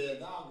bitch ass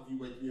dog if you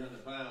weigh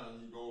 300 pounds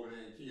and you go over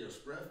there and kill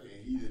Scruffy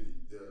and he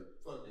the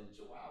fucking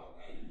chihuahua.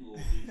 Now you go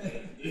bitch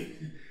ass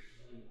nigga.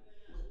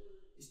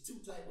 It's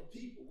two type of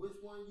people. Which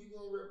one you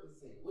gonna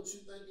represent? What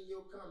you think in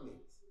your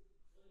comments?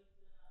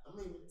 I'm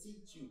even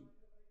teach you.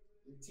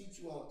 I'm teach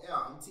you on air.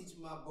 I'm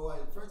teaching my boy.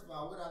 First of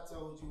all, what I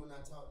told you when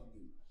I talked to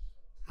you.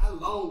 How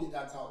long did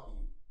I talk to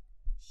you?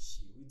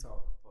 Shit, we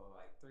talked for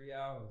like 3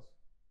 hours.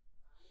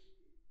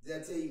 Did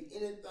I tell you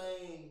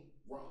anything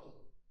wrong?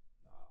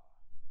 Nah.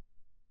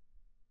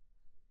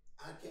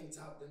 I can't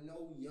talk to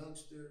no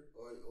youngster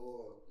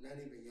or not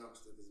even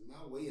youngster because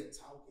my way of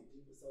talking,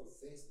 people so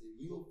sensitive.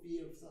 You'll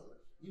feel something.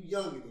 You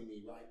younger than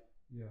me, right?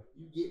 Yeah.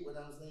 You get what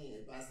I'm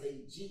saying. If I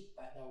say jit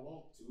like I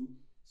want to,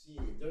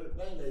 shit, Dirt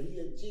Banger, he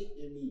a jit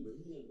than me, but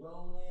he a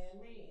grown ass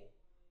man.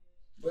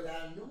 But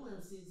I knew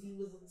him since he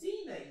was a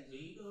teenager,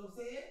 you know what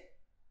I'm saying?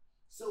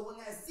 So when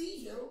I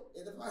see him,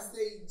 and if I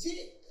say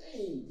jit, I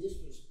ain't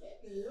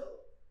disrespecting him.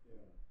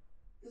 Yeah.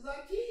 Cause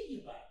I kill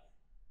you by it.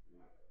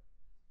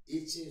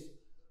 It's just,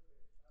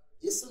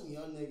 it's some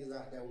young niggas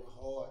out there with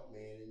heart,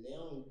 man, and they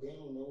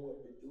don't know what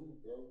to do,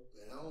 bro.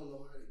 And I don't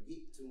know how to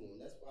get to them.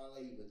 That's why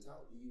I even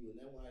talk to you, and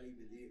that's why I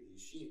even did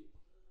this shit.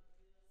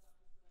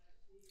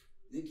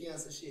 This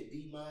cancer shit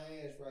beat my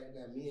ass right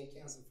now. Me and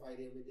cancer fight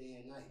every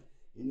day and night.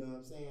 You know what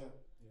I'm saying?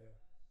 Yeah.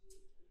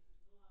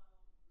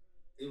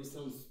 It was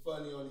something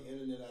funny on the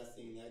internet I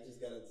seen. I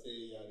just gotta tell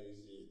y'all this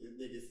shit. This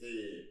nigga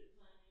said,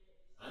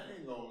 I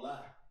ain't gonna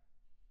lie.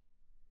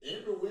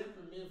 Every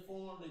weapon been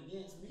formed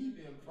against me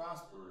been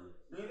prospering.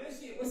 Man, that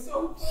shit was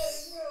so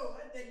funny, bro.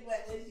 I think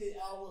about that shit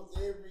almost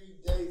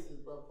every day since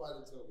my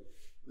father told me.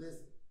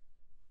 Listen,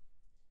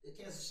 the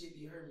cancer shit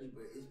be hurting me,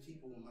 but it's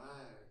people's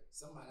mind.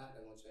 Somebody out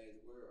there gonna change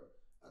the world.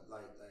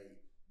 Like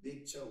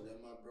Big Cho,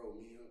 that's my bro.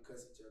 Me and him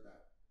cuss each other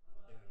out.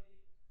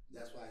 Yeah.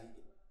 That's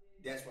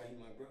why he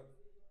my brother.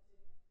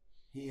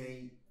 He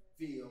ain't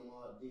Phil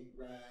Mar Dick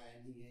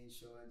Ride. He ain't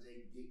Shawn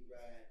Jay Dick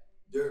Ride.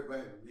 Dirt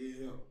Banger, me and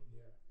him.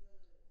 Yeah.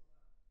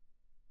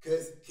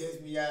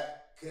 Cuss me out,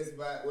 cuss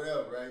about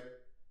whatever, right?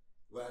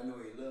 But I know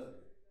he love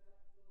me.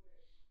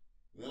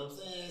 You know what I'm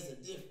saying? It's a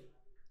difference.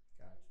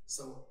 Gotcha.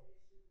 So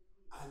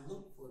I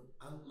look for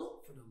them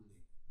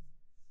niggas.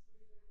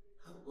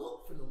 I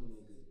look for them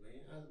niggas,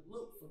 man. I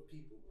look for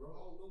people, bro. I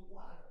don't know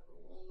why, bro.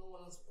 I don't know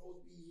what I'm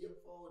supposed to be here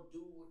for or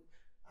doing.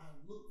 I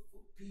look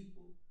for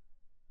people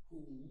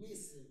who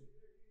missing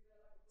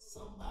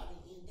somebody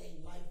in their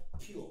life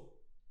pure.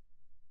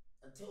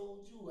 I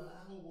told you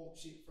I don't want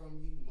shit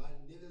from you, my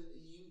nigga.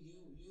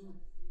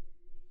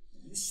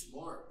 You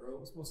smart, bro.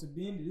 We're supposed to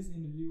be in this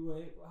interview.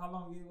 How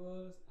long it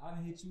was? I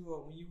done hit you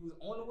up when you was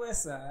on the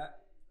west side.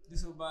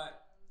 This was about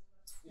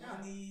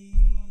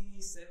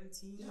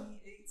 2017,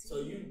 18.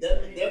 So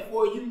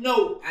therefore you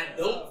know I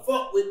don't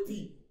fuck with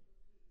people.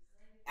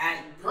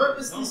 I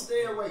purposely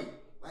stay away.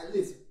 Like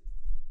listen,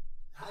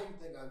 How you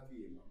think I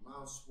feel? My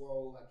mouth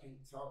swole, I can't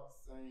talk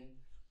the same.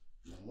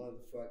 My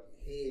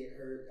motherfucking head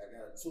hurt. I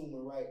got a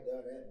tumor right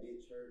there, that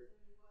bitch hurt.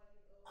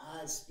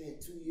 I spent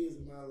 2 years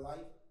of my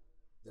life,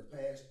 the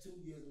past 2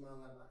 years of my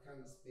life, I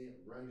kind of spent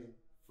running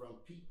from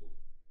people.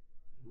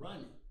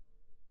 Running.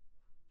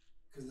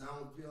 Because I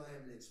don't feel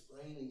having to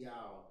explain to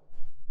y'all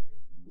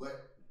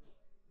what,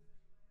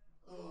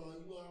 oh,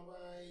 you all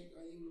right?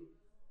 Are you,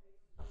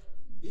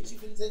 bitch, you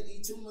can take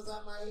these tumors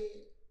out my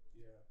head?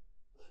 Yeah.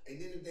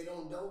 And then if they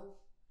don't know,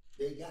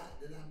 then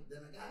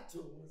I got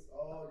tumors.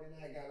 Oh, then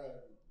I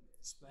gotta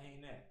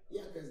explain that.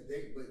 Yeah,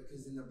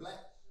 because in the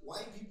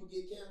white people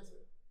get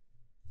cancer.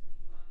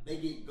 They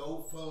get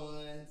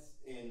GoFunds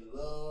and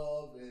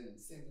love and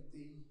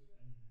sympathy.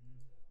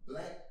 Mm-hmm.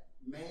 Black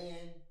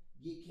man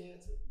get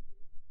cancer.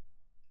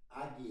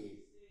 I get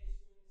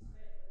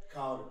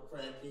called a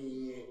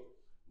crackhead.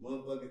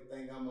 Motherfuckers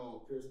think I'm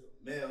on crystal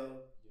meth.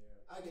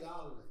 Yeah. I get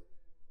all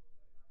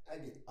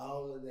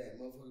of that.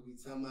 Motherfucker be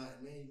talking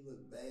about, man, you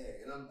look bad.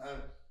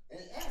 And and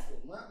ask him,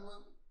 my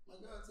girl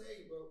tell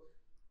you, bro,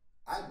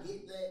 I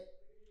get that,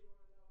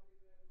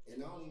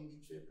 and I don't even be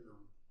tripping on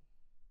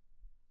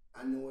it.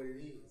 I know what it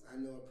is. I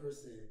know a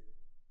person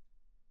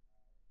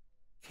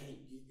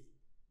can't get it.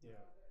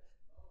 Yeah.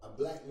 A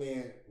black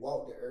man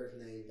walked the earth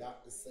named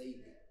Dr.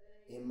 Sabian.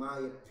 In my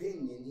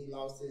opinion, he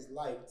lost his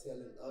life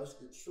telling us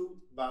the truth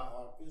about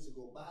our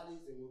physical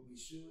bodies and what we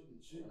should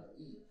and shouldn't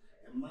eat.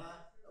 In my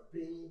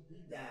opinion,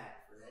 he died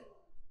for that.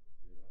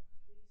 Yeah.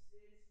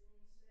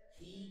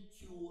 He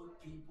cured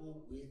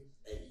people with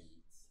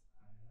AIDS,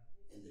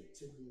 and they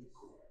took him to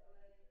court.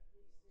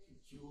 He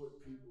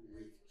cured people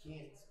with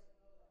cancer.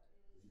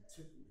 He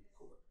took him to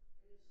court.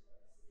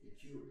 He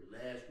cured the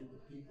last group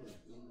of people and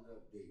ended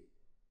up dead.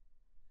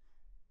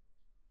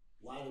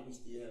 Why do we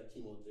still have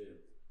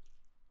chemotherapy?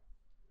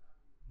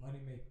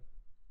 Money maker.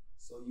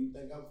 So you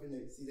think I'm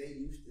finna, see, they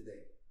used to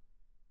that.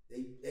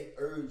 They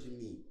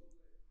urging me,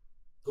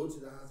 go to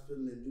the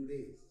hospital and do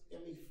this.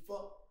 Got me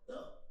fucked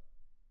up.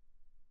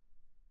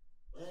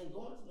 I ain't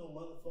going to no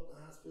motherfucking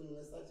hospital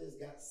unless I just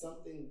got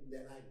something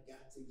that I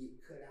got to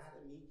get cut out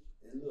of me.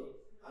 And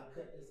look, I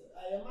cut this.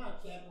 Hey, am I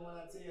capping when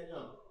I tell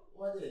them?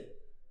 What is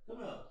it?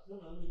 Come on,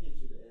 let me get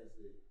you to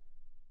answer this.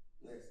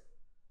 Listen,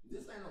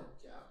 this ain't no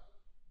cap.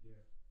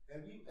 Yeah.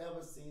 Have you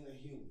ever seen a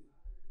human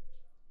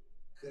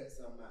cut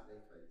something out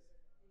their face?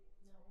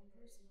 No,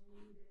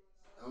 personally.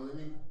 Only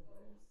me?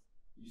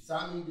 You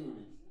saw me do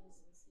this.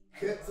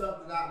 Cut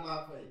something out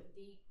my face.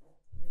 Deep.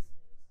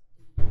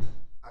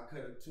 I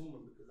cut a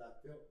tumor because I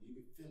felt you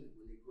could feel it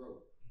when it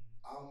grows.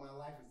 All my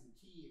life as a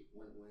kid,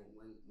 when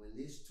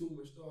this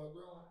tumor started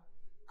growing,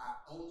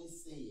 I only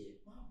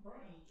said, my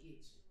brain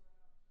itching.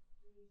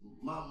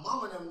 My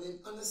mama and them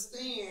didn't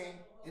understand,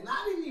 and I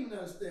didn't even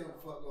understand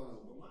what the fuck going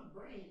on, but my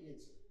brain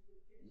itching.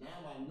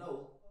 Now I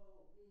know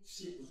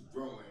shit was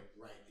growing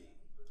right there.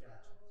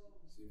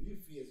 So if you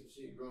feel some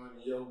shit growing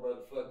in your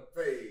motherfucking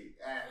face,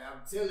 and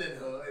I'm telling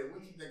her, hey,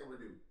 what you think I'm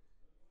gonna do?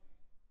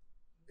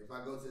 If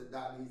I go to the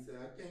doctor, he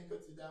said, I can't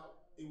cut it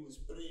out, it will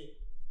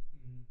spread.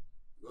 Mm-hmm.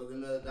 Go to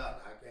another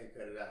doctor, I can't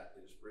cut it out,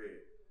 it'll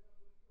spread.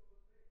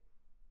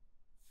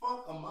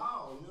 Fuck them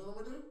all, you know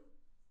what I'm gonna do?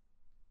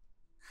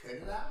 Cut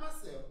it out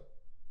myself,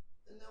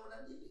 and that's what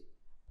I did.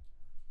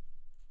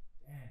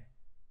 Damn.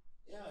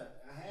 Yeah,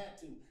 I had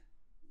to.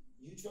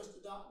 You trust the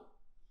doctor?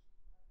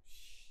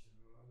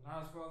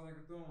 Not as far as I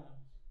can throw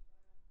him.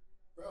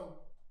 Bro,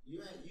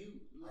 look at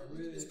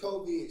this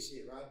COVID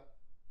shit, right?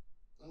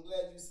 I'm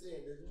glad you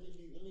said this.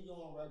 Let me go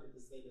on record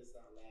to say this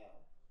out loud.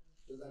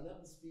 Because I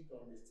never speak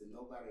on this to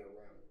nobody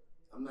around me.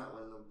 I'm not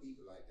one of them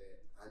people like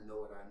that. I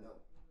know what I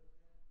know.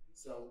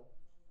 So,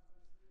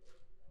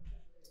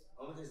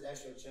 I'm going to just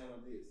ask your channel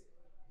this.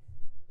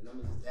 And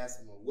I'm going to just ask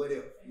them a what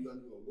if. You're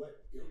going to do a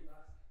what if.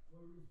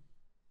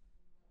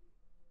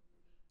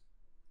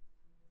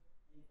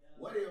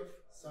 What if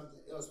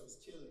something else was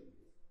killing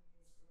you?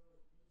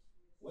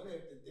 What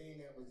if the thing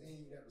that was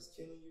in you that was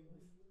killing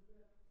you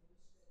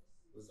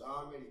was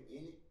already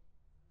in it?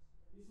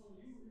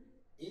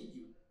 In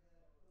you.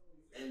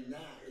 And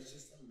now it's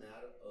just a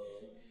matter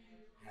of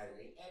how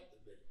they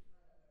activate it.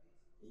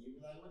 And you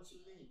be like, what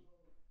you mean?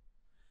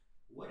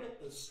 What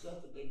if the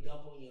stuff that they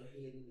dump on your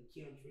head in the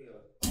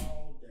chemtrails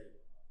all day?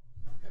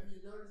 Have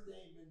you noticed they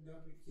ain't been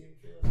dumping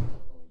chemtrails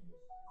stuff on you?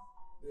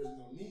 There's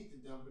no need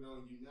to dump it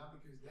on you now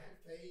because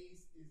that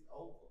phase is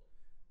over.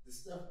 The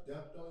stuff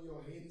dumped on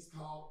your head is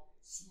called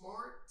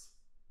smart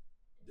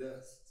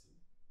dust.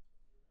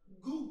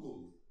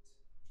 Google it.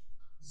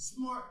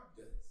 Smart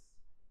dust.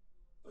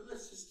 But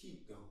let's just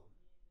keep going.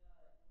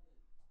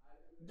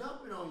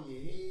 Dump it on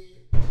your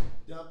head.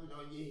 Dump it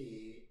on your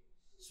head.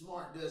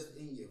 Smart dust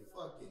in your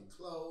fucking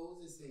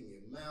clothes. It's in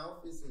your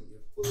mouth. It's in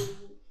your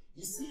food.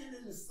 You see it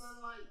in the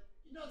sunlight.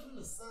 You know, when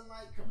the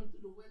sunlight coming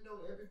through the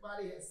window,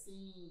 everybody has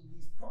seen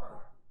these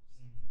particles.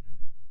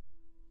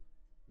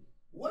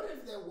 What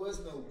if there was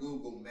no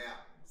Google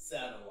Map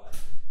satellite?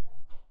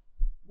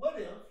 What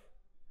if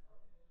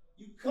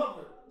you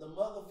covered the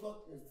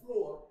motherfucking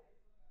floor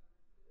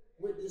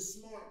with this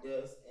smart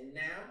dust, and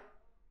now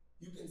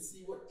you can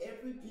see what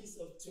every piece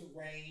of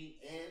terrain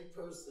and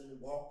person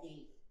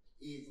walking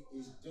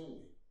is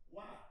doing.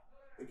 Why?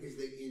 Because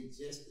they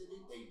ingested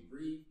it, they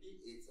breathed it,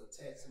 it's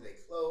attached to their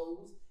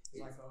clothes.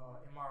 It's like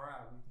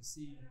MRI. We can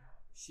see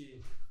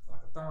shit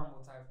like a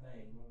thermal type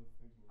thing.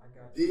 I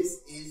got you. This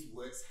is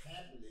what's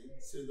happening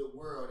to the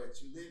world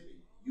that you live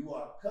in. You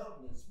are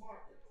covered in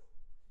smartness.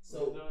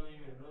 So don't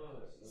even know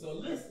it. So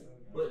listen,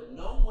 but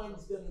no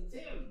one's gonna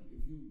tell you.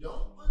 If you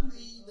don't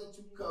believe that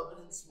you're covered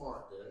in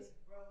smartness,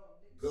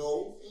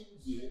 go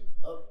and get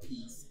a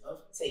piece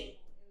of tape.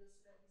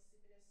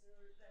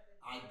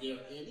 I dare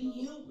any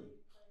human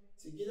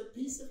to get a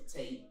piece of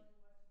tape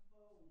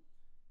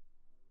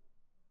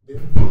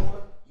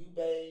before you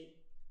bathe,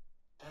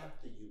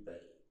 after you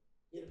bathe.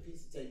 Get a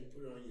piece of tape and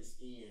put it on your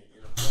skin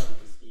and a part of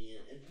your skin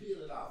and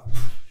peel it off.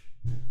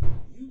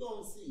 You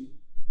gonna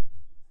see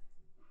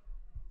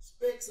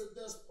specks of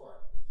dust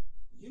particles.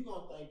 You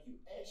gonna think you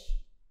ashy.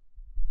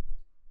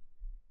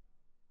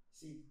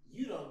 See,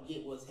 you don't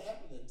get what's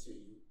happening to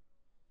you,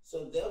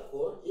 so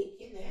therefore it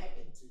can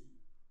happen to you.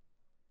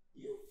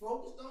 You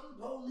focused on the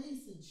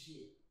police and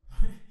shit.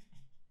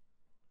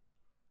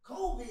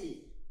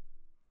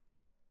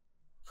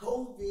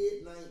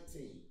 COVID-19.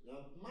 Now,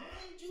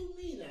 mind you,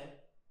 Mina,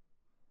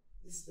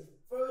 this is the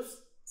first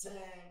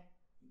time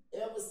you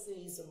ever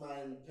seen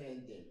somebody in the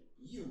pandemic.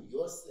 You,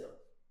 yourself.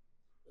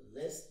 But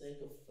let's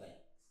think of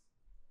facts.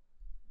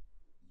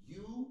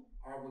 You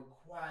are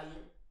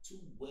required to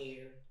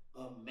wear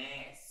a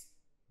mask.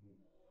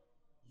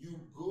 You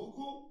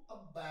Google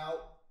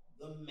about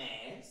the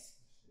mask.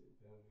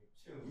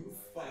 You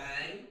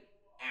find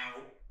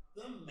out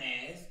the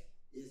mask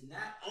is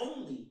not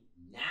only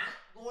not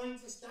going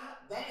to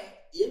stop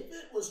that, if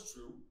it was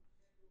true,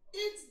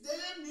 it's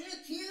damn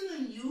near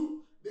killing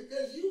you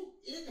because you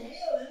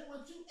inhaling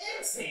what you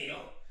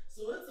exhale.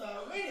 So it's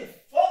already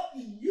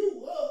fucking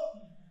you up.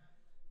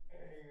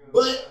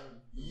 But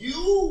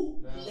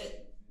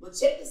but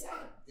check this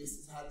out. This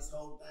is how this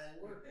whole thing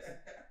works.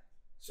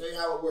 Show you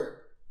how it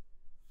works.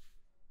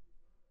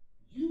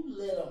 You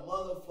let a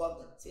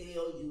motherfucker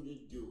tell you to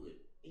do it,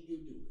 and you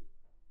do it.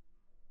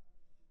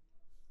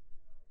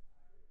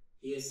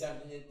 Here's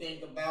something to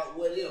think about.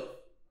 What if?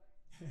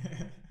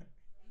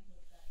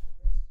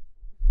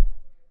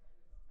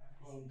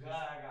 Oh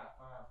God, I got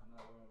fired for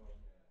not wearing my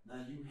mask.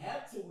 Now you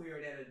have to wear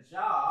it at a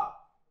job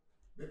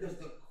because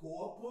the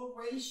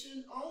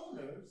corporation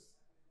owners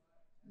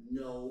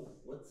know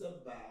what's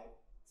about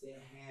to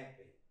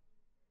happen.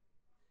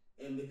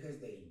 And because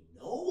they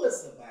know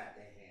what's about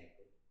to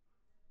happen,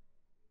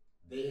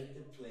 they have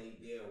to play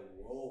their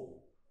role.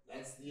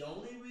 That's the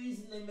only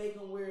reason they make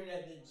them wear it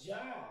at the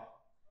job,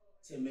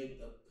 to make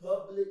the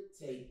public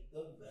take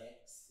the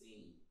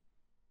vaccine.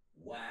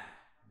 Why?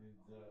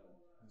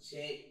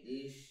 Check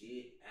this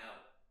shit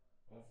out.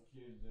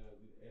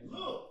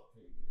 Look.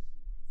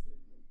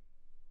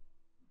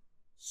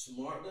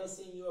 Smartness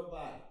in your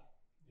body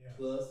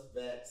plus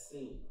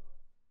vaccine.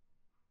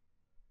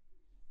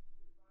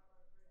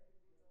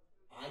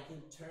 I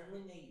can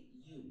terminate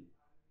you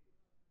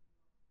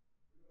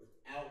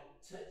without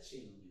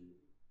touching you,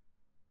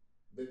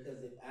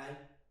 because if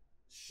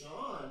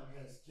Shawn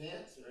has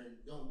cancer and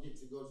don't get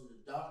to go to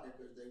the doctor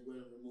because they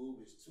wouldn't remove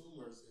his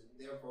tumors, and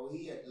therefore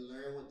he had to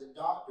learn what the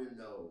doctor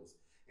knows,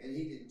 and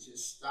he didn't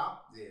just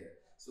stop there.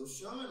 So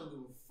Shawn don't give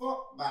a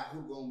fuck about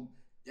who gonna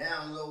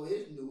download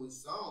his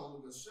newest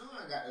song, because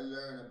Shawn got to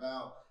learn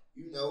about,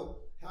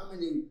 how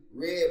many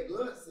red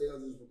blood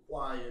cells is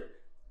required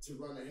to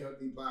run a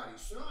healthy body.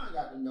 Shawn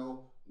got to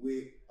know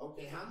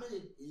how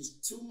many is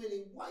too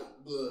many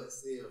white blood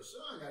cells.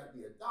 Shawn got to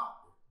be a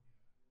doctor.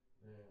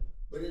 Yeah.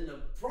 But in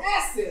the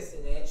process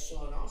of that,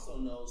 Shawn also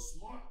knows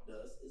smart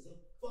dust is a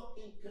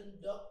fucking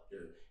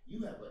conductor.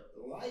 You have a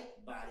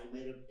light body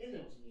made of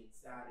energy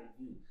inside of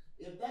you.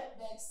 If that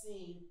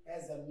vaccine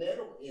has a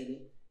metal in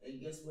it,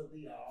 and guess what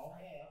we all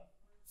have?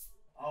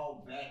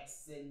 All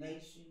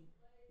vaccination.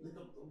 Look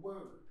up the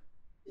word.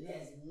 It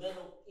has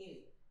metal in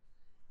it.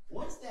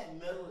 Once that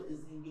metal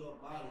is in your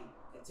body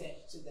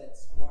attached to that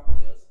smart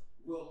dust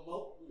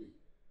remotely,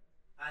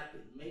 I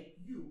can make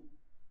you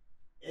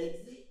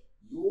exit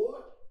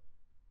your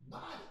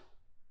body.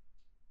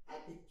 I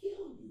can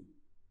kill you.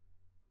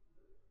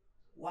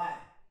 Why?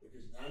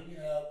 Because now you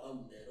have a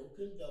metal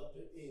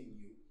conductor in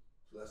you,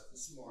 plus the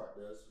smart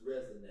dust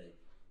resonate.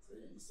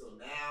 So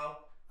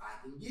now I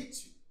can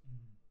get you.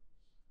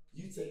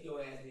 You take your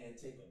ass there and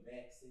take a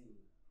vaccine.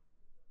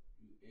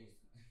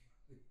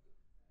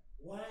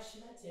 Why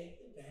should I take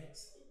the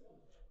vaccine?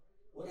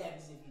 What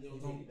happens if you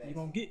don't take the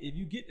vaccine? If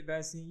you get the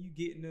vaccine, you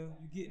getting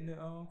the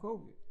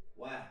COVID.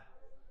 Why?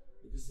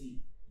 Because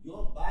see,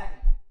 your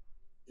body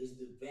is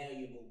the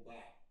valuable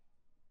body.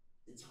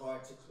 It's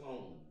hard to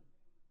clone.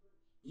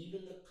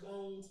 Even the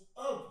clones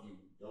of you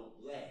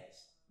don't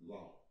last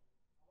long.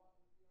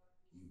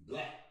 You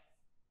black.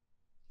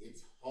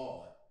 It's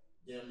hard,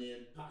 damn near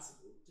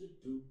impossible to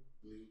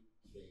duplicate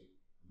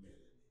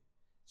melanin.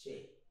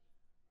 Check.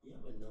 You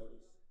ever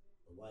notice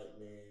a black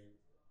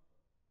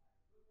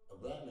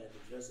man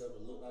can dress up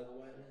and look like a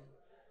white man?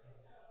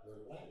 But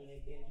a white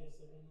man can't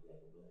dress up and look like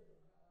a black man.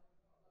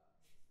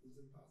 It's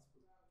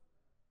impossible.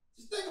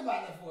 Just think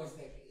about that for a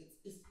second.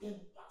 It's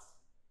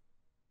impossible.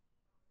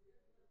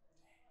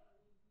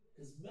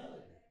 It's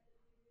melanin.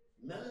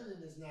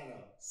 Melanin is not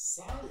a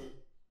solid.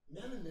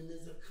 Melanin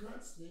is a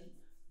constant,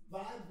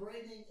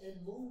 vibrating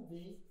and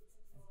moving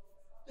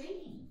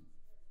thing.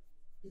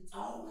 It's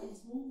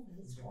always moving.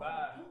 It's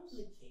hard to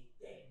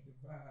duplicate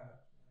that.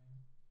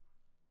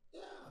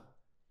 Yeah.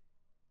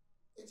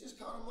 It just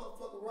caught a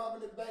motherfucker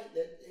robbing the bank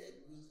that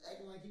was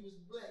acting like he was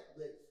black,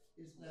 but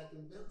it's not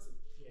convincing.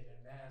 Yeah,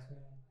 that mask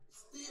man.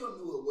 Still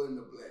knew it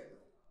wasn't a black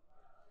man.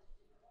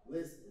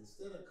 Listen,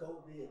 instead of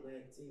COVID-19,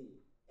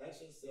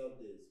 ask yourself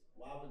this.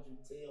 Why would you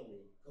tell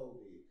me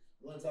COVID?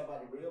 You want to talk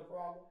about the real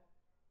problem?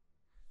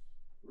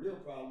 Real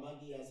problem,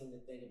 I'll give y'all something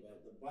to think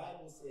about. The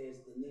Bible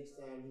says the next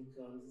time he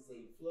comes, it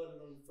say he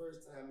flooded on the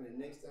first time, and the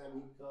next time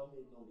he comes,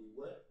 it's going to be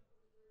what?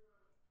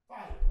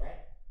 Fire,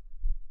 right?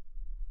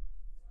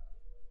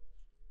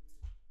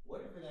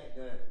 What if it ain't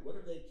done? What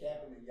if they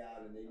capping the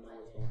y'all and they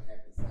know it's going to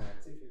happen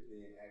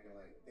scientifically and acting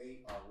like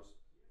they are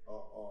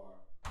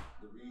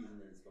the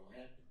reason that it's going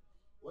to happen?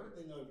 What if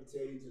they know to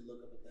tell you to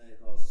look up a thing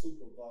called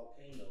super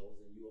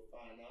volcanoes and you will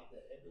find out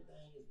that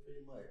everything is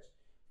pretty much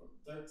from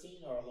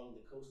 13 are along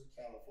the coast of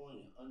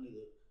California, under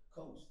the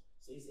coast.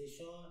 So you say,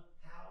 Shawn,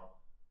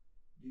 how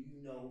do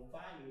you know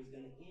fire is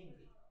going to end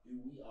it? Do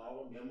we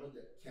all remember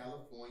the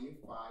California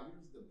fires,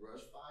 the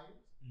brush fires?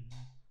 Mm-hmm.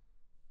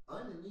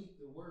 Underneath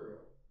the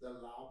world,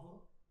 the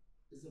lava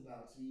is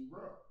about to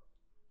erupt.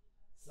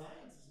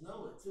 Scientists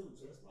know it too,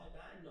 just like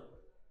I know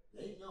it.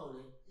 They know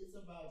that it's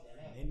about to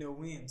happen. They know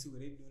when too.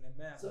 They doing that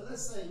math. So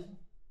let's say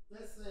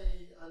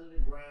under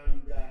the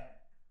ground you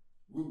got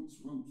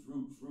roots,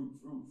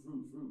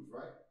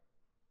 right?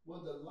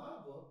 Well, the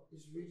lava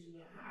is reaching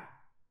a high.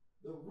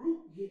 The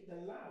root hit the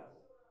lava.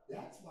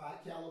 That's why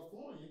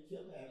California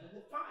kept having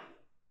the fire.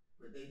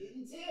 But they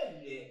didn't tell you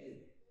that, did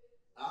they?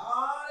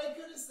 All they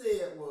could have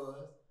said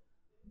was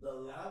the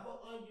lava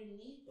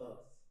underneath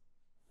us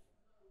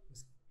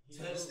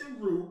touched the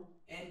root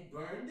and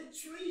burned the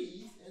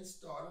trees and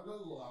started a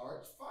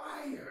large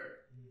fire.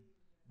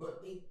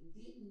 But they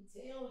didn't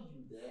tell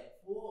you that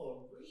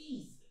for a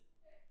reason.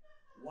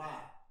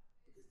 Why?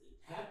 Because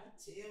they have to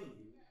tell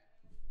you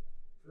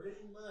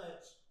pretty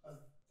much a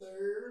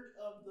third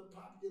of the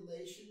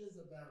population is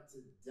about to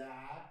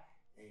die,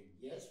 and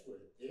guess where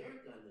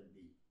they're gonna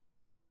be?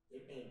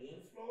 They're gonna be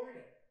in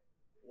Florida.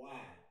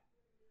 Why?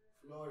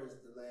 Florida's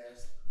the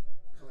last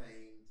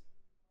claimed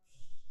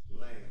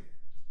land.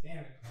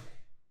 Damn it.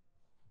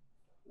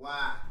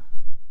 Why?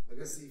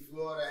 Because see,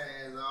 Florida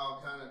has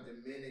all kind of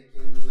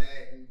Dominican,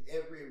 Latin,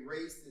 every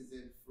race is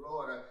in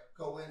Florida.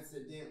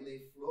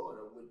 Coincidentally,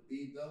 Florida would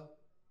be the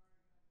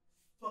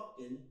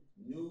fucking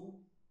new.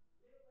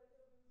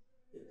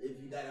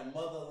 If you got a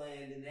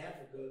motherland in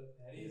Africa,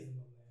 that is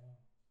the motherland.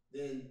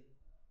 Then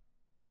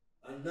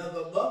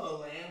another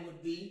motherland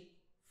would be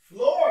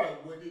Florida,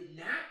 would it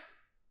not?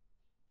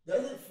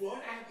 Doesn't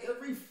Florida have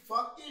every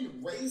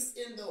fucking race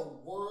in the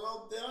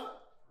world there?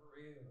 For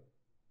real.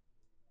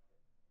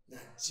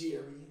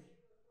 Nigerian,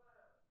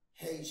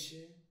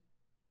 Haitian,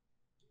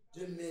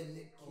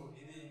 Dominican. Oh,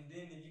 and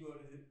then if you go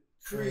to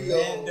Creole,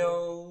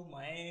 Orlando,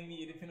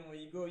 Miami, depending on where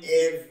you go,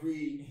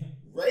 every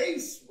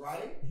race,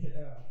 right?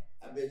 Yeah.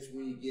 I bet you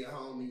when you get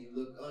home and you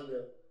look up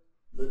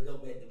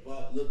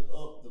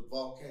the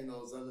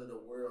volcanoes under the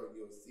world,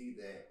 you'll see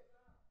that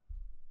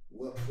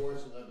what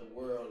portion of the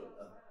world,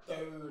 a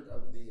third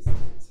of this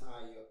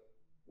entire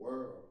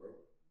world, bro.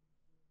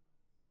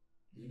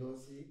 You don't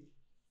see?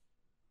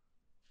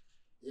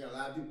 Yeah, a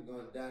lot of people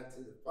gonna die to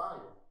the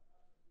fire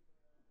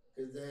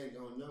because they ain't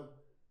gonna know.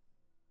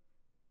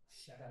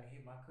 I gotta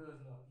hit my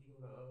cousin up. He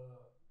go to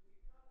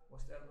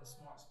what's that little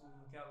smart school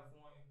in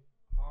California,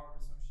 Harvard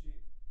or some shit.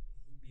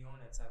 He be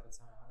on that type of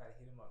time. I gotta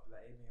hit him up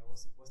like, hey man,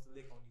 what's the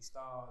lick on these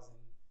stars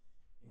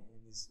and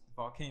this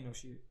volcano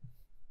shit?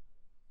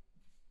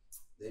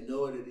 They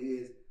know what it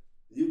is.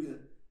 You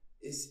can.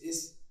 It's.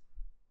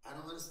 I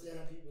don't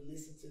understand how people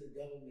listen to the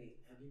government.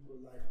 How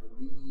people like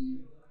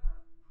believe.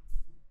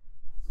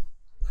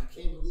 I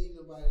can't believe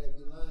nobody that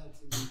be lying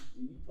to me.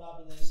 And you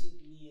popping that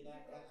shit to me, and I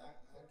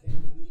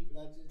can't believe it.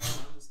 I just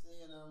don't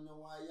understand. I don't know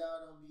why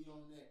y'all don't be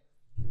on that.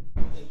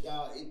 I think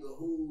it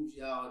behooves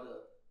y'all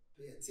to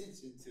pay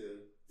attention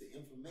to the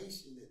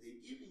information that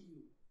they're giving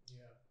you.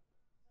 Yeah.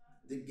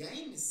 The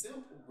game is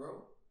simple,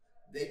 bro.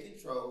 They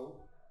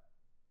control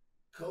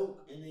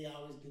Coke and they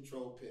always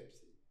control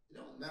Pepsi. It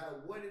don't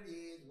matter what it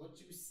is, what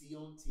you see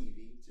on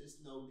TV.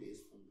 Just know this: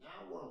 from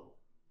now on,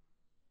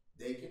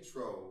 they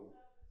control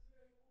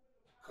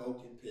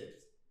Coke and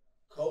Pepsi.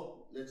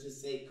 Coke, let's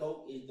just say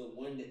Coke is the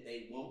one that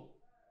they want.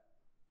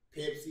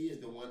 Pepsi is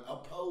the one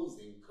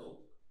opposing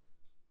Coke.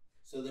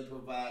 So they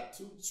provide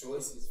two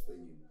choices for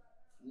you.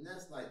 And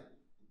that's like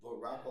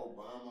Barack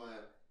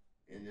Obama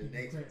and the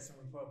next.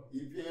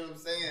 You feel what I'm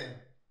saying?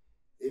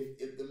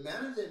 If the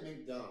manager at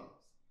McDonald's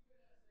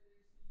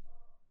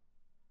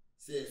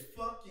says,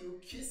 fuck you,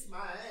 kiss my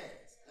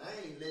ass,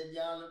 I ain't letting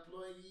y'all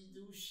employees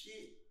do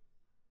shit.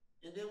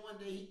 And then one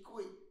day he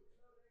quit.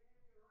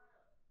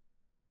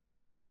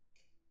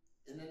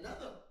 And the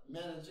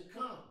manager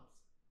comes.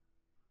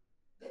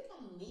 That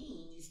don't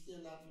mean you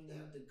still not gonna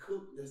have to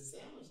cook the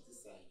sandwich the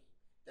same.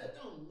 That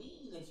don't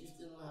mean that you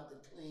still don't have to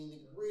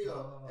clean the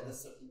grill at a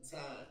certain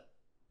time.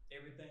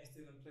 Everything's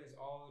still in place.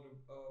 All of the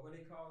what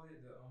they call it,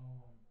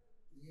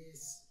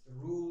 Yes. the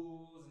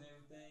rules and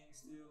everything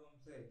still in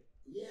play.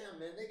 Yeah,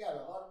 man, they got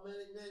an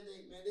automatic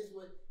mandate, man. This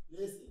what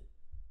listen,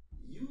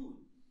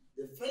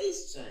 the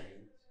face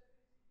change.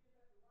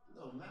 It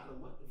don't matter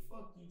what the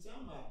fuck you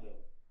talking about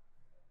though.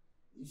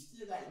 You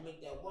still got to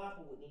make that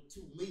Whopper with them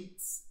 2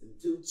 meats and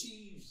 2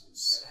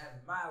 cheeses. Gotta have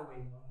it my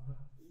way, man.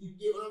 You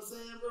get what I'm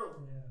saying,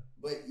 bro? Yeah.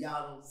 But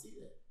y'all don't see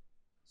that.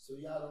 So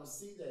y'all don't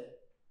see that.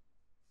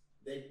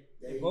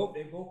 They both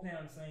play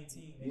on the same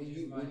team.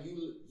 They when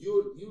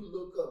you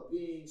look up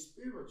being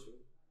spiritual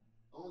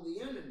on the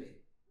internet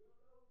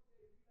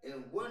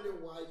and wonder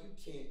why you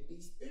can't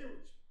be spiritual.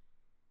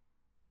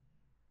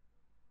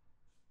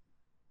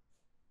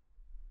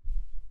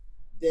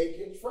 They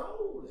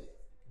control that.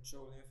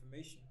 Control the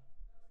information.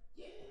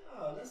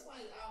 Yeah, that's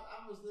like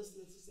I was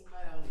listening to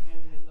somebody on the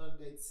internet the other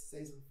day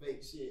say some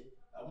fake shit.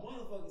 A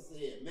motherfucker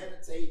said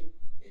meditate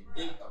and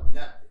think of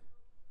nothing.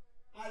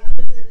 I looked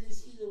at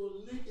this shit and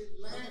was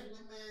laughing.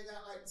 That man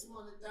got like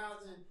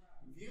 200,000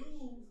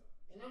 views,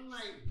 and I'm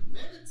like,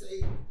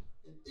 meditate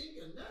and think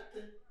of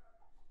nothing.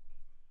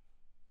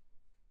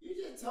 You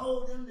just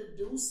told them to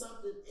do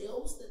something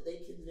else that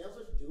they can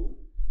never do.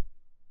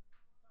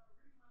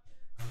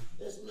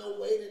 There's no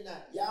way to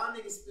not. Y'all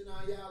niggas spend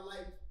all y'all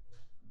life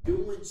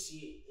doing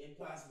shit,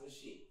 impossible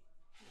shit.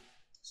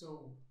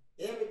 So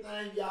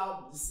everything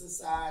y'all, the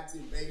society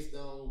based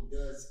on,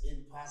 does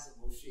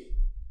impossible shit.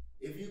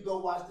 If you go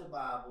watch the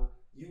Bible,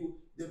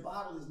 the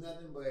Bible is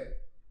nothing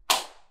but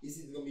it's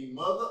either gonna be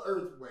Mother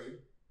Earth way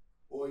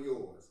or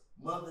yours.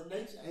 Mother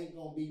Nature ain't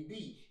gonna be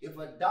beat. If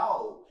a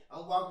dog,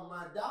 I'm walking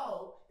my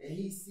dog and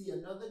he see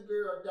another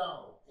girl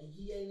dog and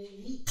he ain't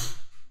in heat,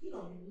 he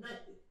don't do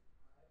nothing.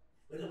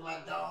 But if my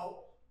dog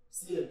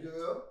see a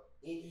girl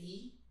in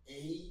heat and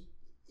he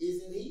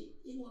is in heat,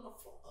 he wanna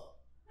fuck.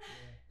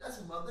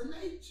 That's Mother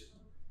Nature.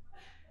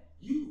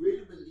 You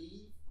really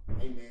believe,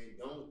 hey man,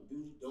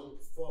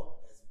 don't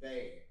fuck, that's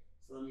bad.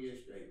 So let me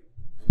get straight.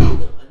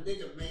 A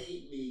nigga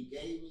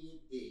gave me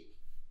a dick.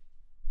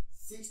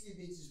 60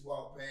 bitches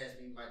walked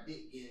past me, my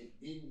dick didn't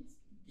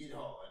get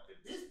hard. But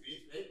this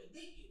bitch made my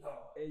dick get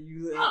hard.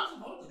 And I'm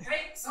supposed to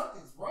think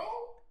something's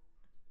wrong?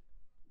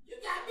 You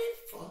got me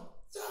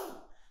fucked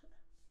up.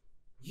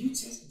 You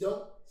just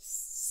don't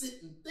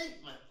sit and think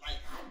like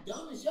how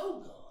dumb is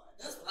your God?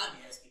 That's what I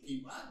be asking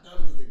people. How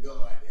dumb is the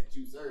God that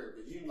you serve?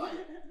 And you like,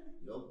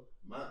 yo,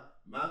 my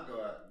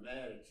God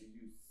mad at you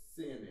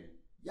sinning.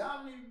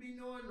 Y'all need to be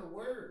knowing the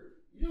word.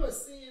 You know what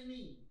sin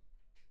means?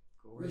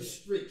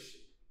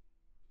 Restriction.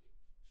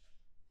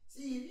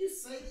 See, if you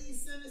say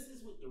these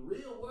sentences with the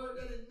real word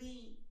that it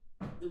means,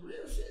 the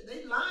real shit,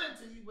 they lying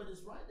to you, but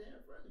it's right there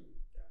in front of you.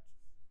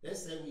 They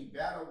say we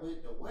battle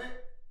with the what?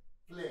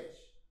 Flesh.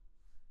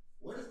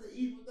 What is the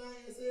evil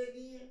thing it said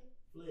again?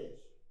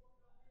 Flesh.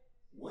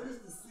 What is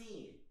the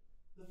sin?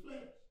 The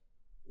flesh.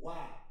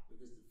 Why?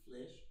 Because the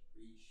flesh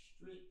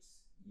restricts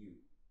you.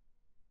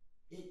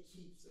 It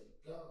keeps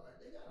a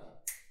guard. They got a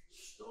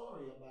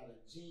story about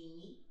a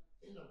genie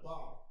in a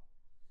bottle.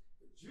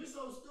 But you're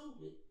so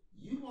stupid,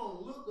 you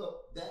won't look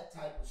up that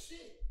type of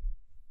shit.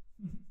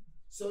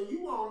 So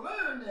you won't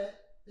learn that,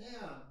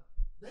 damn,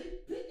 they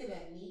picking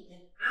at me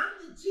and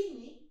I'm the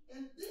genie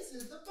and this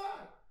is the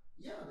bottle.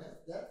 Yeah,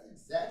 that's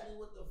exactly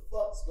what the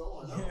fuck's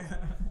going on.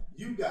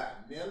 You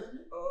got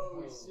melanin.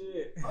 Oh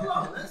shit. Hold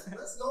on,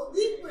 let's go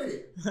deep with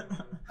it.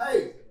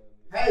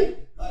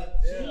 Hey, a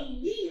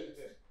genie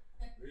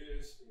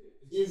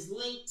is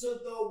linked to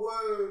the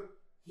word.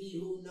 He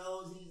who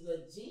knows he's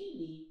a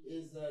genie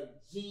is a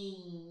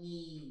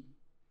genie.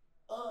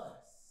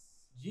 Us.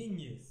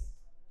 Genius.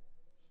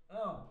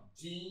 Oh.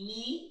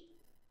 Genie.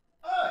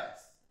 Us.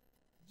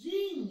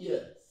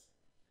 Genius.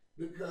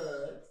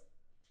 Because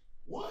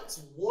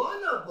once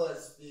one of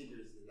us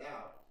figures it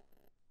out,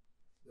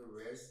 the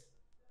rest,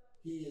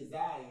 he is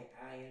I and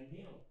I am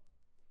him.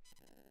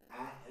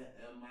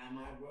 Am I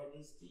my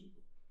brother's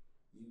keeper?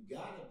 You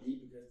gotta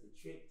be, because the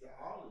trick to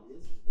all of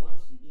this is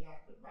once you get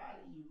out the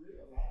body, you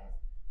realize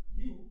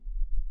you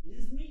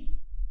is me.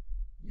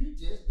 You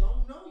just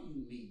don't know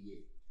you me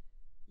yet.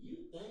 You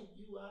think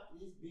you out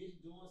this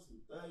bitch doing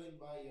some thugging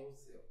by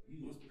yourself.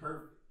 You was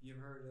perfect. You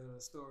ever heard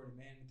the story of the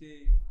man in the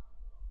cave?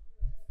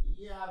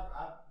 Yeah,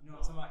 you know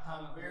what I'm talking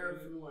about? I'm very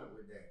fluent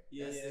with that.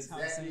 Yeah, that's it's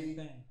kind of the same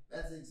thing.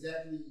 That's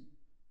exactly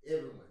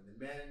everyone.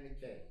 The man in the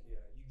cave.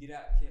 Yeah, you get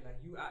out the cave, like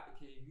you out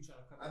the cave, you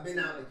trying to come. I've been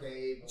out the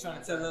cave. You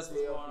trying to tell us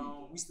what's going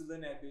on. We still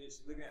in that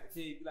bitch, looking at the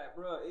cave. Be like,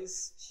 bro,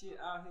 it's shit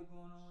out here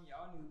going on.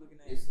 Y'all niggas looking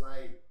at it. It's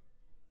like,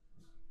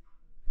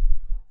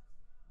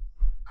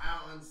 I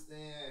don't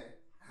understand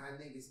how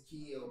niggas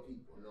kill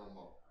people no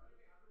more.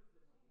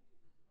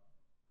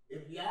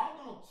 If y'all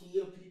don't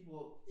kill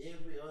people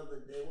every other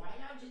day, why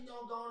y'all just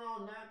don't go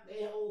on knock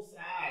their whole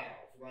side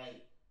off?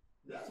 Like,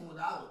 that's what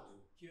I would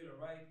do. Kill the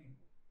right people.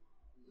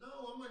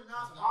 No, I'm gonna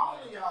knock all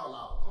of y'all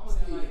off. I'm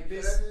gonna kill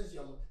your cousins,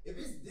 If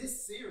it's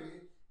this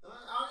serious,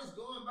 all this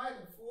going back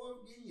and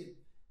forth, getting you,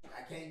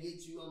 I can't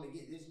get you, I'm gonna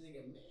get this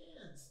nigga.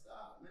 Man,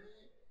 stop, man.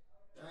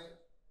 Right?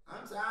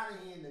 I'm tired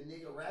of hearing the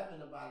nigga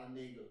rapping about a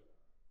nigga.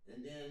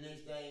 And then the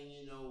next thing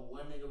you know,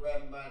 one nigga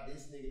rapping about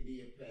this nigga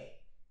be a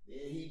pack.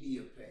 Then he be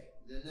a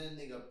pack. Then that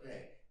nigga a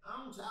pack.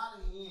 I'm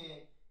tired of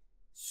hearing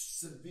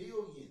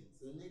civilians.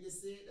 The nigga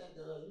said that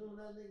to us. You know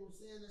that nigga was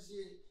saying that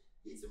shit?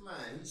 He's a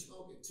man. He's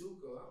smoking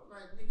Tuka. I was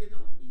like, nigga,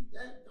 don't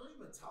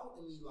even talk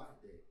to me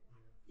like that.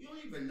 You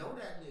don't even know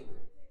that nigga.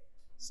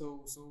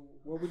 So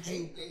what would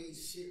you? I hate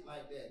shit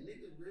like that.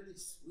 Niggas really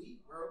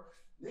sweet, bro.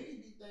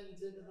 Niggas be thinking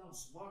just because I'm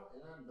smart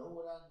and I know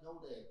what I know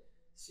that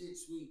shit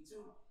sweet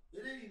too.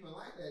 It ain't even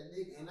like that,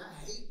 nigga. And I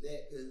hate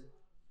that because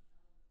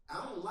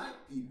I don't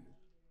like people.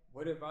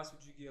 What advice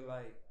would you give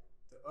like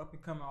the up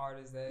and coming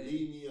artists that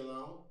leave me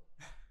alone?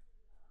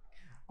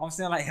 I'm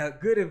saying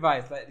like good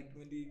advice, like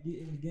when they get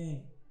in the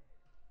game.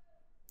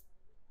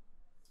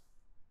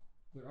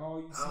 With all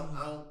you see,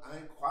 I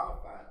ain't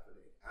qualified for that.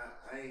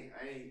 I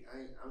ain't.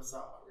 I'm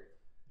sorry.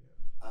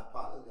 Yeah. I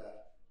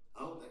apologize. I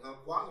don't think I'm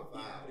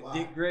qualified. Yeah, why?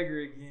 Dick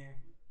Gregory again.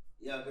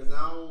 Yeah, because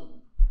I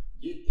don't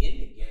get in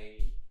the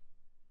game.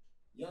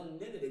 Young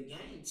nigga, the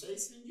game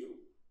chasing you.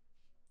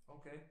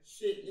 Okay.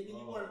 Shit, nigga,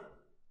 you wanna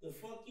the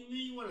fuck you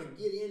mean you wanna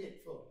get in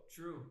it for?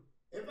 True.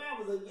 If I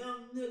was a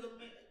young nigga,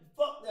 man,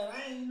 fuck that.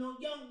 I ain't no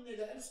young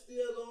nigga. I'm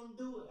still gonna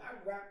do it.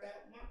 I rock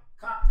out my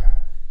cock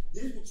out.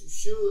 This is what you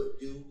should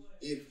do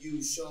if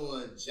you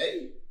Shawn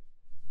Jay.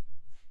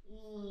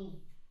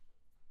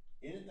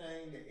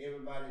 Anything that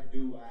everybody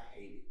do, I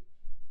hate it.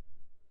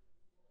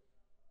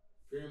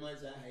 Pretty much,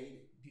 I hate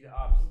it. Be the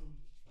opposite.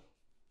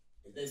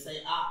 If they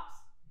say ops,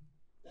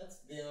 that's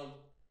them.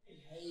 They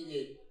hate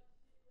it.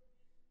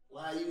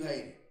 Why you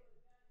hate it?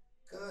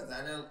 Cause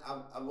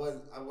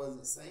I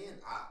wasn't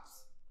saying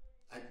ops.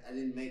 I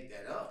didn't make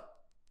that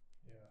up.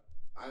 Yeah.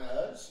 I got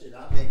other shit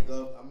I make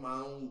up. I'm my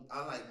own.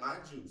 I like my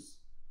juice.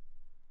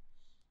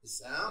 It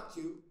sound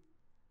cute.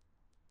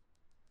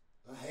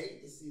 I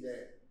hate to see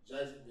that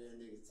Jacksonville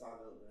niggas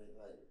talking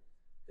like,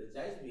 cause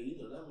Jacksonville, you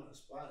know, that's my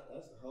spot.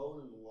 That's a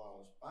hole in the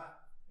wall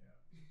spot.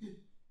 Yeah.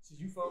 So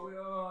you fuck with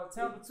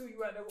Tampa too?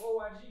 You out there with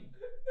OIG?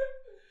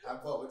 I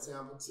fuck with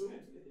Tampa too.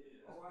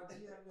 OIG out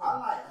there. I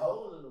like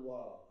hole in the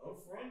wall. I'm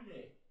from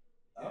there.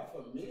 I'm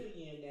familiar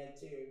in that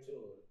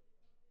territory.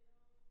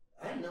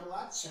 I know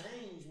I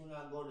change when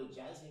I go to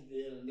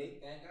Jacksonville and they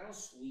think I'm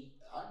sweet.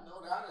 I know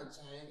that I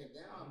change it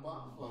down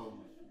bottom from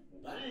me.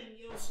 Bang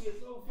your shit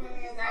so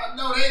fast. I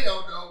know they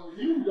don't know.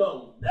 You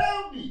don't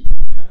know me.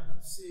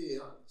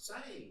 Shit, I'm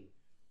changed.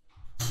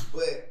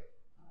 But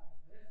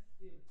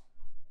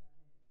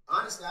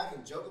honestly, I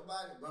can joke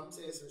about it, but I'm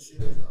telling you some shit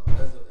as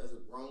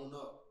a grown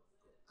up.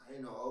 I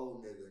ain't no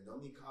old nigga.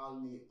 Don't be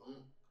calling me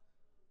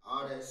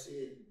all that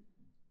shit.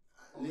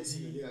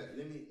 Listen to here.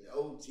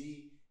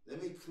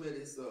 Let me clear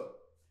this up.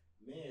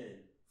 Man,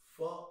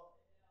 fuck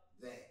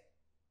that.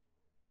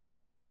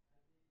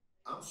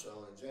 I'm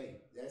Shawn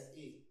Jay. That's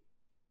it.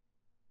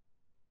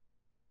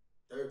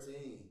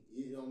 13.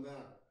 It don't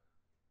matter.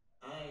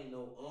 I ain't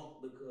no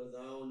unc because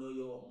I don't know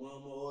your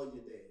mama or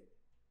your dad.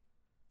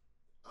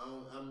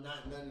 I'm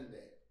not none of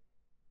that.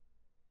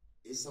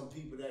 It's some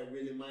people that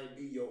really might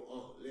be your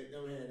uncle. Let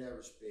them have that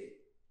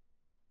respect.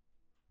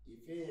 You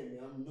feel me?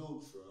 I'm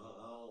neutral.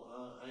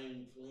 I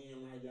ain't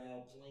playing like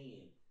y'all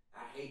playing.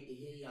 I hate to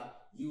hear y'all.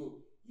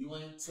 You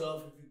ain't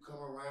tough if you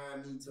come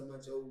around me talking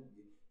about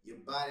your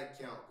body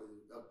count. Cause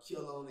a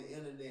killer on the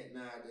internet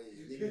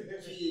nowadays.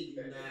 Niggas kill you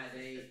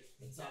nowadays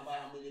and talk about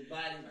how many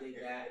bodies they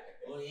got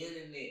on the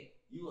internet.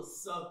 You a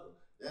sucker.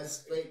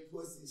 That's straight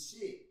pussy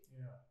shit.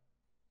 Yeah.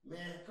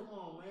 Man, come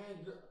on,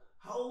 man.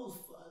 Hoes,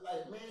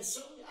 like, man,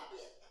 show me. I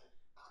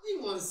be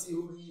want to see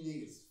who these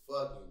niggas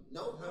fucking.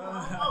 No. I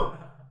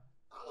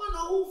want to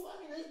know who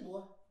fucking this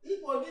boy. This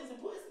boy getting some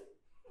pussy.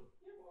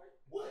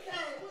 What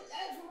kind of,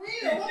 for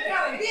real, what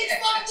kind of bitch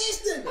fuck this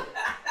nigga?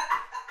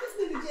 This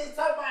nigga just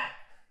talking about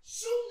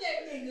shooting at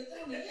niggas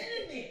on the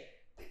internet.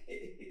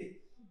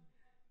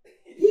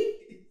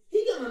 He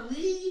gonna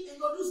leave and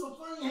go do some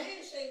funny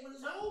handshake with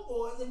his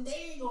homeboys and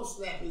they ain't gonna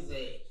slap his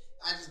ass.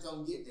 I just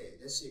don't get that.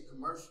 That shit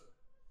commercial.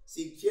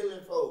 See,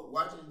 killing folk,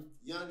 watching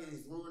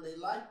youngins ruin their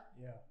life.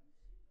 Yeah.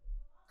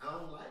 I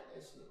don't like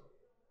that shit.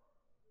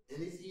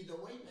 And it's either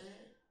way,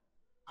 man.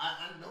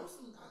 I know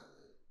some.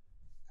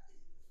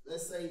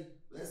 Let's say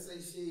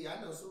shit.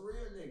 I know some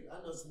real niggas.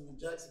 I know some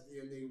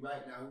Jacksonville niggas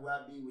right now who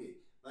I be with.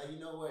 Like, you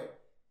know what?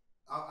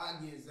 I'll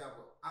give an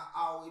example. I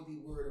always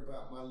be worried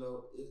about my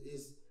little.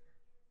 It's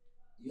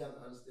you have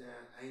to understand.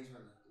 I ain't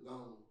trying to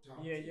long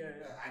talk. Yeah.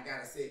 I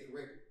gotta say it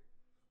correctly.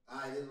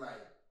 It's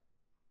like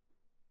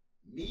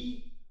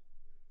me,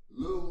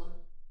 Lil One,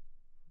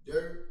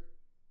 Dirt,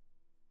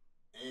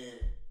 and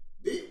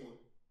Big One.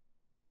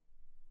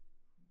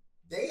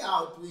 They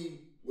all three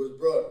was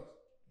brothers.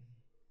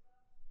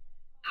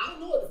 I don't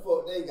know what the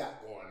fuck they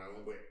got going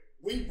on, but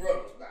we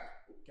brothers now.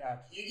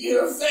 Gotcha. You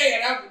know what I'm saying?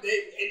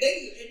 They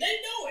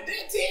know it.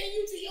 They're telling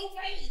you to your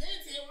face.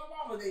 They're telling my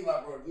mama they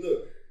my brother.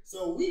 Look,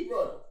 so we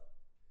brothers.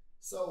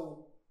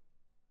 So,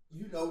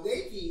 you know,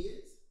 they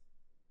kids.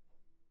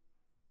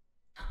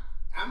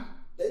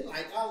 They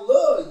like, I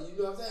love you. You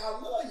know what I'm saying?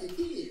 I love your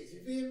kids. You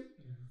feel me?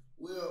 Mhm.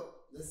 Well,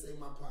 let's say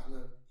my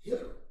partner hit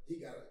her. He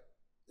got it.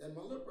 That's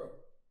my little brother.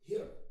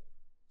 Hit her.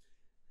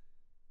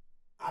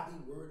 I be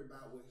worried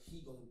about what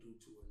he gonna do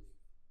to a nigga.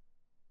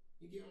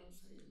 You get what I'm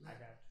saying? I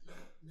got you.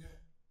 Not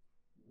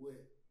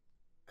what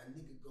a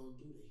nigga gonna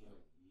do to him.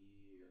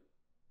 Yeah.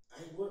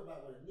 I ain't worried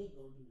about what a nigga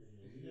gonna do to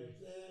him. You know what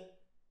I'm saying?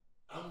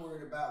 I'm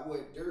worried about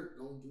what Dirt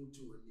gonna do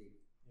to a nigga.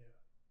 Yeah.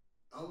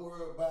 I'm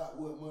worried about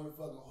what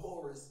motherfucking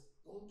Horace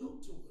gonna do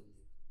to a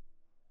nigga.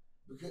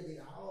 Because they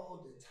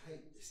all the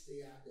type to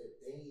stay out there.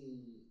 They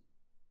ain't,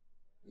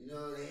 you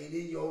know, they ain't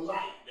in your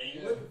life. They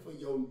ain't looking for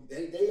your,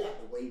 they out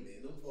the way,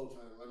 man. Them folks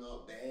trying to run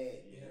off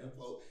bad, man. Them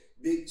folks,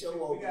 Big Cho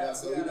over there,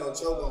 so you know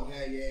Cho gonna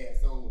have your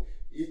ass on.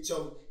 It's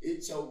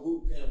Cho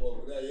boot camp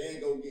over there. You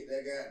ain't gonna get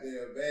that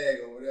goddamn bag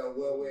over there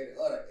one way or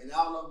the other. And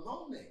all of them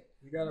on that.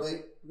 We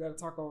gotta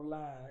talk offline.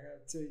 I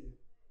gotta tell you.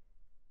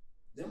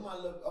 Them might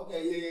look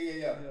okay,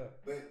 yeah.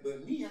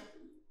 But me,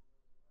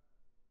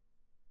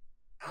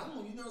 I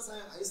don't. You know what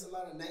I'm saying? It's a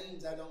lot of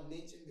names I don't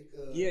mention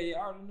because I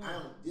already know. I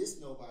don't diss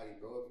nobody,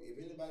 bro. If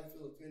anybody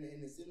feel offended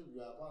in this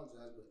interview, I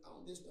apologize, but I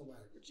don't diss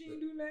nobody. But you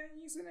ain't do nothing.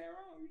 You ain't saying that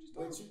wrong. You just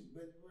talking.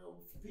 But bro,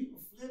 people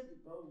flip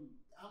it, bro.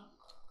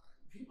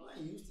 People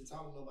ain't used to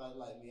talking to nobody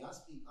like me. I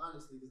speak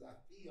honestly because I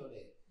feel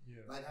that.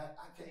 Yeah. Like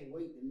I can't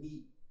wait to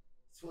meet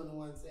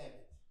 21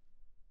 Savage.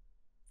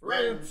 For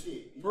real? Random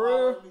shit. You For real?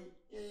 know what I mean?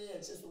 Yeah,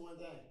 just for one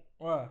thing.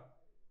 Why?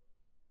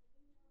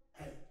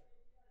 Hey,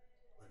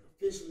 like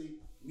officially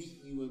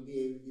meet you and be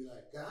able to be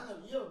like,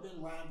 God, you ever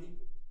been around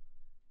people?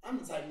 I'm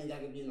the type of nigga I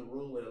can be in a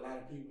room with a lot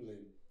of people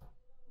and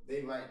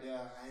they right there,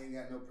 I ain't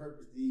got no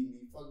purpose to even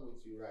be fucking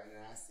with you right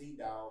now. I see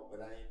dog,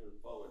 but I ain't gonna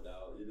fuck with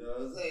dog. You know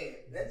what I'm saying?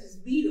 That's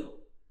just me though.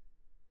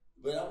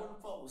 But I wanna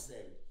fuck with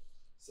Savage.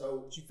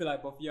 So But you feel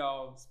like both of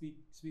y'all speak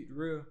the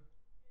real?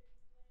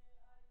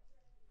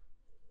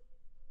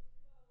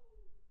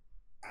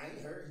 I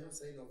ain't heard him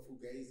say no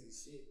fugazi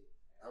shit.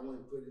 I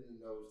wouldn't put it in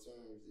those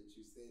terms that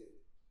you said.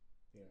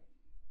 Yeah.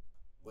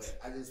 But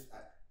I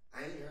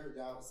ain't heard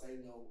y'all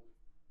say no,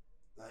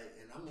 like,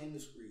 and I'm in the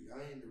street.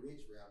 I ain't the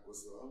rich rapper,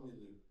 so I'm in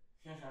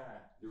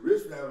the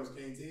rich rappers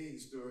can't tell you the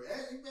story.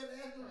 You better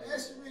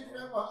ask the rich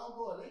rapper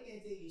homeboy. They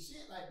can't tell you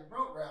shit like the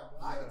broke rapper.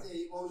 I can tell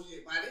you more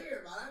shit about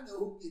everybody. I know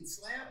who gets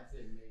slapped.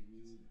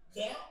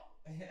 Yeah.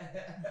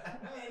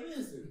 Man,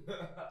 listen,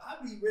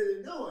 I be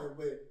really knowing,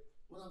 but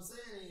what I'm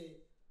saying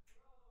is,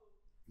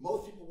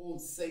 most people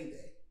won't say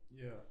that.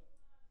 Yeah.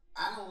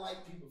 I don't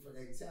like people for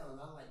their talent.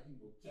 I like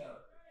people's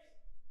character.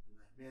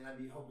 Like, man, I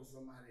be hoping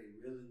somebody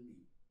really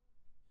me.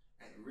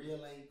 And real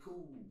ain't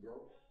cool,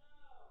 bro.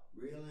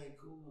 Real ain't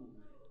cool,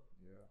 man.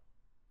 Yeah.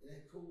 It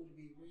ain't cool to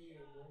be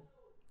real, bro.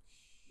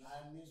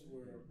 Not in this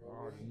world, bro. I It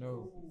already ain't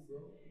know. cool,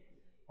 bro.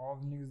 All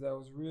the niggas that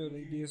was real,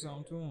 they did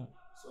something to him.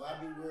 So I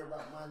be worried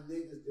about my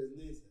niggas, cause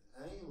listen,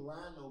 I ain't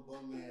around no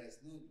bum ass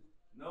niggas.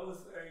 No,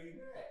 sir, you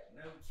not.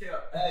 Never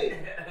kept.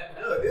 Hey,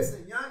 look, this a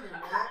youngin',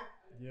 man.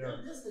 Yeah.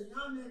 This a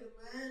young nigga,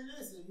 man.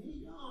 Listen,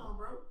 he young,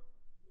 bro.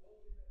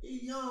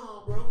 He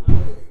young, bro.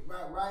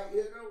 Right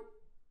here,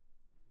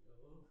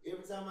 though.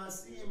 Every time I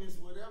see him, it's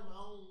whatever.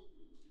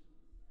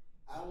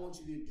 I want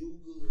you to do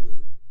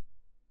good.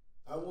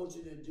 I want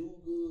you to do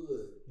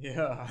good.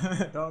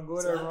 Yeah. Don't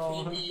go there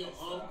wrong. I can't be your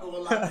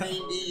uncle. I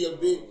can't be your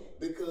big,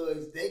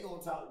 because they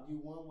gonna talk to you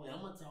one way.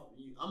 I'm gonna talk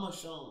to you. I'm a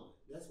Shawn.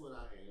 That's what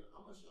I am.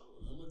 I'm a Shawn.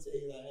 I'm gonna tell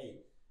you like, hey,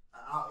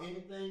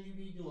 anything you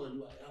be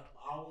doing,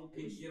 I always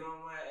push Get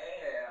on my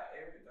ass,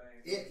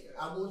 everything.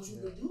 I want you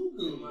to do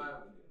good.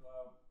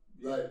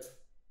 Like,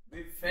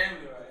 big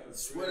family right here.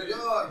 Swear to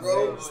God,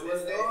 bro. Swear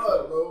to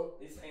God, bro.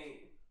 This ain't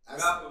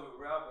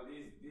rapper,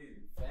 this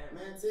family.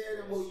 Man, tell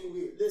them who you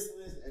with.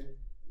 Listen.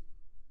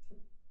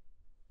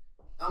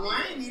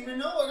 I ain't even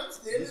know it. I'm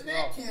still in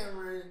that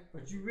camera.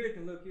 But you really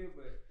can look here,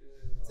 but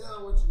tell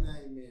them what your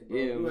name is, bro.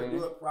 Yeah, man.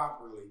 Do it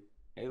properly.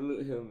 Hey,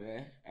 look here,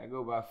 man. I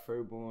go by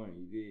Firstborn.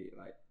 You did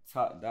like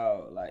top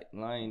dog, like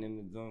Lion in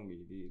the Jungle.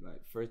 You did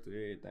like first of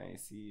everything,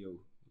 CEO.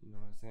 You know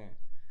what I'm saying?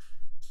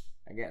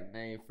 I got the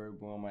name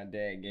Firstborn. My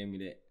dad gave me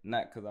that,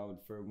 not because I was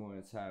the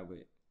firstborn child, but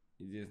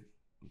it's just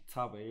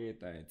top of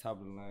everything, top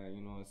of the line.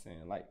 You know what I'm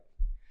saying? Like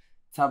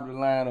top of the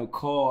line of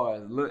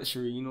cars,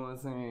 luxury. You know what I'm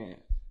saying?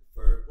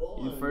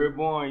 Firstborn. You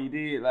firstborn. You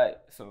did like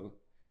so.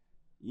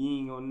 You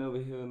ain't gonna never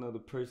hear another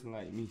person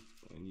like me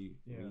when you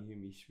hear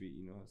me speak.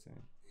 You know what I'm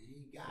saying?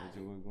 He got That's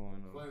it. what's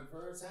going on. For the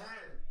first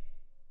time.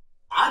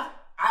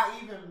 I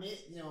even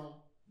met,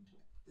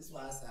 this is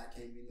why I said I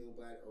can't be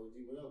nobody OG,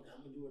 but okay,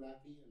 I'm gonna do what I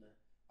feel now.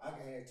 I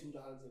can have $2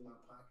 in my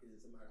pocket and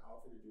somebody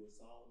offer to do a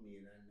song with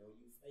me and I know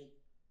you fake.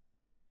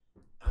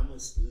 I'ma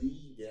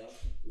leave there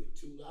with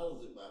 $2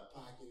 in my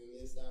pocket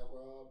unless I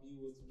rob you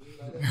with some shit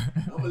like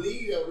that. I'ma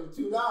leave there with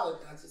 $2.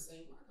 I just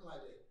ain't rocking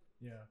like that.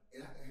 yeah.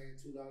 And I can have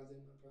 $2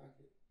 in my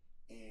pocket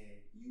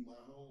and you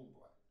my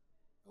homeboy.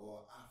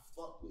 Or I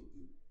fuck with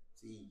you.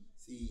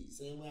 See,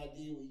 same way I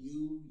did with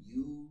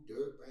you,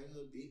 Dirt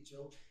Banger, Big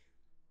Joe.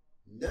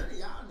 None of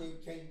y'all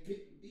niggas can't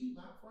pick and beat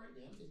my friend.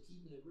 I'm just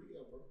keeping it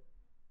real, bro.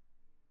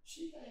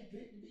 She can't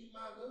pick and beat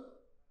my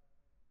girl.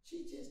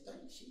 She just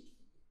thinks she can.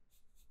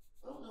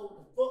 I don't know what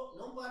the fuck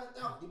nobody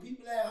thought. The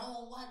people at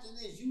home watching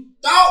this, you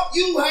thought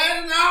you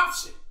had an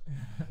option.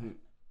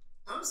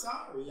 I'm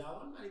sorry,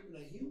 y'all. I'm not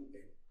even a human.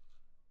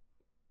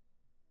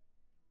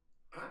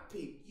 I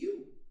picked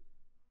you.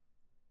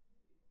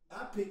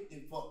 I picked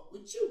the fuck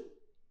with you.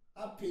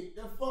 I picked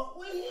the fuck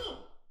with him.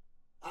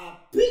 I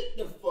picked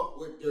the fuck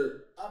with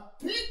Dirt. I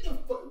picked the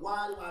fuck.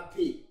 Why do I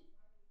pick?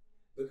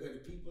 Because the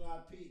people I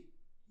pick,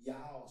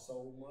 y'all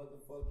so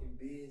motherfucking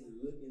busy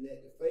looking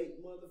at the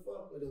fake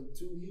motherfucker, them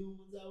two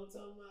humans I was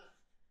talking about.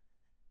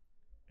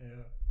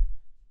 Yeah.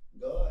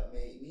 God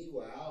made me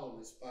where I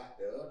only spot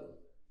the other one.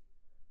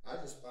 I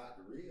just spot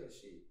the real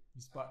shit.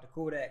 You spot the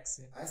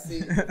Kodaks. I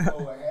seen it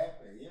before it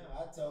happened. Yeah,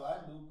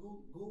 I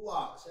knew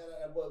Guwak. Shout out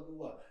that boy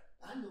Guwak.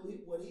 I knew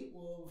what he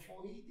was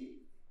before he did.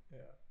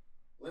 Yeah.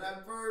 When I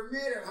first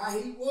met him, how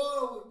he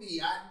was with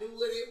me, I knew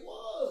what it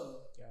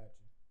was.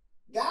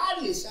 Gotcha.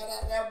 Gotti, shout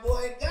out that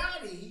boy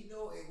Gotti. He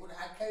know it. When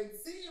I can't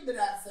see him, but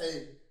I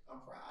say,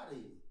 I'm proud of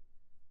you.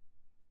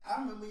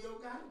 I remember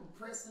your guy was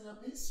pressing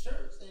up his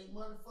shirts and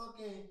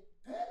motherfucking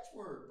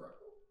patchwork, bro.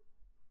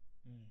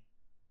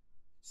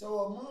 So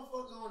a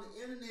motherfucker on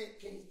the internet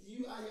can't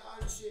you out here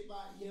all this shit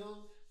about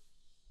him.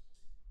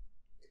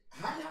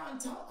 How y'all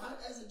talk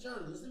as a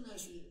journalist? Let me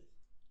ask you this.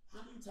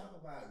 How do you talk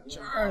about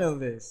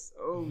journalist?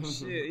 Oh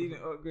shit, he done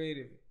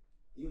upgraded me.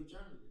 You're a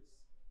journalist.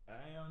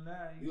 I am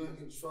now. You're in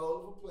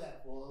control of a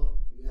platform.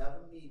 You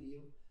have a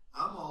medium.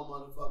 I'm on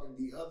motherfucking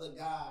the other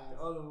guys. The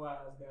other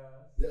wise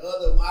guys. The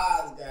other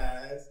wise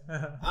guys.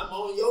 I'm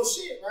on your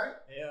shit, right?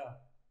 Yeah.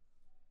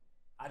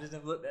 I just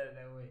never looked at it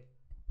that way.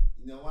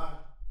 You know why?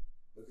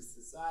 Because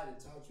society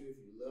taught you if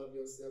you love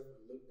yourself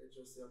and look at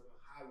yourself in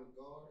high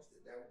regards,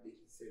 that would be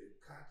considered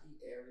cocky,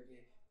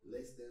 arrogant,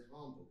 less than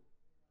humble.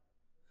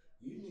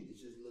 You need to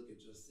just look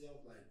at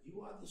yourself like you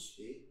are the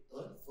shit,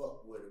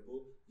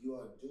 unfuckwittable. You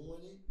are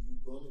doing it.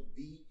 You're going to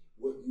be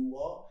what you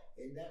are.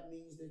 And that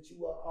means that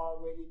you are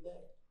already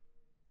there.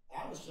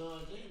 I was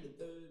Shawn Jay in the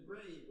 3rd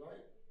grade,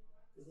 right?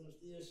 Because I'm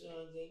still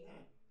Shawn Jay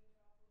now.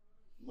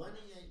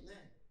 Money ain't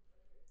that.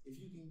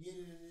 If you can get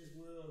it in this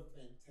world,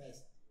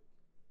 fantastic.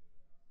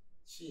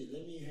 Shit,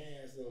 let me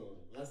have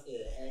some. I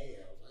said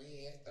half. I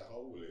ain't asked to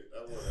hold it.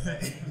 I want to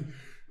have.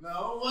 No, I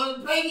don't want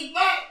to bring it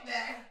back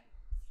now.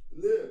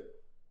 Look,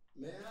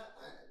 man,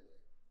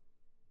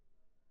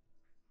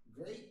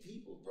 great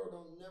people, bro,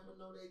 don't never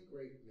know they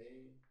great,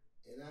 man.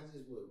 And I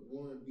just would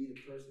want to be the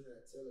person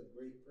that tell a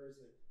great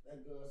person,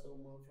 that girl's so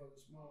motherfucking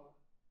smart.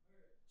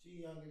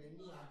 She younger than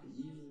me. I could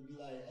easily be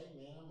like, hey,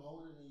 man, I'm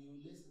older than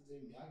you. Listen to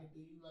me. I can do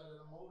you like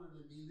that. I'm older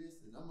than me.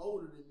 Listen, I'm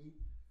older than me.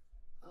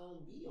 I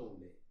don't be on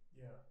that.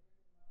 Yeah.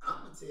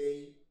 I'm going to tell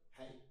you,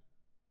 hey,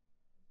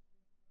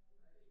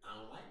 I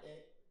don't like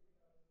that.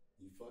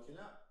 You fucking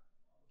up.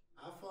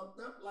 I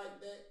fucked up like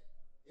that.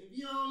 If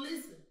you don't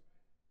listen,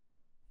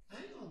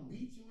 I ain't going to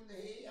beat you in the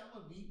head. I'm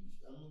going to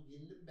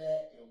get in the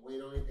back and wait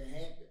on it to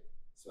happen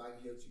so I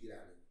can help you get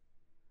out of it.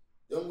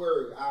 Don't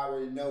worry. I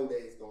already know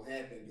that it's going to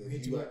happen.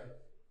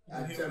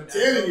 I'm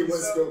telling you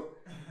what's going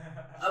on.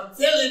 I'm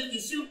telling you,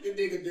 shoot the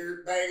nigga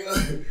dirt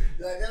banger.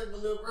 Like, that's my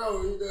little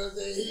bro. You know what I'm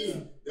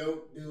saying?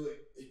 Don't do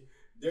it.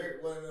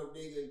 Dirt one of them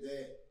niggas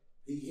that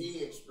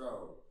he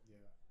headstrong.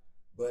 Yeah.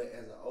 But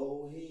as an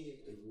old head,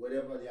 if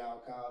whatever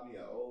y'all call me,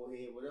 an old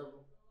head,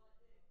 whatever,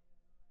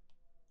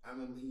 I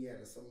remember he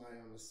had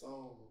somebody on the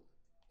song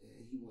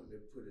and he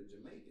wanted to put a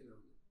Jamaican on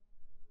it.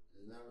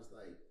 And I was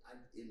like,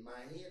 in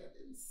my head, I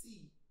didn't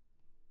see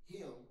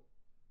him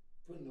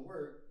putting the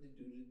work to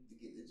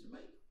get the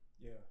Jamaican.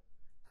 Yeah.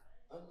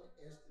 I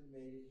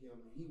underestimated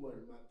him. He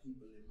one of my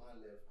people in my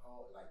left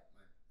heart. Like,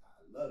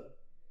 I love it.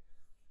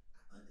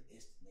 I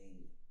underestimated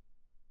him.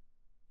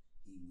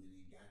 He went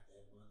and got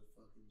that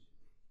motherfucking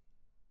Jamaican.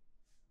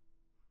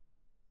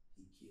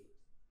 He killed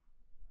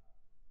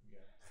him.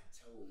 Yeah. I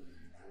told him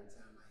every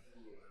time I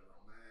hear it, I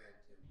remind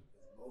him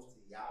because most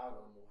of y'all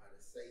don't know how to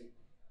say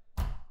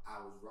I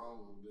was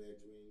wrong. I'm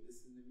glad you ain't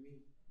listening to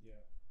me.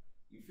 Yeah.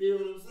 You feel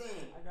what I'm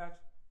saying? I got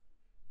you.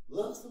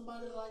 Love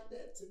somebody like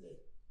that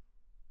today.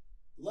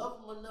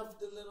 Love them enough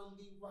to let them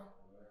be right.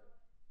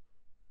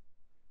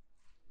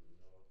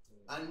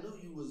 I knew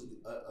you was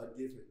a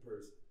different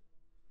person.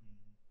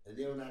 And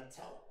then when I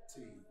talk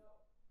to you,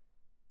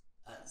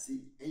 I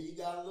see, and you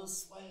got a little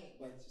swag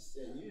about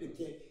yourself. You the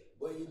king.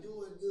 Boy, you're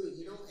doing good.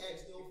 You don't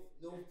ask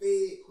no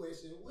Fed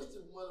question. What's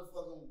the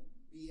motherfucking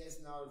BS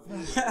and all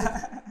the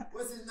Fed?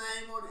 What's his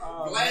name on it?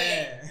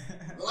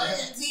 Vlad.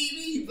 Vlad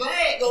TV.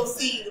 Vlad go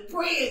see the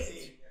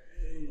president.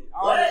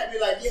 Vlad be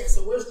like, yeah,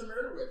 so where's the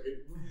murder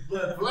record?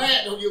 But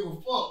Vlad don't give a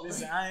fuck.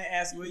 Listen, I ain't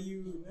asked where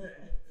you.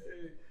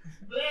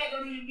 Vlad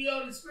don't even be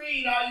on the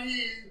screen all you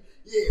hear.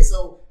 Yeah,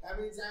 so how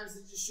many times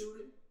did you shoot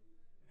it?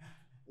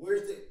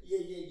 Where's the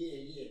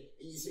yeah.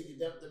 And you said you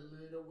dumped the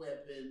murder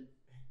weapon.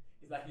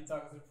 It's like you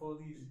talking to the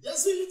police.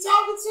 That's who you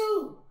talking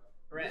to.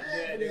 Right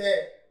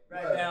there.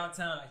 Right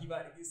downtown. He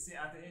about to get sent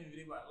out the interview.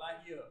 They about to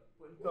lock you up.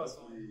 Put the cuffs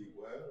on.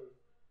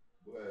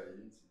 Boy,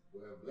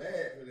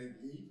 Vlad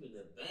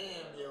finna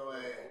bam your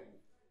ass.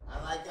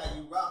 I like how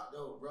you rock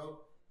though, bro.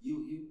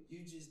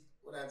 You just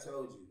what I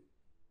told you.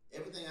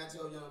 Everything I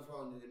told you on the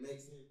phone, did it make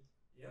sense?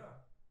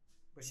 Yeah.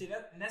 But shit,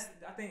 that's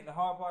I think the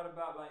hard part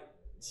about like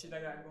shit I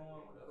got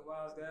going with other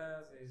wise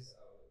guys is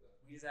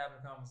we just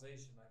having a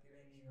conversation. Like it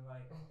ain't even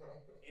like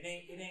it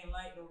ain't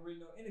like no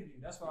real no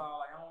interview. That's why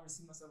like I don't really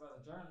see myself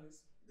as a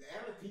journalist. The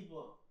average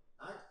people,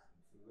 don't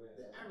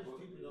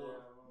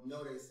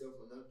know themselves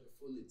enough to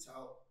fully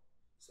talk.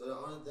 So the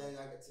only thing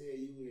I can tell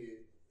you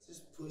is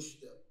just push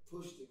the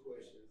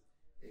questions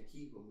and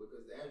keep them,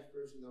 because the average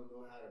person don't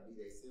know how to be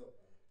themselves.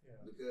 Yeah.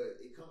 Because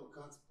it comes with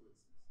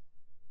consequences.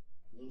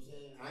 You know what I'm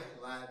saying? I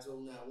ain't lied to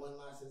them not one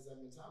lie since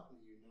I've been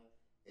talking to you now,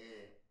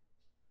 and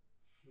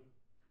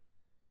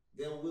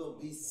there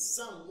will be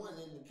someone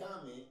in the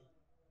comment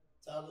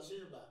talking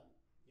shit about me.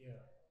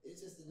 Yeah, it's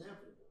just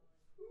inevitable.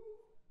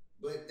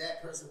 But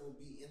that person will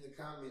be in the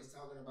comments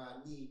talking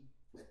about me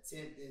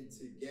attempting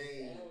to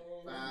gain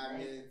 5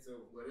 minutes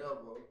or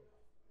whatever.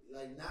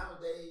 Like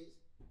nowadays,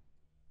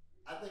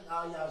 I think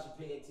all y'all should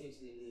pay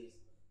attention to this.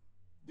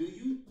 Do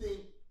you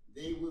think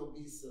they will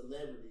be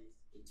celebrities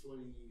in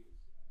 20 years?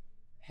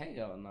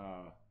 Hell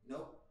no.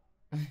 Nope.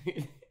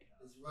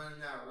 It's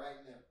running out right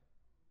now.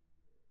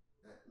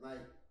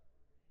 Like,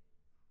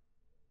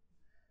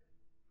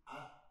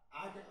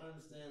 I can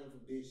understand if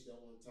a bitch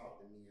don't want to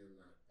talk to me or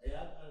not. Hey,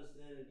 I can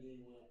understand if you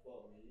ain't want to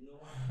fuck me. You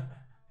know what?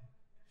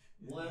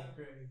 One,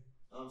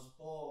 I'm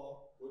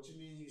spoiled. What you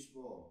mean you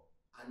spoiled?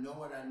 I know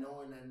what I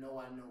know, and I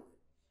know it.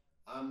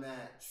 I'm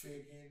not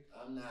tricking.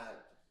 I'm not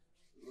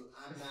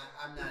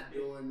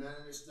doing none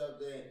of the stuff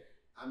that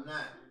I'm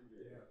not.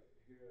 Yeah.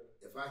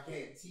 If I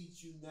can't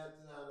teach you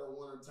nothing, I don't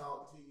want to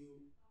talk to you.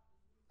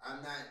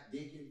 I'm not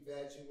dick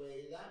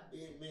infatuated.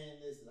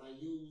 Listen, I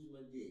use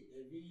my dick.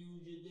 If you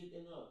use your dick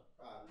enough,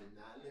 probably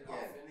not. Look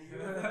at it.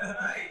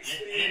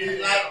 And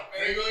he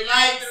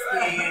likes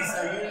it,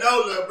 so you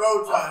know little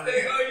bro trying to.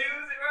 They gonna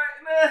use it right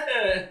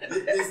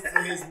now. Listen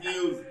to his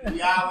music.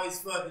 He always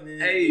fucking in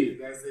his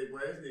music. I say, boy,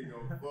 this nigga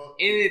gonna fuck.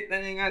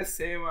 Anything I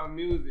say in my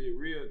music,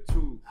 real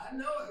true. I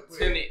know it.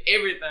 Tell me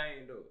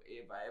everything though.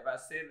 If I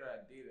said it,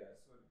 I did it. I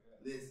swear to God.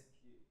 Listen,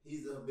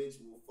 he's a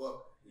habitual fucker.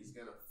 He's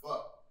gonna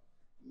fuck.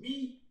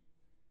 Me,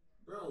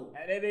 bro.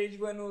 At that age,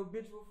 you wasn't no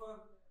habitual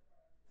fucker?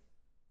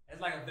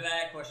 That's like a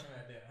bad question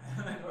right there.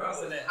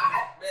 Answer that.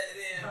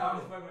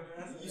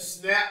 You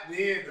snapped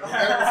in, though.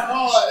 That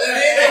was hard.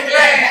 That's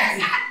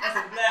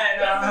a bad.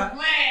 That's a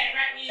flag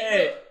right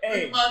there.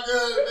 Hey. Look at my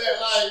girl in that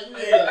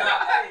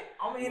light.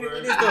 I'm gonna end it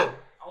with this though.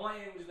 I want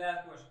to end with this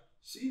last question.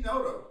 She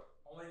know though.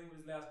 I want to end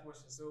with this last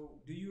question.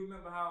 So, do you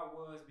remember how it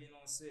was being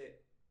on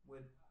set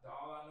with the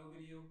All I Know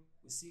video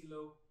with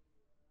CeeLo?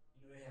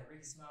 You know, they had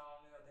Ricky Smile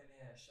on there. Then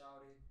they had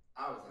Shawty.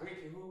 I was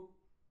Ricky who?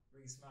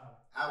 Ricky Smile.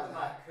 I was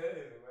my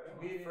cousin, man.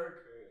 That's my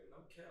first cousin.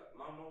 No cap.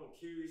 My mom,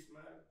 Kiri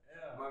Smile.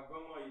 Yeah. My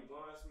grandma,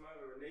 Yvonne Smile,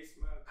 Renee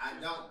Smile. I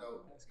don't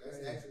though. That's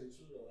actually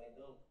true though. I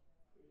don't.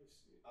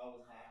 I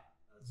was high.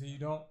 So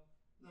you don't?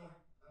 No,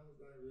 I was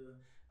not real.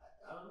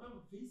 I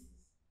remember pieces.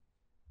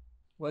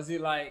 Was it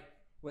like,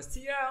 was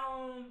T.I.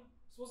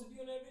 supposed to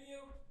be on that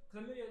video? Cause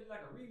I remember it was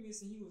like a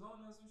remix and he was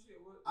on there or some shit.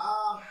 What?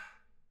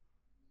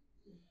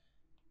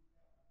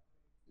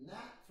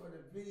 Not for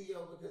the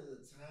video because of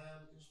the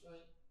time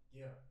constraint.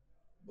 Yeah.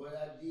 But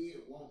I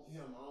did want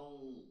him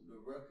on the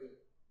record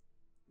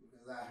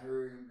because I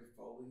heard him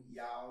before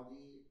y'all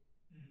did,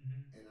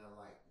 and I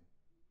liked him.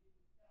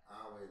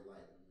 I always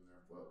liked him when I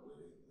fuck with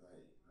him.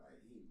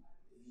 Like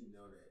he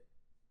know that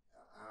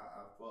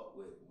I fuck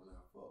with him when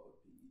I fuck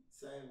with people.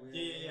 Same way.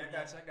 Yeah, I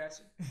got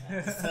you.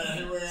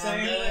 Same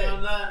way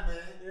I'm not,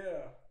 man.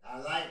 Yeah. I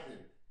liked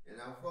him, and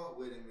I fuck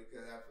with him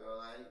because I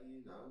felt like he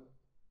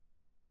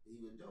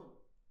was dope.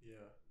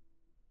 Yeah.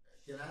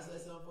 Can I say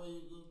something for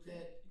you, good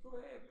cat?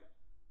 Go ahead, man.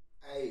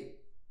 Hey,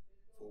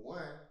 for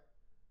one,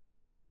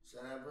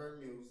 shout out Bird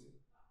Music.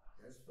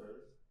 That's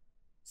first.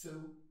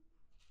 Two,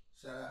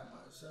 shout out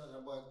my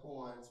boy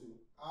Quan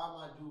too. All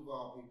my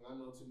Duval people. I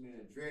know too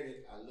many.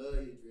 Dreaded. I love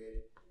you,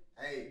 Dreaded.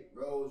 Hey,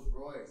 Rolls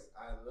Royce.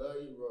 I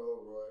love you,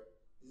 Rolls Royce.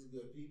 These are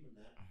good people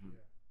now.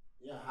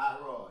 Yeah,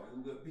 Hot Rod.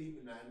 Them good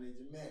people now.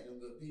 Ninja Mac. Them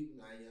good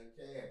people now. Young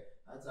Cash.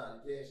 I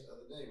talked to Cash the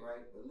other day,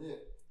 right? But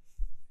look.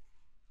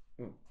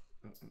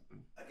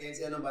 I can't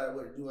tell nobody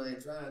what to do. I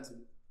ain't trying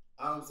to.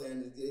 All I'm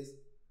saying is this.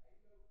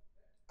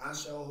 I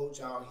sure hope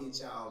y'all hit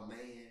y'all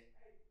man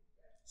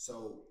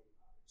so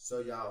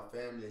y'all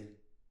family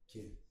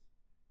can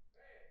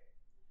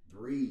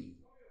breathe.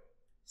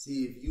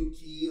 See, if you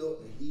kill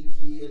and he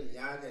kill and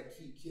y'all gotta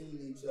keep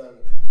killing each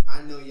other,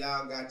 I know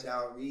y'all got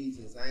y'all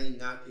reasons. I ain't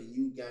knocking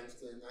you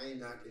gangster and I ain't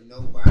knocking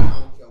nobody. I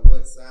don't care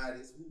what side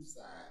is whose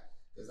side.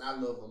 Because I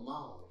love them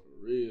all.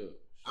 For real.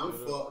 I'm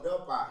fucked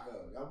up out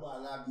here. That's why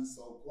I be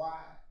so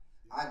quiet.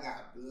 I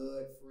got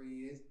blood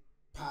friends,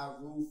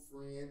 Pyru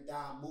friends,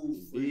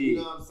 Damu friends. You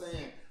know what I'm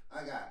saying?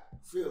 I got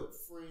Philip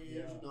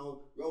friends,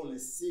 rolling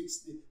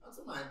 60. I'm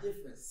talking about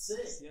different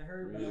sets. You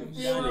heard me.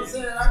 You know what I'm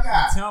saying? I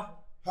got,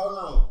 hold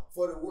on,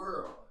 for the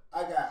world.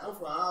 I'm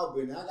from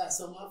Albany. I got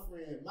some of my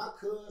friends, my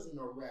cousin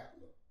a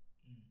rattler.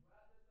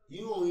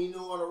 You don't even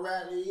know what a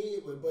rattler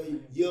is, but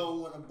you don't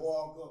want to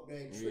bark up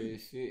that tree.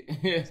 Shit.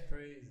 That's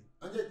crazy.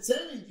 I'm just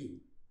telling you.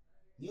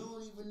 You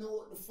don't even know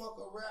what the fuck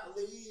a rap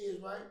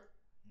is, right?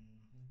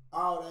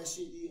 All that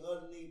shit these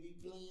other niggas be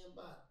playing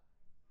by.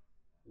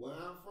 Where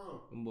I'm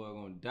from. Them boy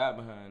gonna die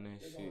behind that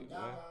They shit, gonna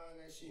die man. behind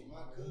that shit.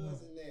 My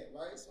cousin that,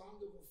 right? So I don't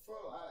give a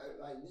fuck.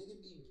 Like nigga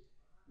be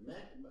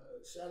man.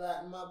 Shout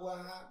out to my boy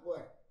Hot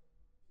Boy.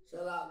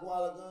 Shout out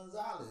Guala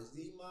Gonzalez.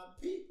 These my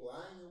people.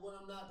 I ain't what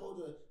I'm not supposed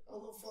to. I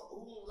don't give a fuck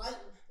who don't like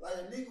me. Like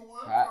a nigga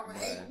where I'm from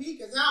hate me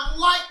because I don't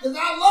like, because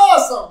I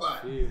love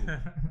somebody. Yeah.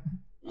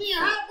 Me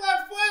and Hot Boy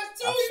first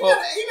too. He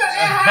better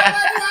ask Hot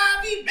Boy do I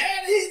be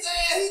mad at his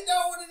ass. He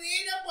know what it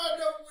is. That boy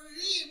know what it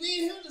is. We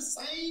and him the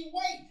same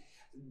way.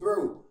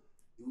 Bro,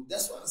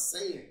 that's what I'm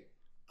saying.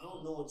 I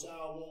don't know what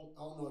y'all want. I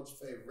don't know what your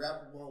favorite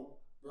rapper want.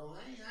 Bro,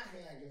 I ain't out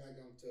here acting like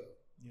I'm tough.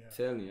 Yeah.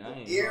 Tell you,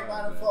 I ain't.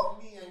 Everybody fuck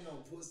me ain't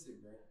no pussy,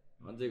 bro.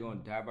 I'm just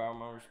gonna die by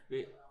my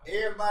respect.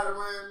 Everybody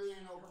around me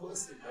ain't no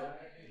pussy, bro.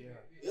 Yeah.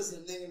 It's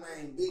a nigga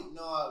named Big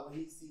Nard when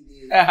he see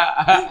this. Big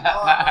Nard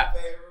my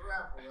favorite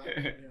rapper,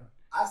 right? Yeah.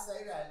 I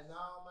say that in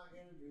all my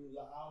interviews.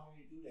 I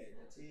always do that.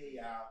 I tell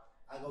y'all,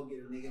 I go get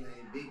a nigga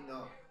named Big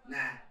Nard.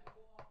 Now,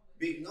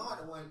 Big Nard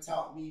the one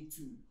taught me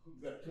to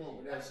better come up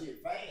with that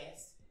shit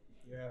fast.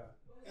 Yeah.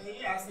 And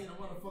yeah, I seen a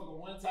motherfucker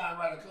one time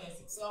write a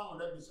classic song.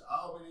 That bitch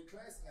already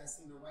classic. I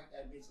seen him write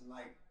that bitch in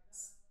like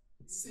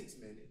 6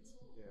 minutes.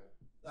 Yeah.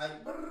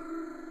 Like,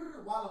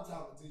 while I'm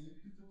talking to you.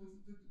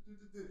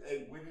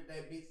 Hey, when did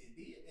that bitch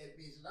did that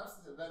bitch? And I'm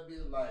sitting that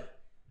bitch like,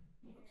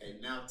 okay,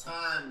 now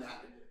time.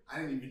 I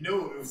didn't even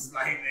know it was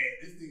like that.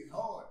 This thing is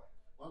hard.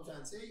 What I'm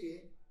trying to tell you,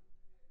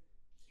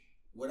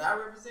 what I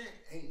represent,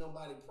 ain't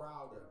nobody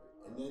proud of it.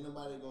 And ain't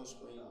nobody gonna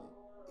scream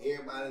it.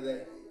 Everybody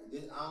that,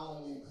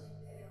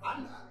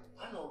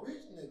 I know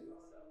rich niggas.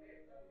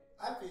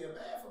 I feel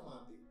bad for my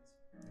bitch.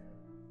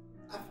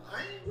 I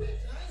ain't rich.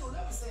 I ain't gonna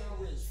never say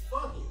I'm rich.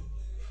 Fuck it.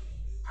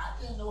 I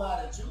didn't know how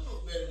to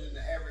jewel better than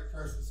the average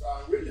person, so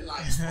I really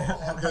like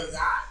small because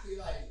I be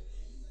like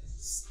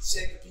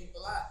checking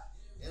people out.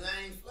 And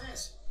I ain't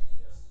flashing.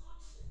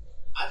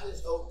 I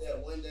just hope that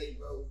one day,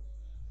 bro,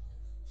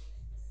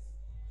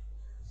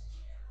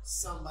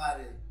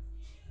 somebody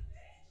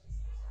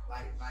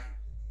like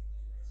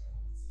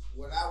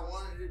what I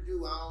wanted to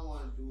do, I don't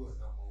want to do it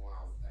no more.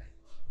 I don't think.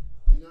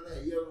 You know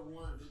that you ever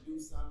wanted to do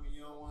something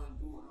you don't want to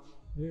do it no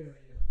more? Yeah.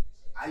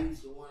 I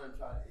used to want to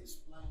try to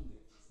explain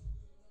it.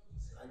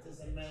 Like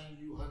just imagine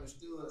you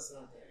understood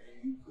something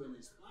and you couldn't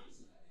explain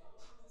it.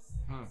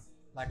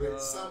 Like but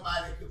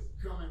somebody could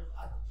come and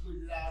I could put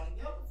it out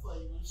together for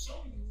you and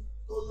show you.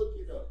 Go look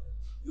it up.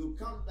 You'll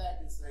come back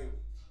and say,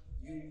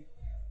 you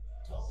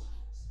told me.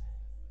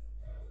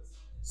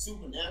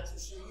 Supernatural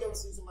shit. You ever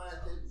see somebody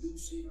that do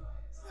shit? You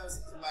ever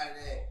see somebody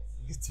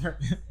that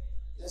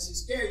shit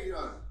scary you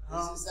on it?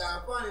 That shit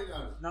sound funny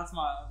on it. Not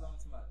smart. I'm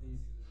talking about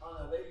these. Oh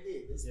no, they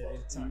did.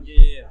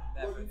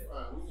 Yeah. Where you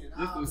from?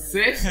 This was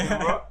session,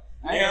 bro.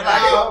 I ain't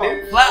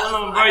like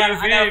platinum,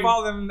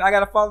 bro. I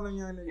gotta follow them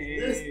young niggas.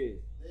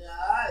 They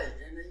alright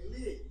and they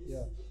lit. This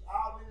is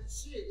all in the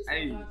shit. This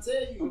is what I'm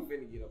tell you. I'm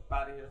finna get up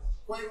out of here.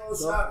 Quavo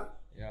Shawty.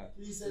 Yeah.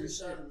 Please say the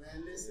Shawty,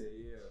 man. Listen.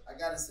 Yeah. I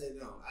gotta say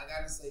them. I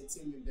gotta say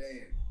Tim and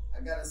Dan.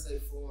 I gotta say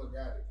Foreign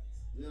got it.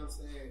 You know what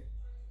I'm saying?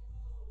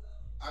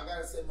 I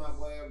gotta say my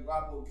boy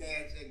Bravo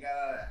Cash that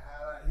got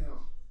out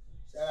him.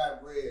 Shout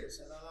out Red.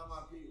 Shout out all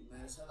my people,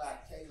 man. Shout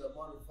out Kayla,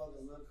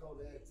 motherfucking Lil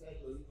Kodak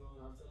Taylor. You know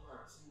what I'm talking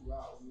about? She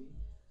rock with me.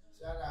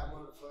 Shout out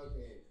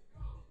motherfucking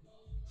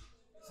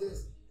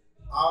just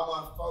all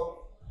my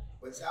folk.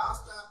 But y'all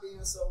stop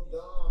being so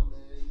dumb,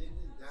 man.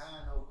 Niggas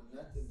dying over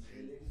nothing,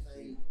 man.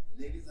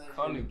 Niggas ain't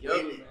come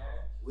together, man.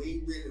 We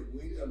ain't really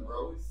winning,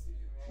 bro.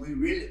 We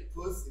really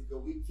pussy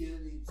because we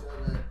killing each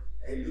other.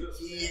 And the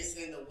kids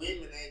and the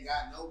women ain't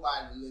got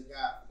nobody to look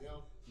out for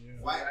them.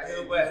 Yeah. White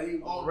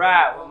man,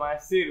 ride with my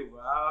city,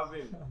 bro. I've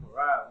been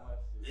ride with my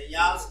city. And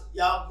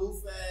y'all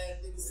goof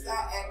ass niggas,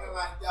 stop acting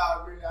like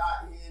y'all really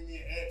out here in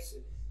their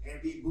action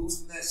and be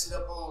boosting that shit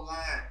up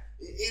online.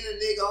 Any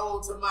nigga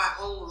on to my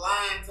own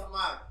line, to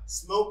my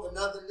smoke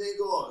another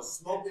nigga or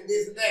smoking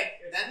this and that.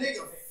 That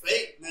nigga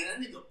fake, man. That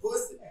nigga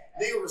pussy.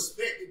 Nigga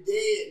respect the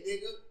dead,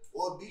 nigga.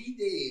 Or be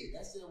dead.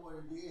 That's just what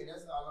it is.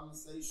 That's all I'm gonna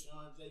say.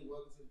 Shawn Jay,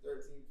 welcome to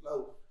 13th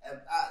Flow.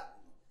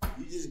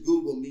 You just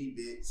Google me,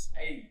 bitch.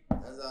 Hey.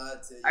 That's all I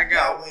tell you. I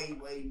got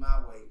way my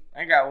way.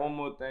 I got one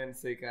more thing to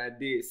say, cause I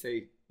did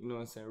say, you know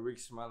what I'm saying, Rick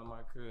Smiley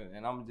my cousin.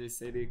 And I'm just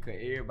say that cause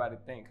everybody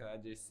think, cause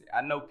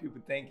I know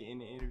people thinking in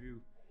the interview.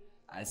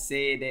 I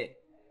said that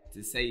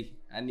to say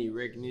I need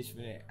recognition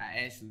for that.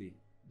 I actually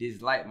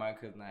dislike my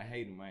cousin. I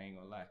hate him, I ain't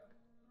gonna lie.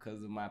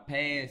 Cause of my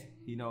past,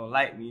 he don't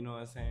like me, you know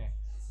what I'm saying?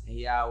 And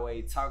he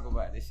always talk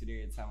about this shit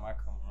every time I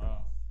come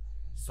around.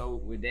 So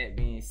with that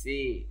being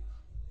said,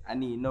 I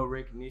need no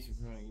recognition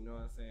from him, you know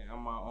what I'm saying? I'm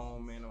my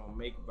own man, I'm gonna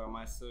make it by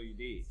myself, you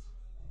did.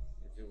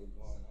 That's just what's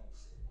going on.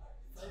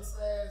 Face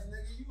ass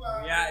nigga, you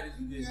already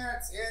Yeah, you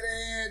gotta tell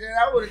that.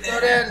 I would've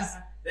thought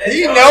that.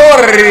 He know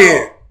what it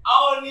is. I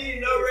don't need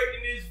no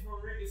recognition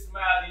from Ricky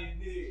Smiley, you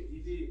did.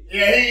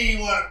 Yeah, he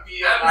ain't wanna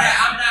be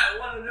I'm not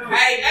one of them.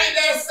 Hey, ain't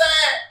that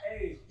sad?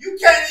 Hey. You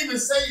can't even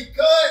say your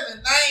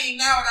cousin name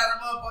now without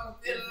a motherfucking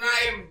feeling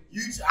like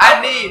you.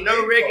 I need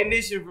no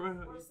recognition from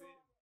her.